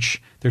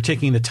March, they're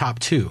taking the top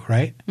two,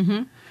 right?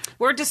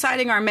 We're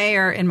deciding our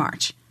mayor in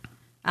March.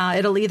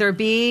 It'll either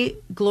be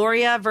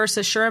Gloria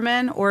versus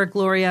Sherman or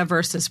Gloria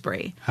versus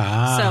Bree.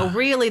 So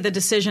really the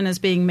decision is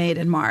being made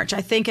in March.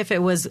 I think if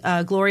it was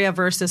Gloria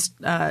versus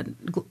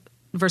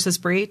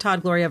Bree,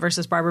 Todd Gloria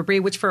versus Barbara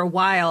Bree, which for a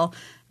while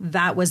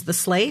that was the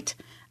slate.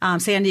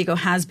 San Diego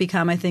has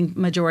become, I think,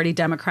 majority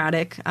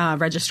Democratic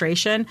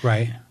registration.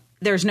 Right.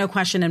 There's no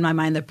question in my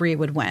mind that Bree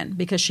would win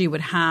because she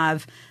would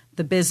have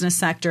the business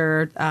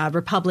sector,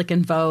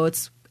 Republican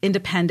votes,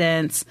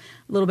 independents,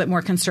 a little bit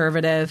more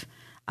conservative.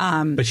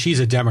 But she's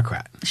a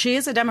Democrat. She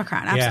is a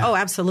Democrat. Yeah. Oh,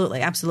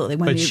 absolutely. Absolutely.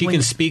 But she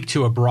can speak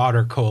to a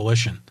broader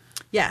coalition.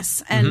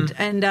 Yes.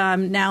 And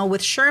now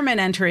with Sherman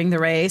entering the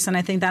race, and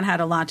I think that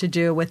had a lot to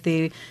do with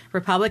the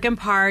Republican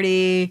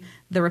Party,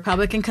 the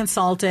Republican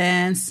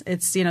consultants.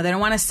 It's, they don't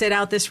want to sit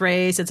out this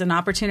race. It's an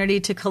opportunity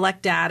to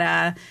collect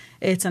data.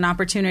 It's an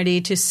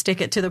opportunity to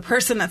stick it to the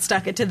person that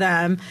stuck it to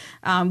them,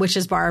 which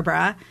is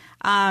Barbara.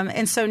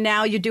 And so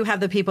now you do have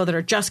the people that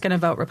are just going to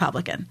vote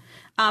Republican.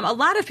 A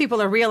lot of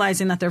people are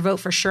realizing that their vote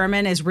for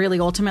Sherman is really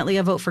ultimately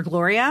a vote for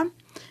Gloria.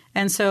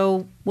 And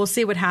so we'll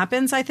see what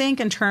happens, I think,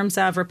 in terms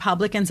of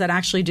Republicans that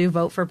actually do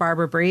vote for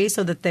Barbara Bree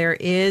so that there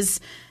is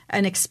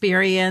an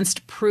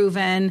experienced,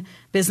 proven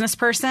business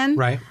person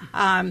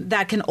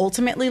that can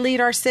ultimately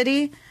lead our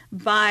city.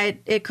 But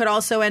it could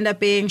also end up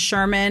being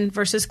Sherman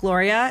versus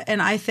Gloria.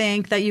 And I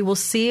think that you will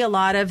see a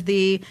lot of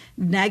the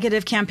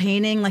negative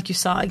campaigning like you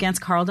saw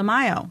against Carl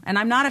DeMaio. And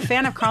I'm not a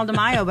fan of Carl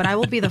DeMaio, but I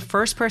will be the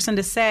first person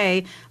to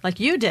say,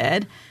 like you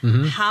did,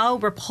 how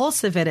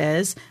repulsive it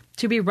is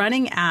to be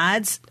running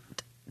ads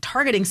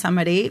targeting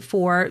somebody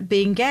for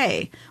being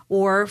gay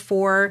or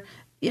for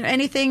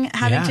anything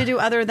having to do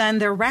other than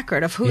their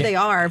record of who they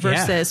are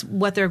versus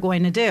what they're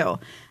going to do.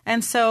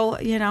 And so,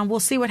 we'll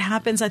see what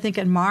happens, I think,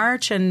 in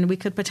March, and we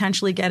could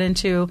potentially get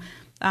into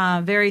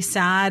very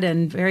sad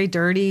and very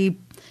dirty,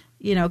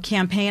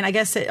 campaign. I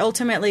guess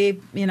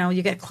ultimately,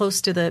 you get close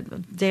to the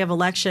day of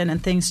election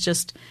and things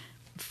just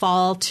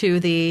fall to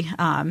the,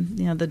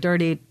 the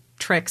dirty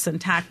tricks and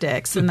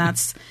tactics. And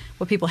that's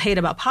what people hate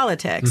about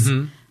politics.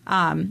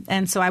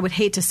 And so I would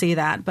hate to see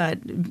that,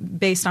 but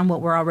based on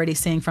what we're already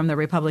seeing from the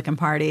Republican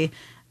Party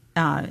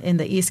in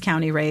the East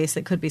County race,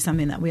 it could be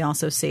something that we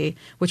also see,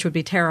 which would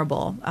be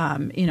terrible,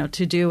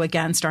 to do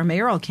against our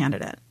mayoral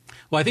candidate.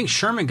 Well, I think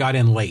Sherman got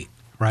in late,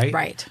 right?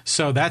 Right.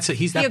 So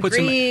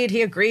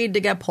he agreed to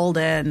get pulled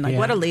in.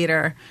 What a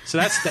leader. So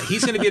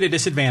he's going to be at a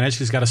disadvantage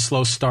because he's got a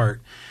slow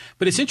start.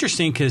 But it's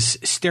interesting because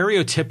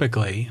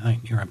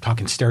stereotypically, I'm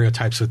talking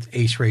stereotypes with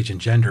age, range, and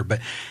gender,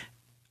 but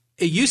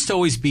it used to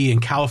always be in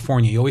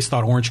California, you always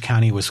thought Orange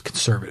County was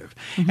conservative.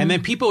 And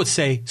then people would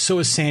say, so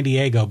is San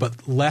Diego,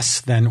 but less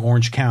than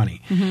Orange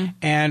County.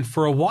 And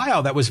for a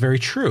while, that was very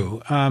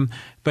true.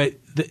 But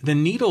the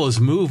needle has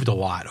moved a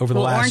lot over the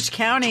last Orange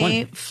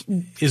County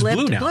is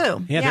blue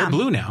now. Yeah, they're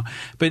blue now.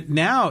 But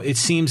now it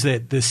seems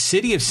that the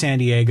city of San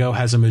Diego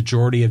has a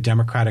majority of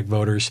Democratic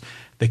voters.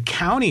 The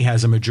county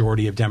has a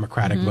majority of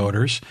Democratic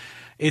voters.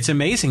 It's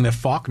amazing that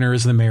Faulkner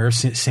is the mayor of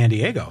San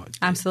Diego.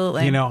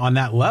 Absolutely. On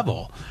that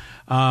level.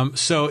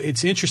 So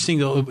it's interesting.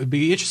 It'll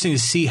be interesting to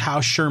see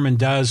how Sherman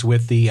does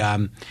with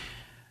the,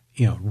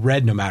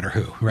 red no matter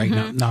who, right?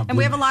 Not blue. And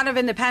we have a lot of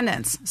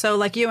independents. So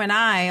like you and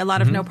I, a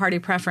lot of no party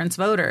preference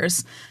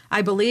voters.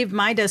 I believe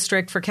my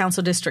district for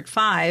Council District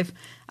 5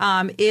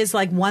 is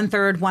like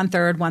 1/3,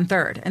 1/3,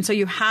 1/3. And so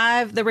you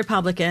have the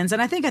Republicans.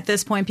 And I think at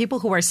this point, people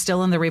who are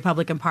still in the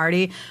Republican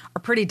Party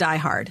are pretty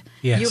diehard.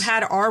 Yes. You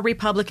had our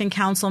Republican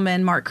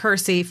councilman, Mark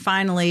Kersey,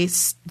 finally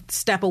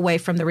step away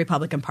from the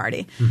Republican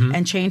Party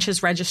and change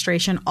his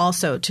registration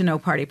also to no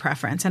party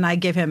preference. And I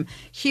give him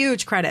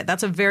huge credit.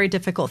 That's a very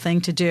difficult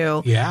thing to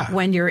do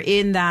when you're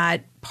in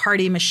that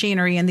party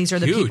machinery and these are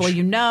the people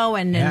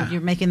and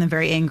you're making them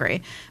very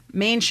angry.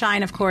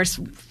 Mainshine, of course,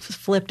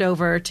 flipped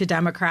over to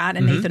Democrat,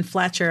 and Nathan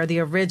Fletcher, the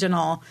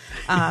original,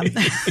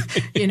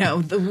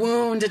 the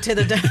wound to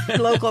the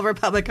local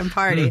Republican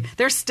Party.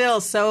 They're still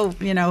so,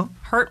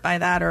 hurt by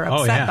that or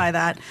upset by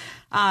that.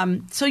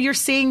 So you're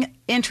seeing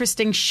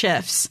interesting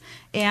shifts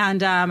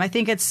And I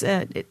think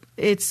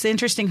it's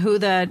interesting who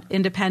the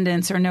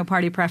independents or no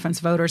party preference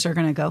voters are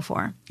going to go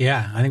for.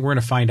 Yeah, I think we're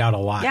going to find out a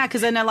lot. Yeah,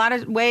 because in a lot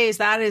of ways,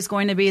 that is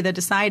going to be the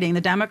deciding.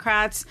 The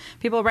Democrats,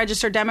 people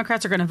registered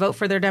Democrats are going to vote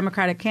for their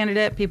Democratic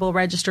candidate. People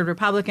registered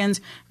Republicans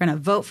are going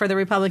to vote for the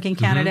Republican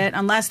candidate,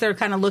 unless they're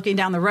kind of looking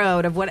down the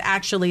road of what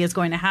actually is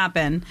going to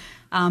happen.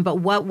 But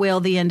what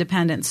will the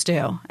independents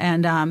do?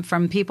 And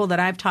from people that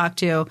I've talked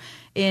to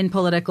in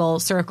political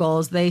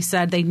circles, they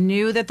said they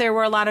knew that there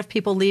were a lot of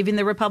people leaving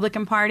the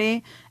Republican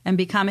Party and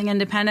becoming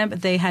independent,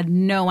 but they had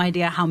no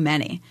idea how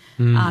many.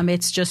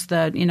 It's just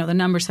the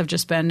numbers have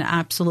just been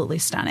absolutely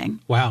stunning.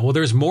 Wow. Well,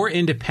 there's more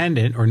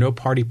independent or no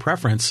party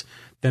preference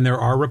than there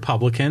are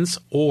Republicans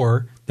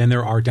or than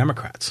there are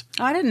Democrats.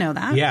 Oh, I didn't know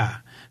that. Yeah.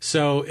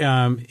 So,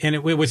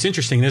 what's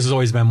interesting, this has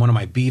always been one of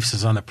my beefs,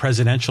 is on the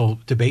presidential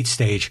debate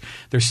stage,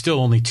 there's still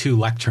only 2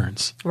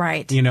 lecterns.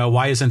 Right.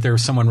 Why isn't there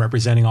someone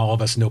representing all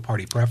of us no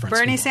party preference?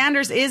 Bernie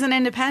Sanders is an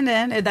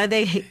independent.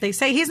 They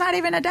say he's not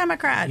even a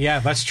Democrat.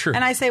 Yeah, that's true.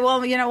 And I say,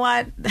 well, you know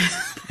what?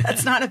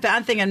 That's not a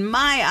bad thing in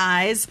my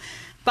eyes.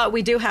 But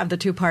we do have the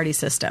 2-party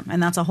system,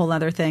 and that's a whole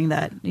other thing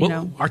that, you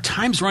know. Our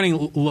time's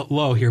running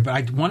low here, but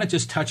I want to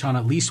just touch on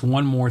at least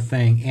one more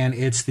thing, and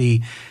it's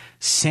the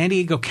San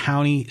Diego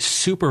County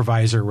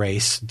Supervisor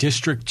race,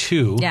 District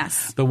 2.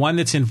 Yes. The one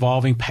that's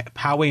involving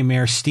Poway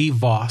Mayor Steve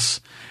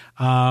Voss.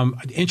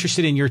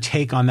 Interested in your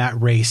take on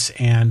that race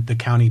and the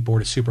County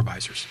Board of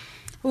Supervisors.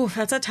 Ooh,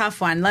 that's a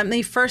tough one. Let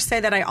me first say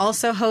that I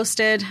also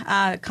hosted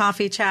a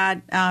coffee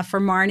chat for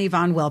Marnie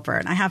von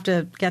Wilpert. I have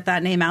to get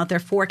that name out there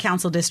for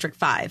Council District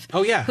 5.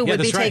 Oh, yeah. Who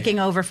would be taking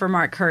over for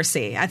Mark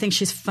Kersey. I think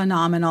she's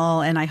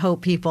phenomenal, and I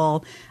hope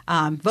people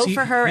vote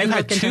for her. You've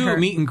had 2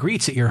 meet and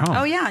greets at your home.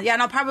 Oh, yeah. Yeah,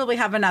 and I'll probably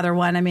have another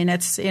one. I mean,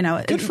 it's,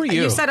 Good for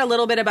you. You said a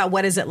little bit about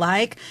what is it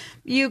like.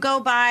 You go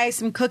buy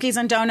some cookies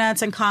and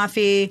donuts and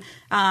coffee.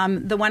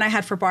 The one I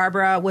had for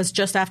Barbara was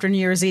just after New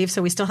Year's Eve,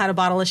 so we still had a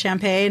bottle of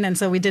champagne, and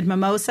so we did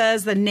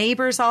mimosas. The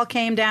neighbors all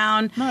came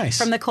down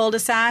from the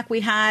cul-de-sac. We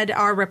had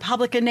our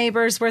Republican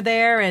neighbors were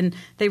there, and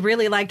they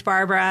really liked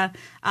Barbara.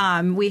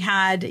 We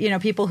had,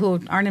 people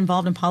who aren't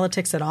involved in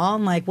politics at all.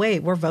 I'm like,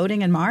 wait, we're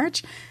voting in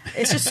March?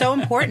 It's just so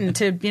important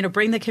to,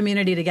 bring the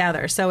community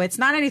together. So it's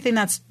not anything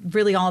that's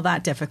really all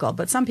that difficult,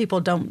 but some people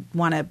don't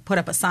want to put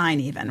up a sign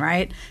even,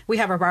 right? We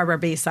have our Barbara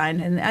B sign,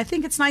 and I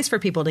think it's nice for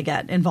people to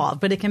get involved,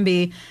 but it can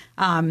be,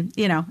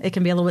 it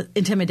can be a little bit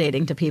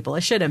intimidating to people.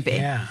 It shouldn't be.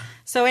 Yeah.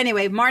 So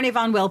anyway, Marnie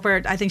von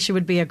Wilpert, I think she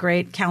would be a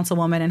great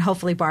councilwoman, and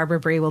hopefully Barbara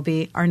Bree will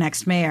be our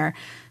next mayor.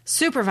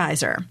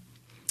 Supervisor.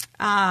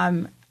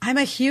 I'm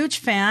a huge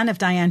fan of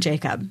Diane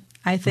Jacob.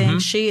 I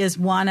think she is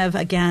one of,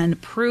 again,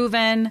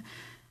 proven,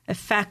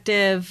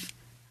 effective.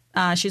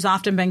 She's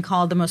often been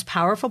called the most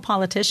powerful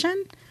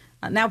politician.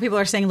 Now people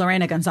are saying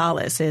Lorena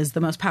Gonzalez is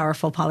the most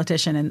powerful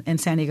politician in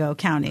San Diego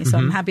County. So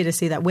I'm happy to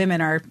see that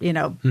women are,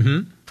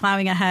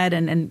 plowing ahead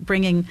and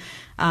bringing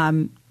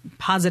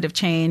positive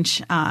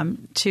change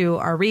to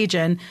our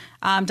region.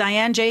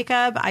 Diane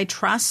Jacob, I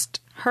trust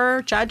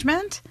her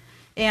judgment.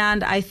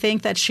 And I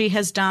think that she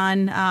has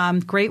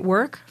done great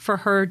work for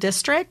her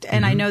district.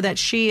 And I know that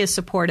she is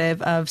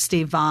supportive of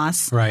Steve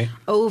Voss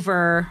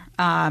over,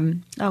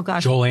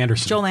 Joel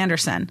Anderson. Joel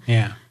Anderson.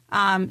 Yeah.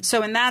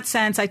 So in that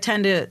sense, I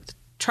tend to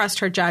trust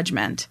her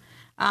judgment.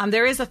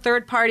 There is a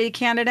third-party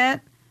candidate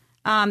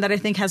that I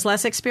think has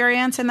less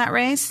experience in that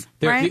race,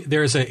 right?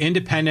 There's an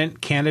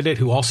independent candidate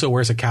who also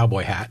wears a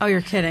cowboy hat. Oh,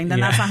 you're kidding. Then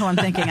that's not who I'm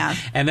thinking of.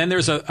 And then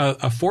there's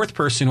a fourth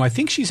person who I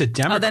think she's a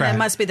Democrat. Oh, then it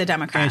must be the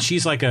Democrat. And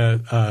she's like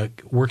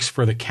works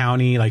for the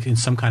county, like in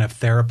some kind of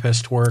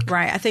therapist work.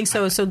 Right. I think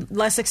so. So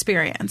less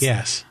experience.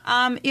 Yes.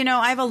 I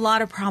have a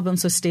lot of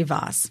problems with Steve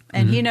Voss,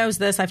 and he knows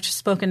this. I've just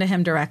spoken to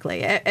him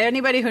directly.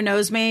 Anybody who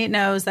knows me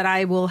knows that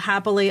I will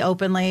happily,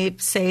 openly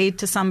say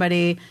to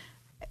somebody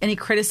any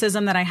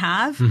criticism that I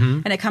have,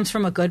 and it comes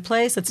from a good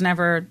place. It's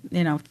never,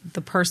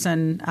 the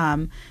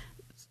person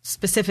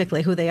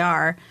specifically who they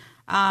are.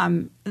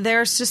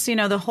 There's just,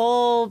 the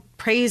whole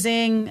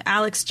praising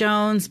Alex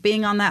Jones,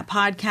 being on that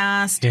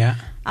podcast,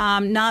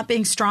 not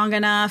being strong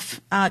enough,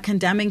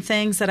 condemning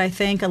things that I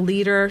think a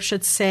leader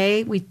should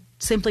say. We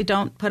simply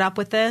don't put up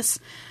with this.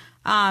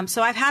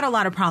 So I've had a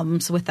lot of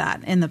problems with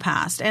that in the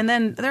past. And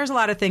then there's a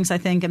lot of things I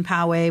think in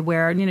Poway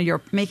where,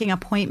 you're making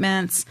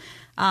appointments.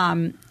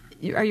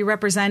 Are you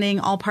representing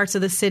all parts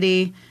of the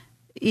city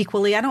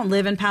equally? I don't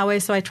live in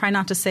Poway, so I try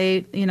not to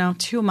say,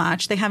 too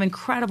much. They have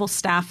incredible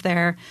staff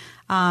there.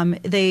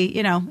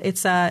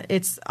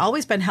 It's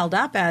always been held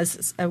up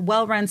as a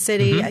well-run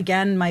city.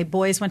 Again, my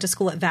boys went to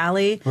school at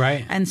Valley.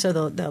 Right. And so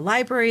the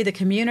library, the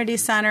community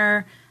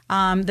center,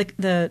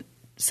 the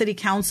city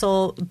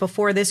council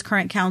before this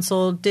current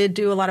council did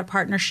do a lot of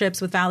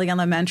partnerships with Valley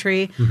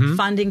Elementary,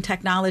 funding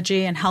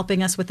technology and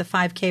helping us with the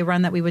 5K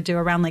run that we would do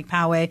around Lake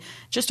Poway.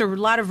 Just a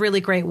lot of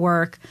really great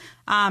work.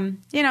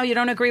 You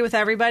don't agree with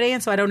everybody,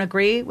 and so I don't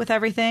agree with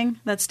everything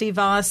that Steve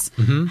Voss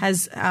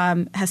has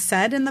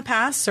said in the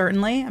past,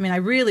 certainly. I mean, I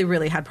really,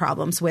 really had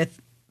problems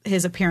with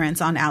his appearance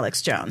on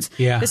Alex Jones.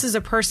 Yeah. This is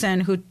a person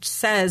who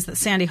says that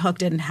Sandy Hook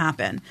didn't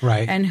happen.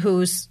 Right. And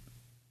who's,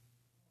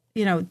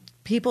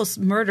 people's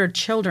murdered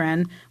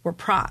children were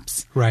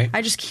props. Right.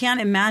 I just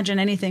can't imagine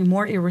anything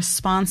more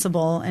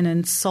irresponsible and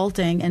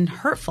insulting and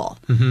hurtful.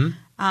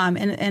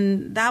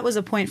 And that was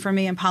a point for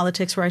me in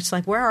politics where it's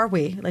like, where are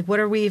we? Like, what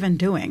are we even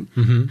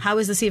doing? How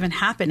is this even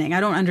happening? I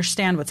don't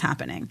understand what's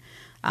happening.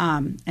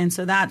 And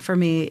so that for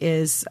me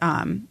is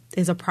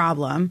a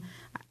problem.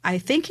 I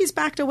think he's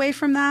backed away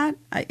from that,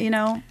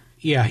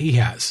 Yeah, he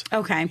has.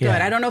 Okay, good.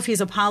 Yeah. I don't know if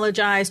he's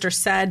apologized or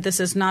said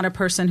this is not a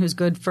person who's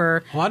good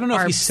for I don't know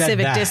our if he said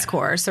civic that.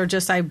 discourse, or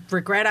just I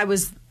regret I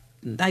was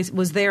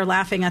there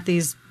laughing at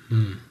these.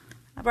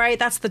 Right,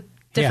 that's the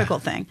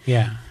difficult thing.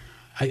 Yeah.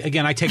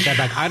 I take that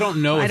back. I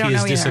don't know if he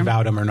has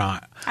disavowed him or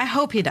not. I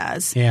hope he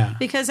does. Yeah.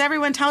 Because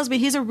everyone tells me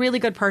he's a really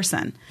good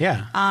person.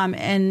 Yeah.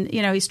 And,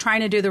 he's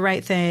trying to do the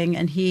right thing.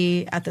 And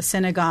he, at the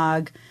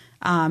synagogue,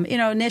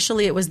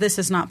 initially it was, this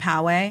is not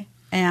Poway.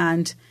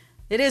 And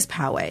it is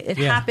Poway. It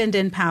happened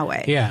in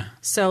Poway. Yeah.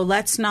 So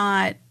let's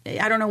not,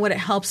 I don't know what it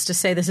helps to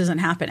say this isn't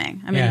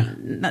happening. I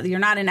mean, you're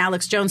not in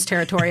Alex Jones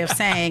territory of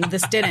saying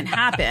this didn't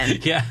happen.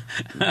 Yeah.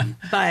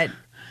 But...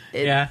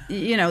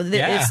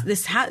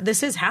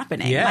 this is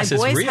happening. Yes, my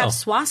boys it's real. have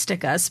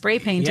swastikas spray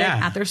painted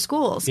at their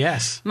schools.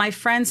 Yes. My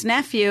friend's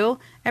nephew,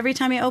 every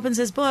time he opens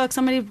his book,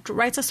 somebody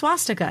writes a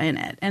swastika in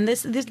it. And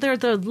they're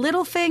the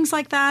little things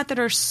like that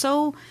are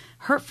so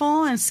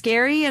hurtful and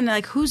scary. And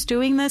like, who's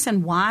doing this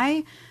and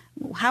why?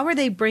 How are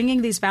they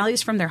bringing these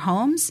values from their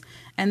homes?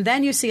 And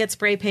then you see it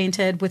spray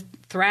painted with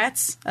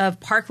threats of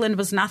Parkland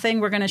was nothing.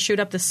 We're going to shoot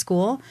up the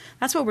school.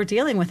 That's what we're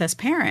dealing with as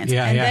parents.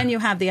 Then you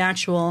have the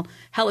actual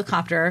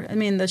helicopter. I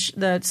mean,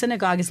 the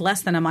synagogue is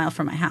less than a mile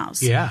from my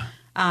house. Yeah.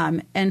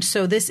 And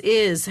so this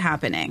is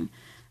happening.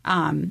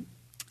 I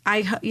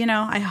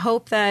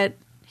hope that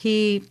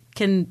he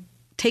can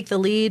take the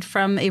lead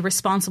from a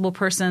responsible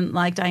person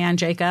like Diane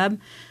Jacob,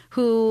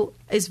 who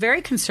is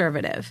very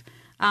conservative.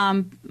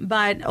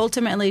 But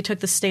ultimately took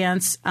the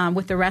stance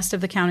with the rest of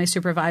the county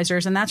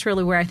supervisors. And that's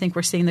really where I think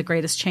we're seeing the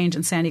greatest change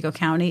in San Diego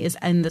County is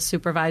in the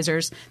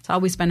supervisors. It's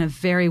always been a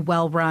very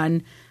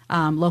well-run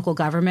local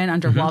government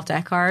under Walt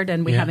Eckhard,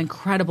 and we have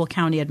incredible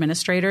county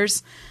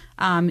administrators.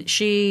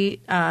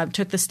 She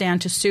took the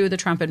stand to sue the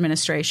Trump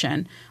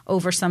administration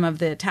over some of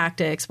the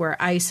tactics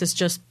where ICE is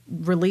just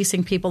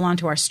releasing people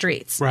onto our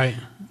streets. Right.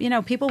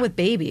 People with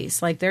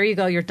babies. Like, there you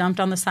go. You're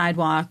dumped on the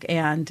sidewalk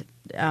and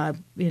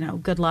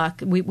good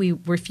luck. We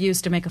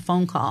refuse to make a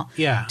phone call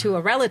to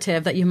a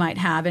relative that you might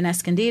have in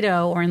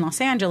Escondido or in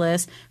Los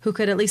Angeles who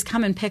could at least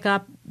come and pick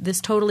up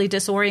this totally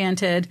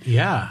disoriented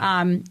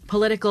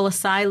political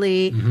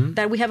asylee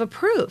that we have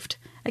approved.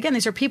 Again,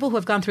 these are people who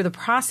have gone through the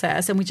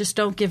process, and we just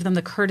don't give them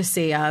the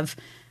courtesy of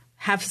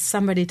have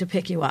somebody to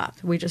pick you up.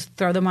 We just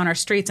throw them on our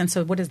streets. And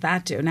so what does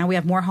that do? Now we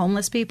have more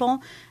homeless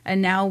people, and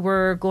now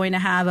we're going to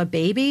have a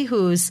baby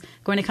who's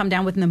going to come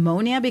down with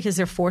pneumonia because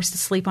they're forced to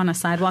sleep on a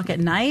sidewalk at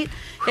night.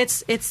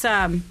 It's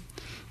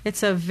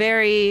a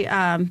very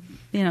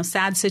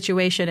sad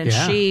situation, and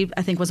she,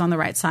 I think, was on the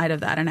right side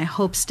of that. And I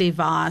hope Steve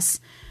Voss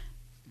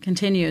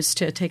continues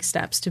to take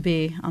steps to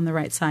be on the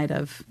right side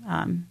of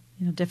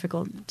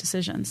difficult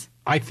decisions.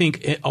 I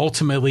think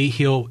ultimately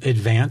he'll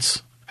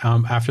advance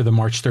after the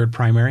March 3rd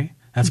primary.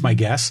 That's my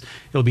guess.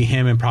 It'll be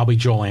him and probably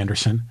Joel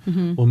Anderson.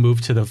 We'll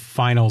move to the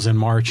finals in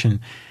March.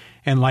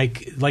 And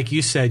like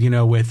you said,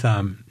 with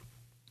talking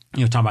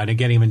about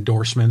getting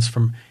endorsements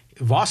from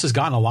Voss has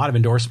gotten a lot of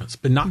endorsements,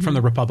 but not from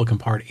the Republican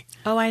Party.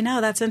 Oh, I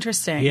know. That's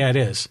interesting. Yeah, it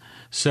is.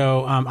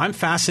 So I'm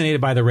fascinated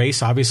by the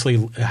race. Obviously,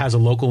 it has a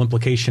local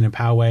implication in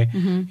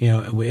Poway.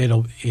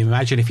 It'll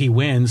imagine if he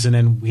wins, and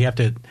then we have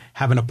to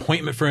have an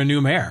appointment for a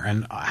new mayor,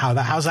 and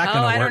how's that going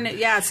to work?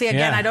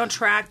 I don't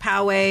track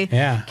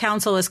Poway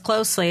Council as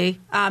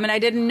closely, and I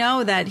didn't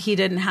know that he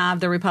didn't have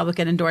the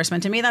Republican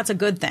endorsement. To me, that's a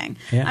good thing.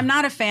 Yeah. I'm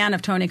not a fan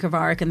of Tony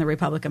Kovarik and the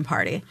Republican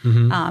Party.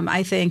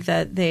 I think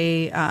that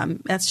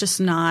that's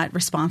just not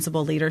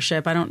responsible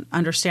leadership. I don't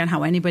understand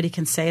how anybody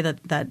can say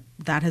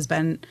that has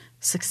been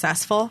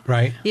successful,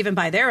 right? Even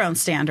by their own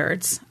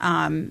standards.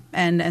 And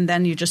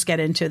then you just get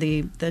into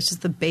the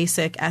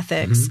basic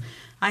ethics.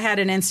 I had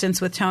an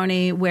instance with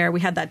Tony where we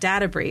had that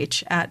data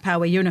breach at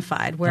Poway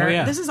Unified,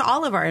 where this is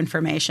all of our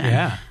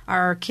information,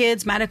 our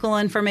kids' medical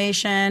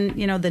information,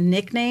 the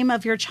nickname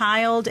of your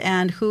child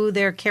and who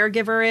their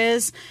caregiver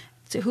is,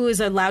 who is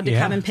allowed to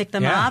come and pick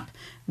them up,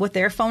 what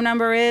their phone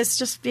number is.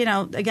 Just,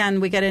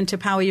 again, we get into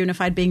Poway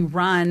Unified being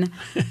run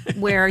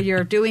where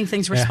you're doing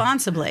things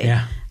responsibly.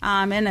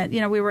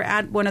 And, we were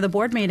at one of the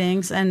board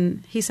meetings,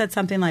 and he said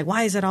something like,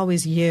 why is it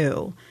always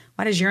you?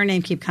 Why does your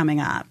name keep coming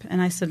up?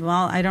 And I said,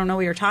 well, I don't know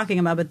what you're talking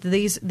about, but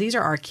these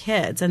are our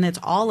kids, and it's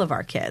all of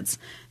our kids.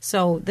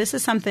 So this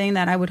is something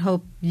that I would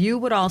hope you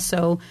would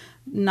also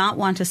not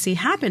want to see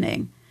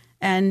happening.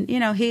 And,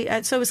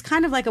 so it was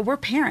kind of like we're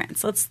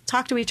parents. Let's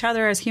talk to each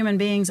other as human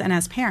beings and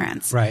as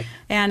parents. Right.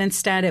 And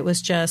instead it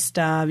was just,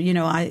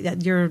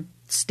 you're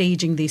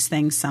staging these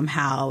things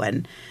somehow.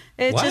 And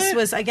It What? just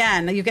was,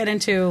 again, you get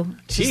into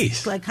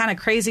Jeez. like kind of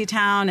crazy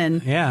town,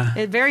 and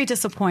it's very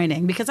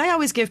disappointing because I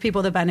always give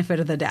people the benefit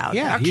of the doubt.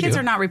 Yeah, our you kids do.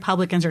 are not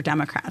Republicans or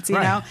Democrats. You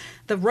Right. know,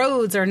 the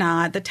roads are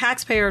not, the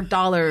taxpayer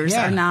dollars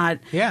are not.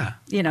 Yeah.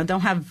 You know,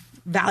 don't have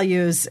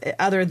values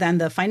other than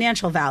the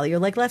financial value.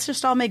 Like, let's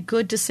just all make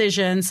good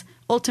decisions.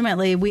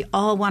 Ultimately, we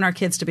all want our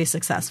kids to be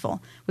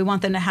successful. We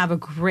want them to have a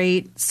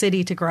great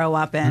city to grow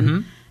up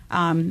in.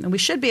 And we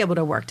should be able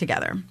to work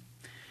together.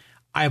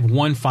 I have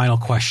one final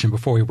question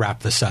before we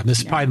wrap this up. This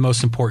is probably the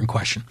most important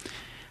question.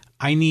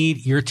 I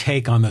need your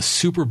take on the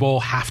Super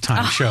Bowl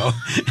halftime show.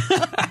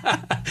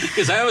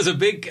 Because that was a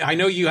big, I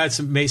know you had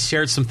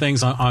shared some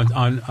things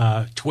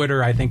on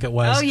Twitter, I think it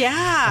was. Oh,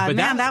 yeah. But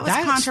Man, that was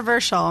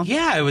controversial.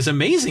 Yeah, it was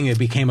amazing. It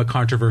became a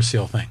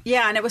controversial thing.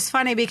 Yeah, and it was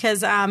funny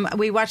because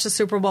we watched the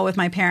Super Bowl with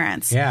my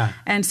parents. Yeah.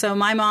 And so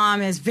my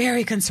mom is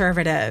very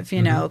conservative,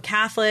 you know,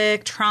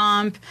 Catholic,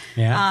 Trump,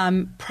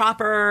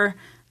 proper.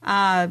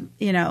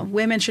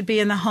 Women should be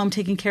in the home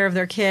taking care of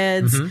their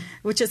kids,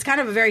 which is kind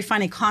of a very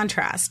funny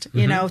contrast.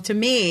 You know, to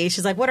me,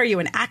 she's like, what are you,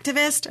 an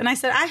activist? And I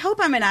said, I hope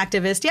I'm an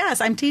activist. Yes,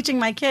 I'm teaching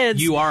my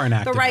kids You are an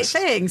activist. the right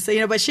things.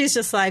 So, but she's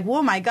just like,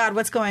 oh my God,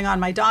 what's going on?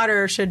 My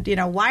daughter should,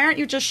 why aren't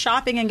you just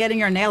shopping and getting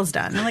your nails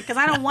done? I'm like, because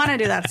I don't want to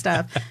do that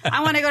stuff.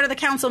 I want to go to the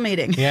council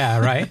meeting. Yeah,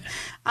 right.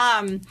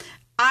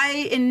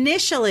 I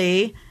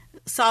initially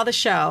saw the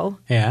show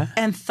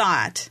and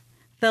thought,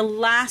 the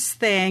last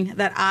thing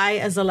that I,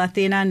 as a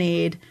Latina,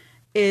 need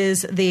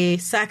is the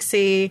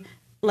sexy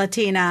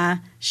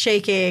Latina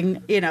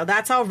shaking.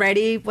 That's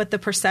already what the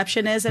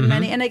perception is in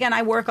many. And again,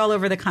 I work all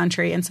over the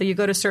country. And so you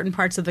go to certain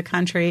parts of the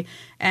country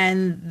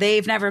and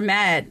they've never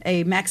met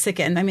a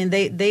Mexican. I mean,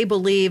 they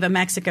believe a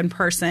Mexican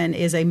person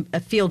is a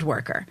field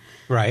worker.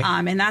 Right.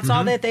 And that's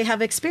all that they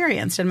have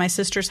experienced. And my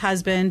sister's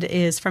husband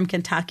is from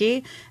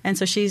Kentucky. And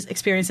so she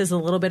experiences a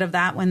little bit of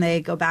that when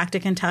they go back to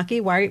Kentucky.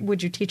 Why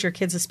would you teach your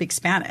kids to speak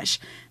Spanish?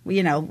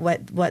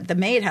 What the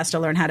maid has to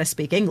learn how to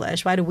speak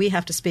English. Why do we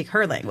have to speak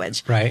her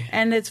language? Right.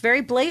 And it's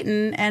very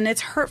blatant and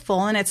it's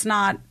hurtful and it's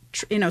not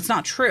it's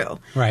not true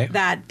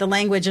that the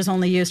language is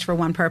only used for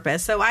one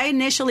purpose. So I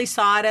initially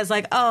saw it as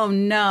like, oh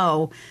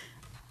no,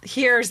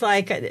 here's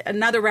like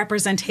another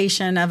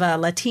representation of a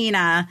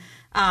Latina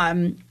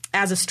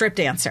as a strip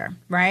dancer,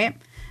 right?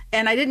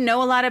 And I didn't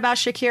know a lot about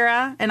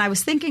Shakira. And I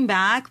was thinking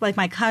back, like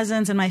my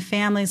cousins and my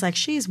family's like,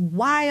 she's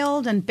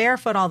wild and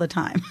barefoot all the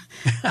time.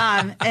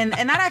 And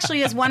that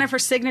actually is one of her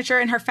signature,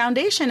 and her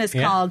foundation is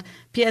called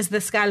Pies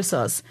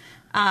Descalzos.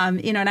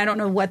 And I don't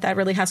know what that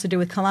really has to do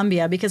with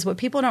Colombia, because what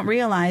people don't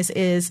realize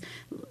is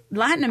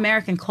Latin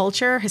American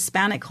culture,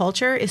 Hispanic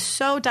culture is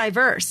so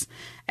diverse.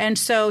 And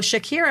so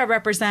Shakira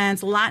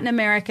represents Latin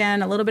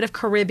American, a little bit of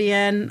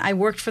Caribbean. I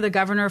worked for the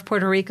governor of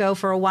Puerto Rico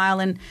for a while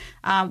in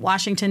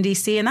Washington,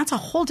 D.C., and that's a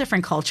whole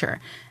different culture.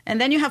 And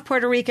then you have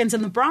Puerto Ricans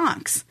in the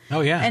Bronx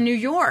and New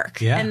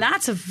York, and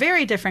that's a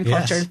very different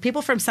culture.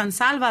 People from San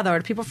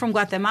Salvador, people from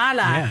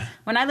Guatemala. Yeah.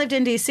 When I lived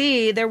in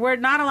D.C., there were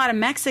not a lot of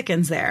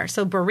Mexicans there.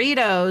 So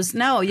burritos,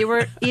 no, you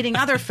were eating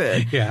other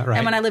food.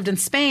 And when I lived in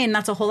Spain,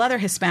 that's a whole other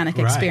Hispanic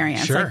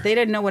experience. Sure. Like they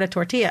didn't know what a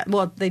tortilla,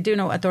 well, they do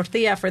know a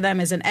tortilla for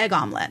them is an egg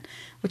omelet,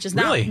 which is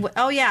not,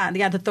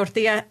 the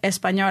tortilla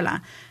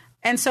española.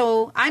 And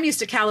so I'm used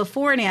to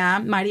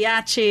California,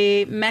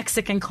 mariachi,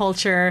 Mexican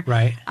culture.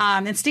 Right.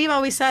 And Steve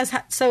always says,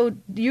 so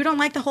you don't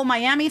like the whole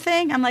Miami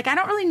thing? I'm like, I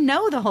don't really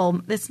know the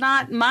whole, it's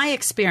not my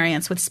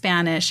experience with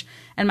Spanish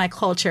and my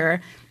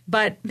culture.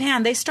 But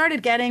man, they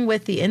started getting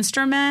with the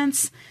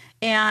instruments.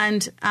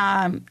 And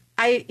my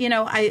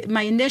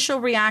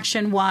initial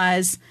reaction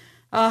was,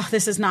 oh,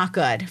 this is not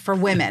good for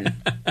women,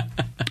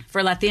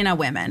 for Latina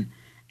women.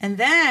 And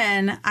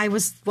then I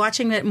was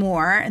watching it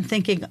more and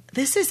thinking,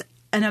 this is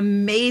an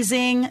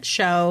amazing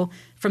show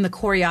from the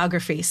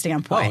choreography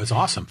standpoint. Oh, it's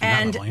awesome.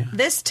 And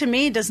this, to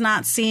me, does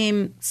not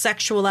seem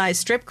sexualized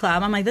strip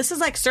club. I'm like, this is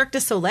like Cirque du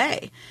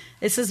Soleil.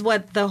 This is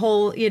what the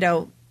whole,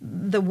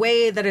 the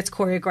way that it's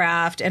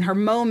choreographed, and her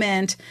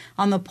moment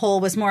on the pole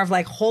was more of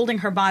like holding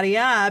her body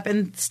up.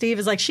 And Steve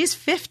is like, she's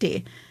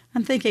 50.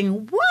 I'm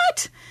thinking,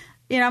 what?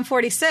 I'm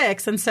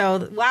 46. And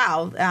so,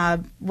 wow,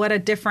 what a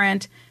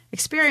different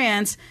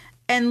experience.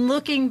 And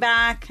looking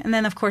back, and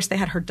then, of course, they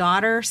had her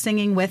daughter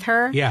singing with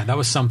her. Yeah, that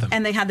was something.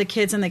 And they had the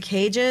kids in the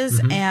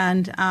cages,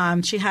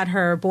 and she had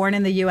her Born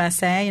in the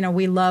USA.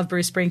 We love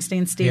Bruce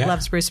Springsteen. Steve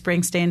loves Bruce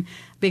Springsteen,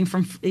 being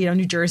from,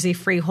 New Jersey,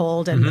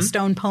 Freehold, and the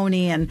Stone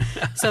Pony. And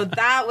so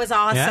that was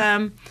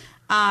awesome.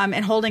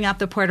 And holding up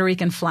the Puerto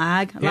Rican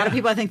flag. A lot of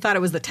people, I think, thought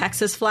it was the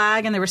Texas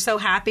flag, and they were so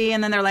happy.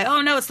 And then they're like,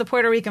 oh, no, it's the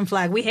Puerto Rican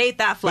flag. We hate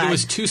that flag. But it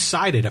was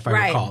two-sided, if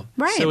I recall.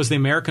 Right. So it was the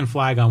American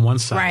flag on one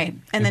side. Right.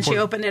 And then she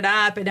opened it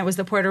up, and it was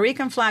the Puerto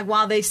Rican flag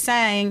while they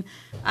sang,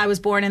 I was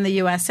born in the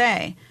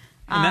USA.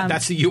 And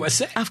that's the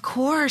USA. Of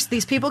course.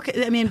 These people,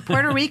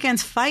 Puerto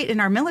Ricans fight in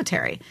our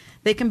military.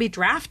 They can be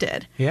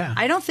drafted. Yeah.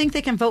 I don't think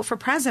they can vote for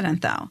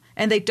president, though.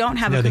 And they don't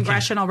have a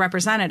congressional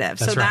representative.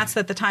 That's so that's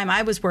at the time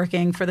I was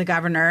working for the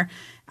governor.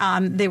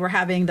 They were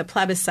having the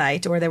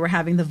plebiscite, or they were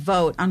having the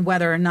vote on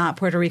whether or not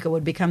Puerto Rico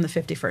would become the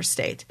 51st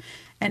state.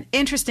 And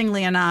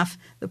interestingly enough,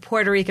 the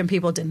Puerto Rican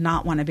people did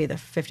not want to be the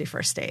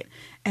 51st state.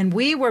 And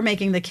we were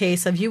making the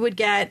case of you would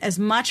get as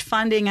much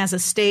funding as a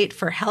state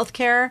for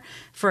healthcare,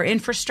 for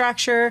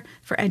infrastructure,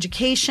 for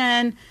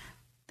education.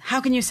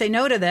 How can you say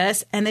no to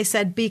this? And they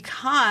said,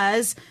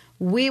 because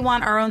we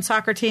want our own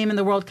soccer team in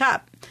the World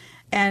Cup.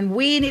 And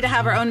we need to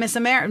have our own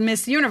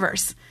Miss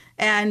Universe.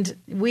 And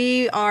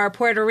we are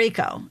Puerto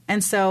Rico.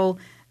 And so,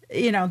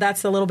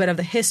 that's a little bit of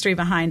the history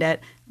behind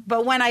it.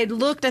 But when I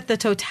looked at the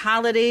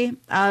totality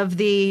of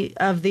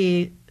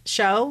the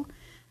show,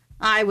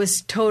 I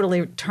was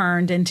totally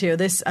turned into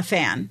a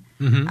fan.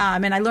 Mm-hmm.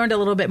 And I learned a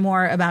little bit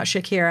more about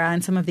Shakira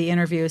and some of the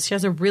interviews. She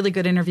has a really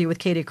good interview with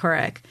Katie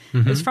Couric.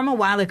 Mm-hmm. It was from a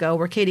while ago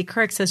where Katie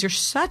Couric says, you're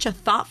such a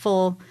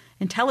thoughtful,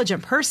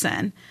 intelligent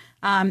person.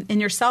 And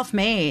you're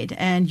self-made,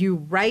 and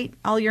you write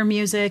all your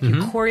music, you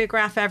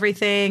choreograph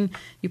everything,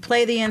 you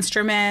play the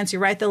instruments, you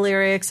write the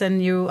lyrics,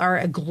 and you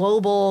are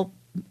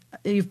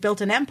you've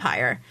built an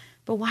empire.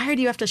 But why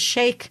do you have to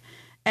shake?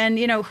 And,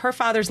 her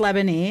father's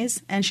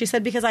Lebanese. And she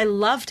said, because I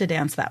love to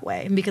dance that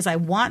way, and because I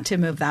want to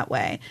move that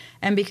way,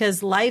 and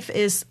because life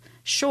is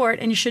short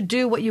and you should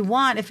do what you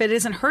want if it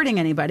isn't hurting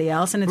anybody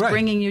else and it's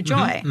bringing you joy.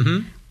 Mm-hmm.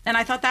 Mm-hmm. And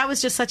I thought that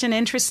was just such an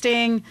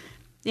interesting,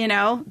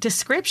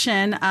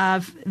 description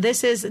of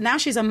now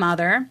she's a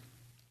mother.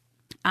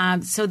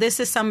 So this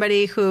is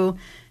somebody who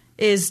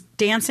is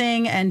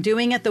dancing and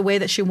doing it the way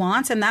that she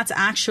wants. And that's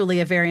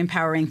actually a very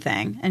empowering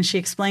thing. And she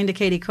explained to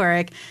Katie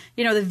Couric,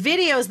 the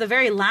video is the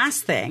very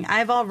last thing.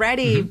 I've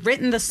already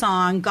written the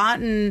song,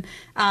 gotten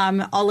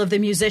all of the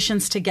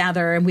musicians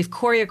together, and we've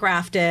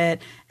choreographed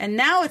it. And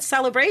now it's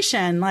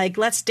celebration. Like,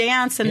 let's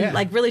dance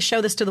and really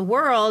show this to the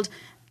world.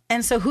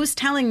 And so who's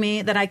telling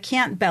me that I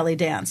can't belly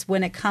dance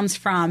when it comes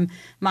from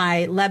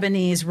my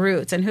Lebanese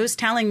roots? And who's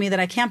telling me that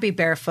I can't be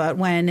barefoot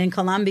when in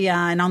Colombia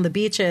and on the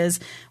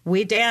beaches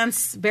we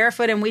dance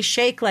barefoot and we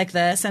shake like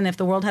this? And if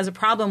the world has a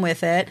problem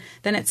with it,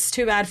 then it's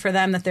too bad for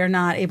them that they're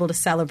not able to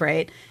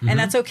celebrate. Mm-hmm. And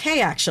that's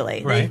okay,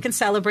 actually. Right. They can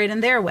celebrate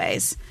in their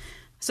ways.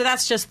 So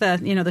that's just the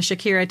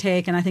Shakira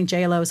take. And I think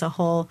J-Lo is a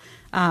whole,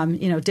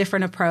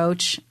 different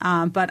approach.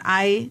 But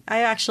I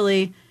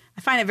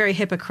find it very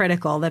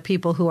hypocritical that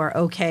people who are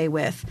okay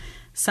with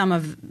some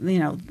of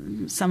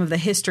the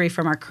history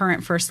from our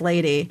current First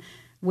Lady,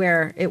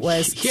 where it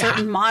was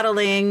certain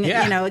modeling,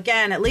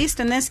 again, at least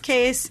in this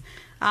case,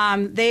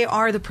 they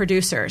are the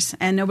producers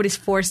and nobody's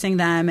forcing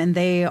them, and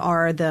they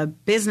are the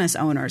business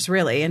owners,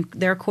 really, and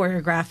they're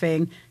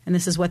choreographing, and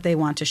this is what they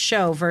want to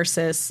show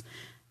versus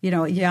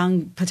a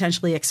young,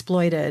 potentially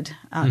exploited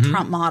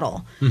Trump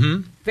model.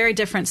 Mm-hmm. Very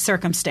different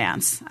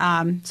circumstance.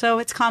 So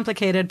it's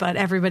complicated, but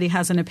everybody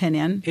has an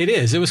opinion. It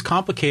is. It was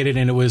complicated,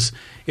 and it was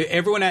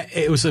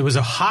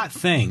a hot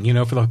thing,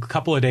 for the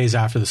couple of days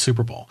after the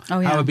Super Bowl.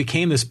 Oh, yeah. How it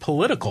became this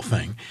political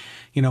thing.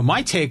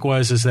 My take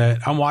is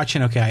that I'm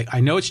watching, I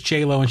know it's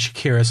J-Lo and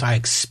Shakira, so I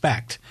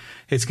expect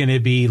it's going to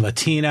be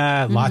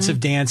Latina, lots of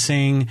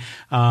dancing,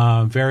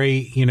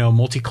 very,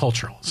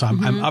 multicultural. So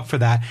I'm up for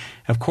that.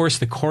 Of course,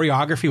 the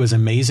choreography was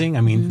amazing.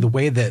 I mean, the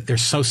way that they're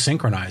so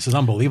synchronized is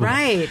unbelievable.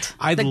 Right.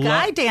 The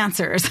guy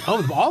dancers.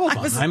 Oh, all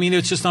of them. I mean,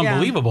 it's just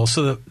unbelievable.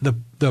 So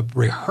the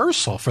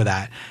rehearsal for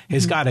that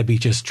has got to be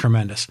just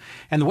tremendous.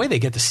 And the way they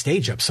get the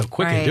stage up so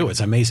quick and do it's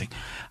amazing.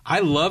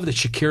 I love that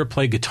Shakira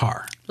played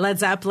guitar. Led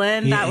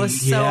Zeppelin. That was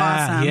so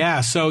awesome.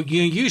 Yeah. So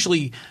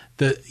usually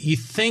you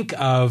think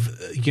of,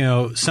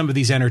 some of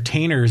these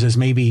entertainers as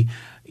maybe,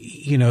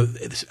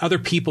 other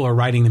people are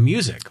writing the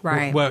music.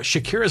 Right. Well,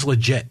 Shakira's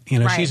legit.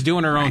 She's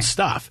doing her own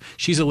stuff.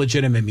 She's a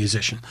legitimate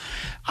musician.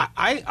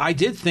 I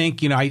did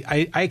think,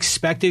 I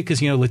expected, because,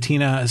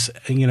 Latinas,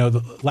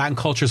 the Latin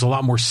culture is a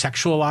lot more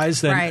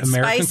sexualized than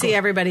American. Spicy,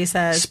 everybody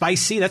says.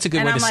 Spicy, that's a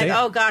good way to say it. And I'm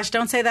like, oh gosh,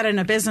 don't say that in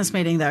a business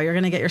meeting, though. You're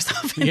going to get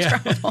yourself in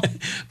trouble.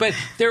 But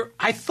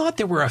I thought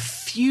there were a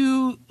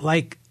few,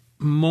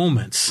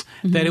 moments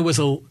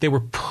that they were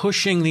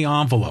pushing the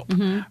envelope,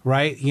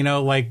 right?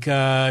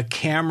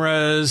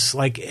 Cameras,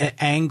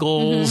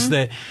 angles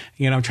that,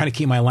 I'm trying to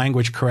keep my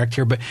language correct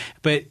here, but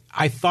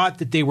I thought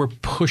that they were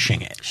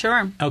pushing it.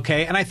 Sure.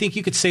 Okay. And I think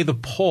you could say the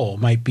poll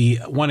might be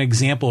one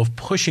example of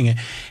pushing it.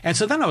 And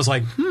so then I was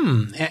like,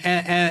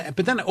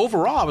 but then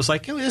overall I was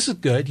like, oh, this is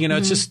good.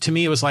 It's just, to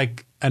me, it was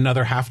like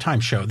another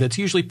halftime show that's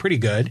usually pretty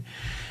good.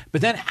 But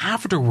then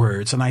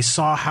afterwards, and I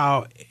saw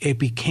how it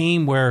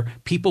became where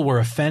people were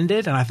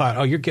offended, and I thought,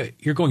 oh, you're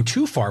going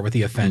too far with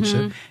the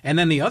offensive. And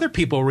then the other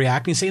people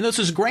reacting, saying, this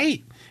is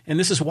great, and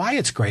this is why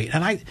it's great.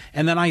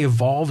 And then I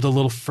evolved a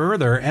little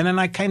further, and then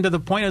I came to the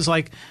point, is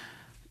like,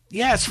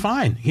 yeah, it's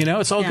fine.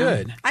 It's all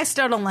good. I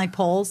still don't like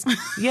polls.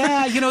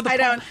 Yeah, I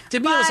don't. To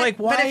me, it was like,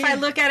 why? But if I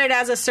look at it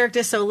as a Cirque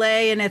du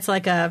Soleil and it's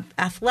like a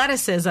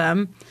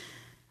athleticism,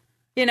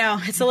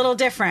 it's a little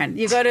different.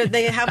 You go to,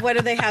 what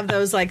do they have?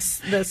 Those like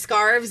the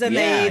scarves and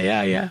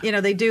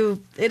they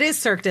do, it is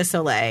Cirque du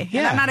Soleil. Yeah.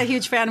 And I'm not a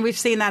huge fan. We've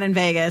seen that in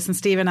Vegas and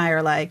Steve and I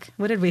are like,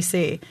 what did we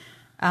see?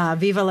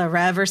 Viva la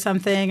Rev or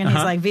something. And he's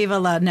like, Viva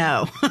la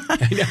no.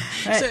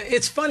 So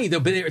it's funny though,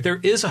 but there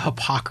is a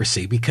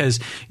hypocrisy because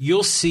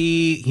you'll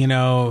see,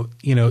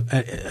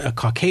 a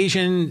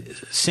Caucasian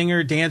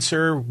singer,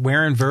 dancer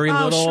wearing very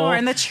little. Oh, sure.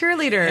 And the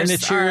cheerleaders.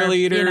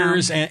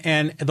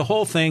 And the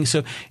whole thing.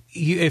 So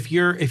if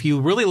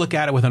you really look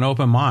at it with an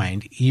open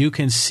mind, you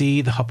can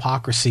see the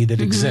hypocrisy that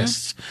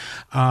exists.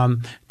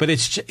 But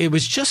it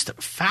was just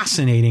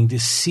fascinating to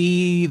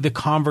see the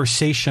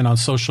conversation on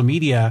social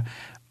media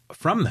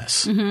from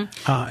this.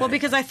 Well,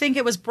 because I think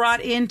it was brought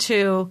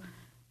into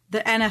the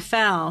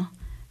NFL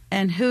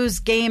and whose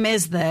game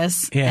is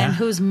this and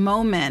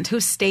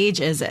whose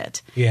stage is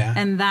it? Yeah.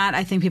 And that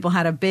I think people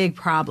had a big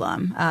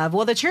problem of,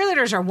 well, the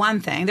cheerleaders are one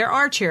thing. There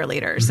are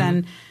cheerleaders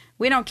and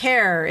we don't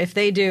care if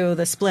they do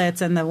the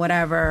splits and the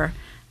whatever.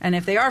 And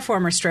if they are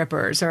former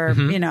strippers or,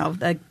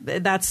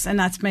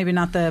 that's maybe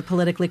not the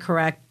politically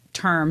correct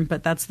term,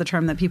 but that's the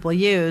term that people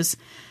use.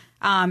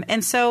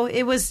 And so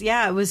it was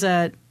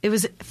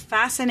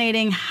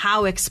fascinating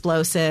how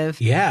explosive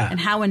and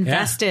how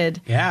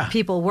invested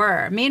people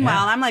were.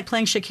 Meanwhile, I'm like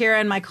playing Shakira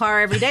in my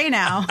car every day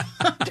now,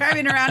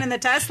 driving around in the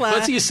Tesla.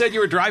 That's what you said you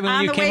were driving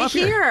when you came up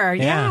here.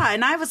 Yeah.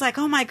 And I was like,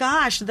 oh my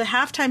gosh, the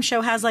halftime show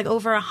has like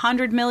over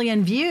 100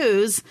 million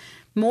views,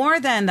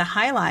 more than the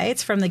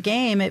highlights from the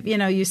game.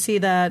 You see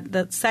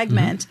the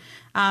segment,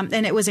 and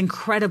it was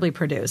incredibly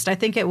produced. I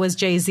think it was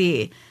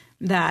Jay-Z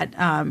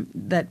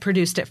that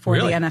produced it for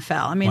the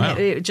NFL. I mean,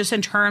 it, just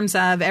in terms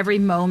of every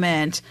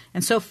moment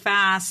and so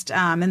fast,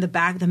 and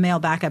the male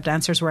backup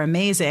dancers were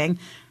amazing.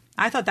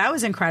 I thought that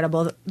was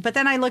incredible. But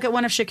then I look at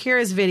one of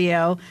Shakira's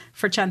video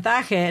for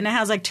Chantaje, and it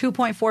has like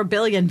 2.4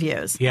 billion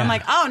views. Yeah. I'm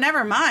like, oh,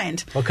 never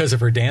mind. Well, because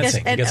of her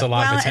dancing. It gets a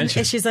lot of attention.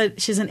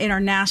 And she's an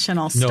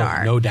international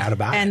star. No doubt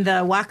about it. And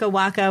the Waka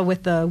Waka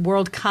with the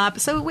World Cup.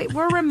 So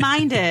we're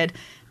reminded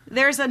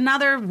there's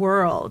another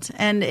world.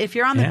 And if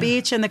you're on the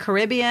beach in the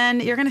Caribbean,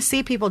 you're going to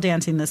see people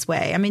dancing this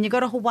way. I mean, you go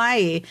to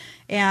Hawaii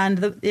and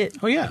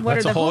what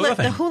are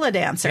the hula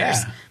dancers?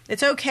 Yeah.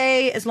 It's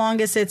okay as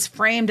long as it's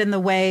framed in the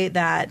way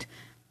that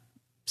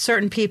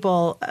certain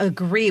people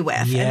agree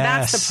with. Yes, and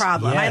that's the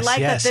problem. I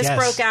like that this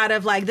broke out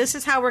of like, this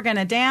is how we're going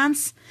to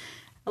dance.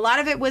 A lot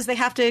of it was they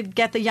have to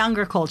get the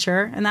younger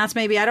culture. And that's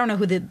maybe, I don't know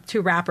who the two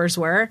rappers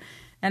were.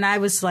 And I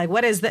was like,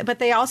 what is that? But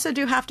they also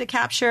do have to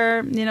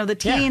capture, the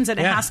teens, and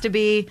it has to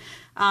be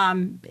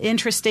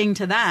interesting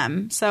to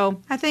them.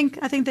 So I think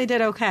they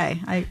did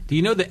okay. Do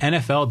you know the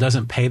NFL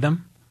doesn't pay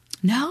them?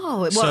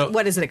 No.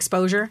 What is it,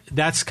 exposure?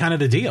 That's kind of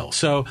the deal.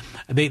 So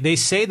they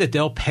say that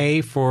they'll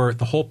pay for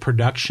the whole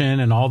production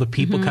and all the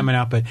people coming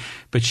out, but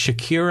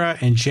Shakira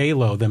and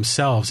J-Lo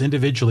themselves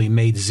individually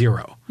made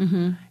zero.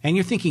 And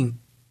you're thinking,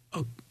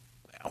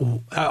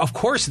 of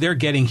course, they're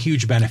getting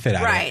huge benefit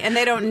out of it. Right, and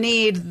they don't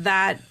need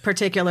that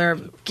particular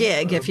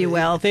gig, if you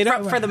will,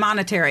 for the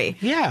monetary.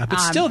 Yeah, but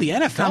still, the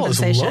NFL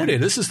is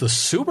loaded. This is the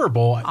Super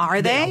Bowl.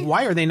 Are they?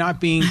 Why are they not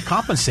being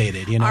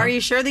compensated? Are you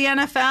sure the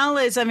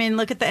NFL is? I mean,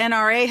 look at the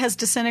NRA has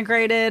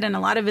disintegrated, and a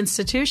lot of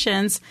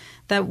institutions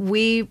that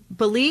we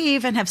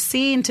believe and have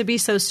seen to be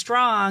so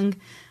strong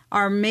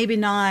are maybe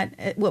not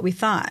what we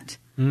thought.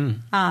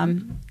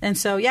 And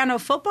so,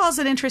 football's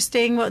an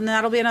interesting, and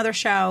that'll be another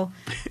show.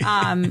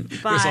 But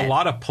there's a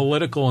lot of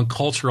political and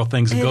cultural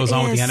things that goes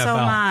on with the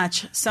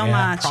NFL. So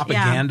much.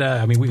 Propaganda.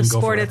 Yeah. I mean, we can go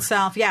sport forever.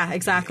 itself. Yeah,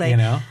 exactly.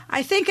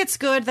 I think it's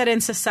good that in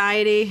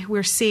society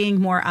we're seeing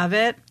more of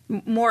it,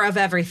 more of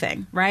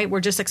everything, right? We're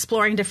just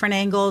exploring different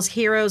angles.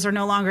 Heroes are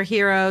no longer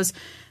heroes.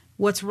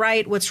 What's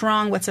right, what's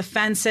wrong, what's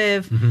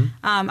offensive.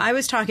 I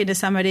was talking to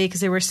somebody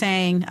because they were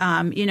saying,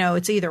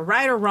 it's either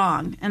right or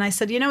wrong. And I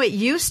said, it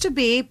used to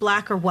be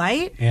black or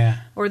white,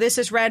 or this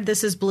is red,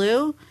 this is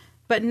blue.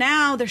 But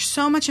now there's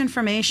so much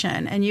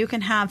information, and you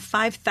can have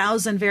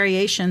 5,000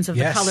 variations of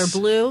the color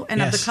blue and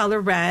of the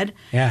color red.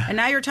 Yeah. And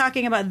now you're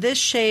talking about this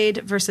shade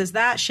versus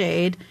that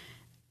shade.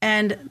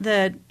 And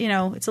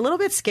it's a little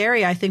bit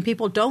scary. I think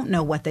people don't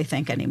know what they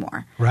think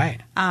anymore.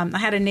 Right. I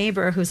had a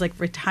neighbor who's like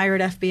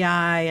retired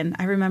FBI, and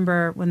I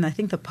remember when I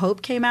think the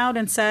Pope came out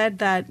and said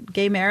that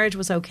gay marriage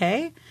was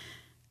okay,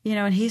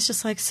 and he's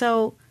just like,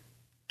 so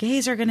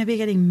gays are going to be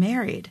getting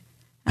married.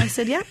 And I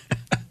said, yeah,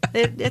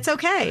 it's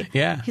okay.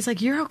 Yeah. He's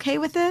like, you're okay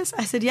with this?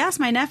 I said, yes,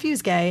 my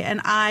nephew's gay, and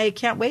I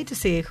can't wait to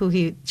see who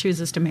he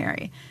chooses to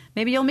marry.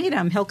 Maybe you'll meet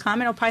him. He'll come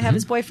and he'll probably have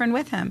his boyfriend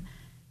with him.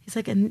 He's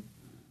like, and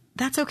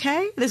that's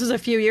okay? This was a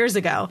few years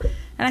ago.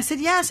 And I said,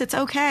 yes, it's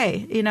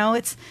okay.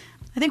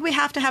 I think we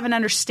have to have an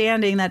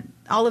understanding that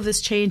all of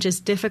this change is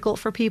difficult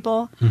for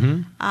people.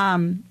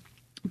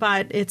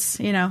 But it's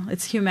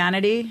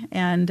humanity,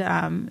 and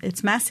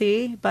it's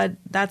messy, but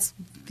that's,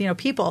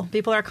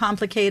 people are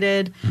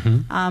complicated.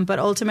 But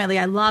ultimately,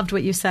 I loved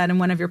what you said in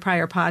one of your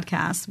prior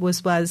podcasts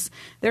was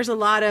there's a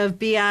lot of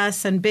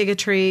BS and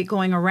bigotry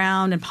going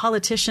around, and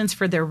politicians,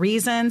 for their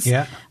reasons,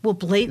 will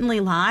blatantly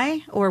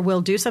lie or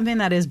will do something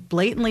that is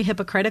blatantly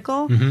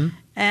hypocritical.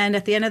 And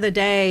at the end of the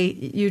day,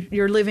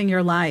 you're living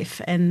your life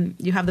and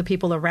you have the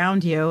people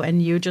around you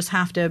and you just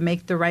have to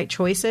make the right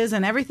choices.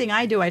 And everything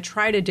I do, I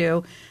try to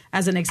do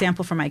as an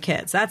example for my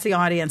kids. That's the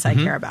audience I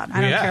care about.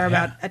 I don't care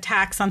about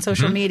attacks on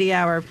social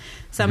media or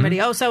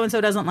somebody, oh, so-and-so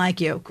doesn't like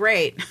you.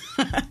 Great.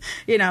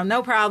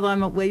 No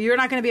problem. Well, you're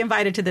not going to be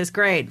invited to this.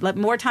 Great.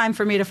 More time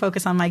for me to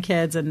focus on my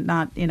kids and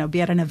not,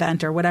 be at an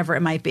event or whatever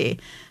it might be.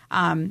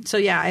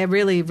 I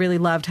really, really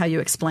loved how you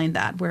explained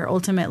that, where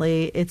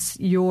ultimately it's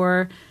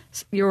your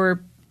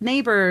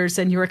neighbors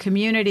and your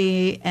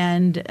community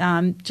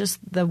and just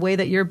the way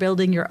that you're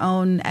building your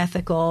own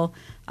ethical,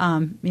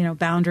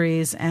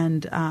 boundaries.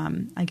 And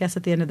I guess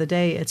at the end of the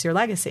day, it's your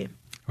legacy.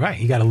 Right.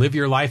 You got to live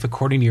your life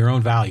according to your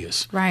own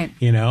values. Right.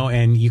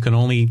 And you can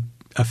only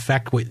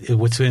affect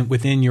what's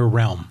within your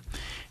realm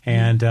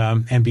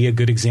and be a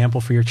good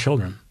example for your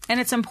children. And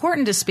it's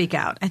important to speak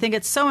out. I think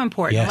it's so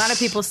important. Yes. A lot of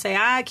people say,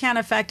 I can't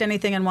affect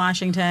anything in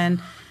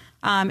Washington.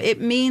 It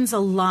means a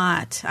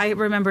lot. I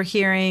remember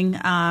hearing,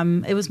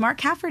 it was Mark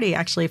Cafferty,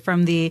 actually,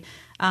 from the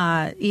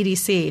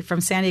EDC,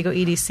 from San Diego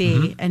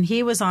EDC, and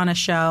he was on a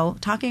show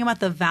talking about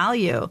the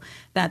value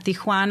that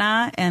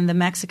Tijuana and the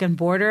Mexican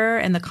border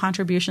and the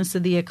contributions to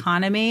the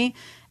economy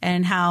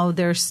and how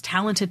there's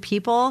talented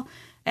people.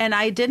 And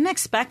I didn't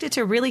expect it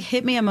to really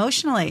hit me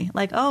emotionally.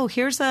 Like, oh,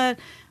 here's a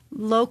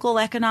local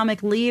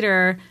economic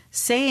leader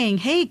saying,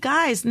 hey,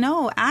 guys,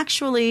 no,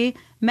 actually,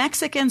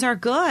 Mexicans are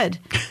good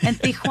and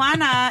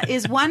Tijuana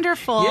is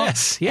wonderful.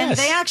 Yes. And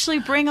they actually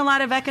bring a lot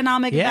of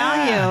economic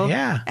value.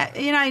 Yeah.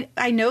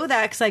 I know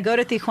that because I go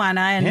to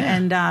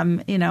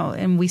Tijuana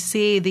and we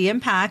see the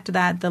impact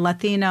that the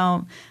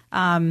Latino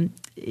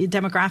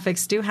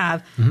demographics do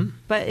have.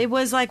 But it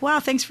was like, wow,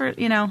 thanks for,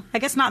 I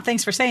guess not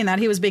thanks for saying that.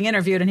 He was being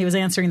interviewed and he was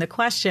answering the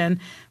question.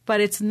 But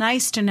it's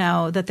nice to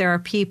know that there are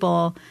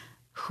people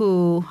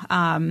who,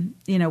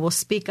 will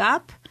speak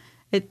up.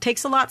 It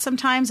takes a lot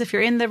sometimes if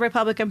you're in the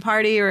Republican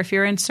Party or if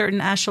you're in certain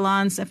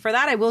echelons. And for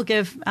that, I will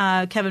give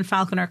Kevin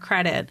Faulconer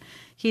credit.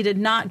 He did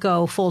not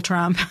go full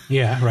Trump.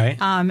 Yeah, right.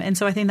 And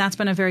so I think that's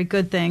been a very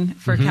good thing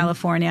for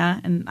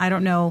California. And I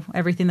don't know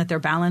everything that they're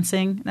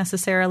balancing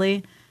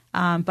necessarily,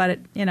 but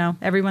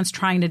everyone's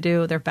trying to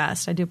do their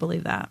best. I do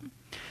believe that.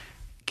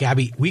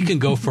 Gabby, we can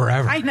go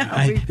forever. I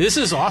know. This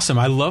is awesome.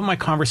 I love my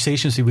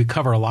conversations. We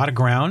cover a lot of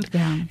ground.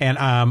 Yeah. And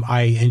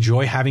I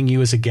enjoy having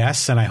you as a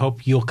guest, and I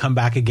hope you'll come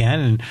back again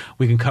and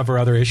we can cover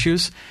other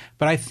issues.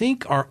 But I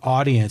think our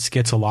audience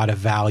gets a lot of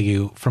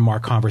value from our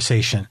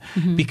conversation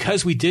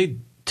because we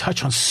did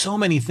touch on so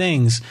many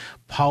things: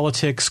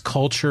 politics,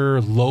 culture,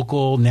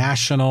 local,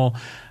 national,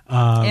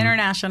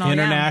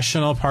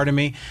 international, pardon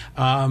me.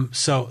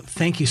 So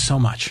thank you so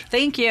much.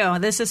 Thank you.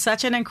 This is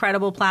such an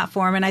incredible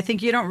platform. And I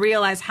think you don't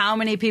realize how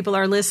many people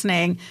are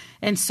listening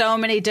in so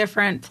many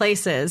different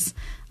places.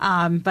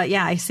 But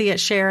yeah, I see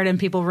it shared and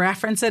people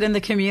reference it in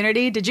the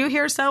community. Did you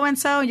hear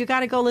so-and-so? You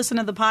got to go listen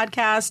to the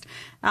podcast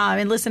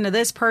and listen to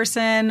this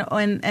person.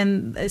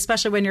 And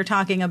especially when you're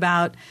talking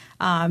about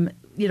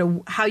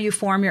how you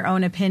form your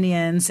own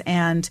opinions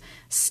and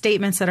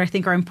statements that I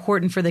think are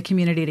important for the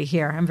community to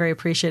hear. I'm very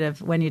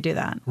appreciative when you do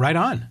that. Right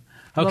on.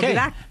 Okay. We'll be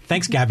back.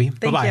 Thanks, Gabby.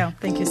 Bye-bye. Thank you.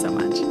 Thank you so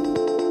much.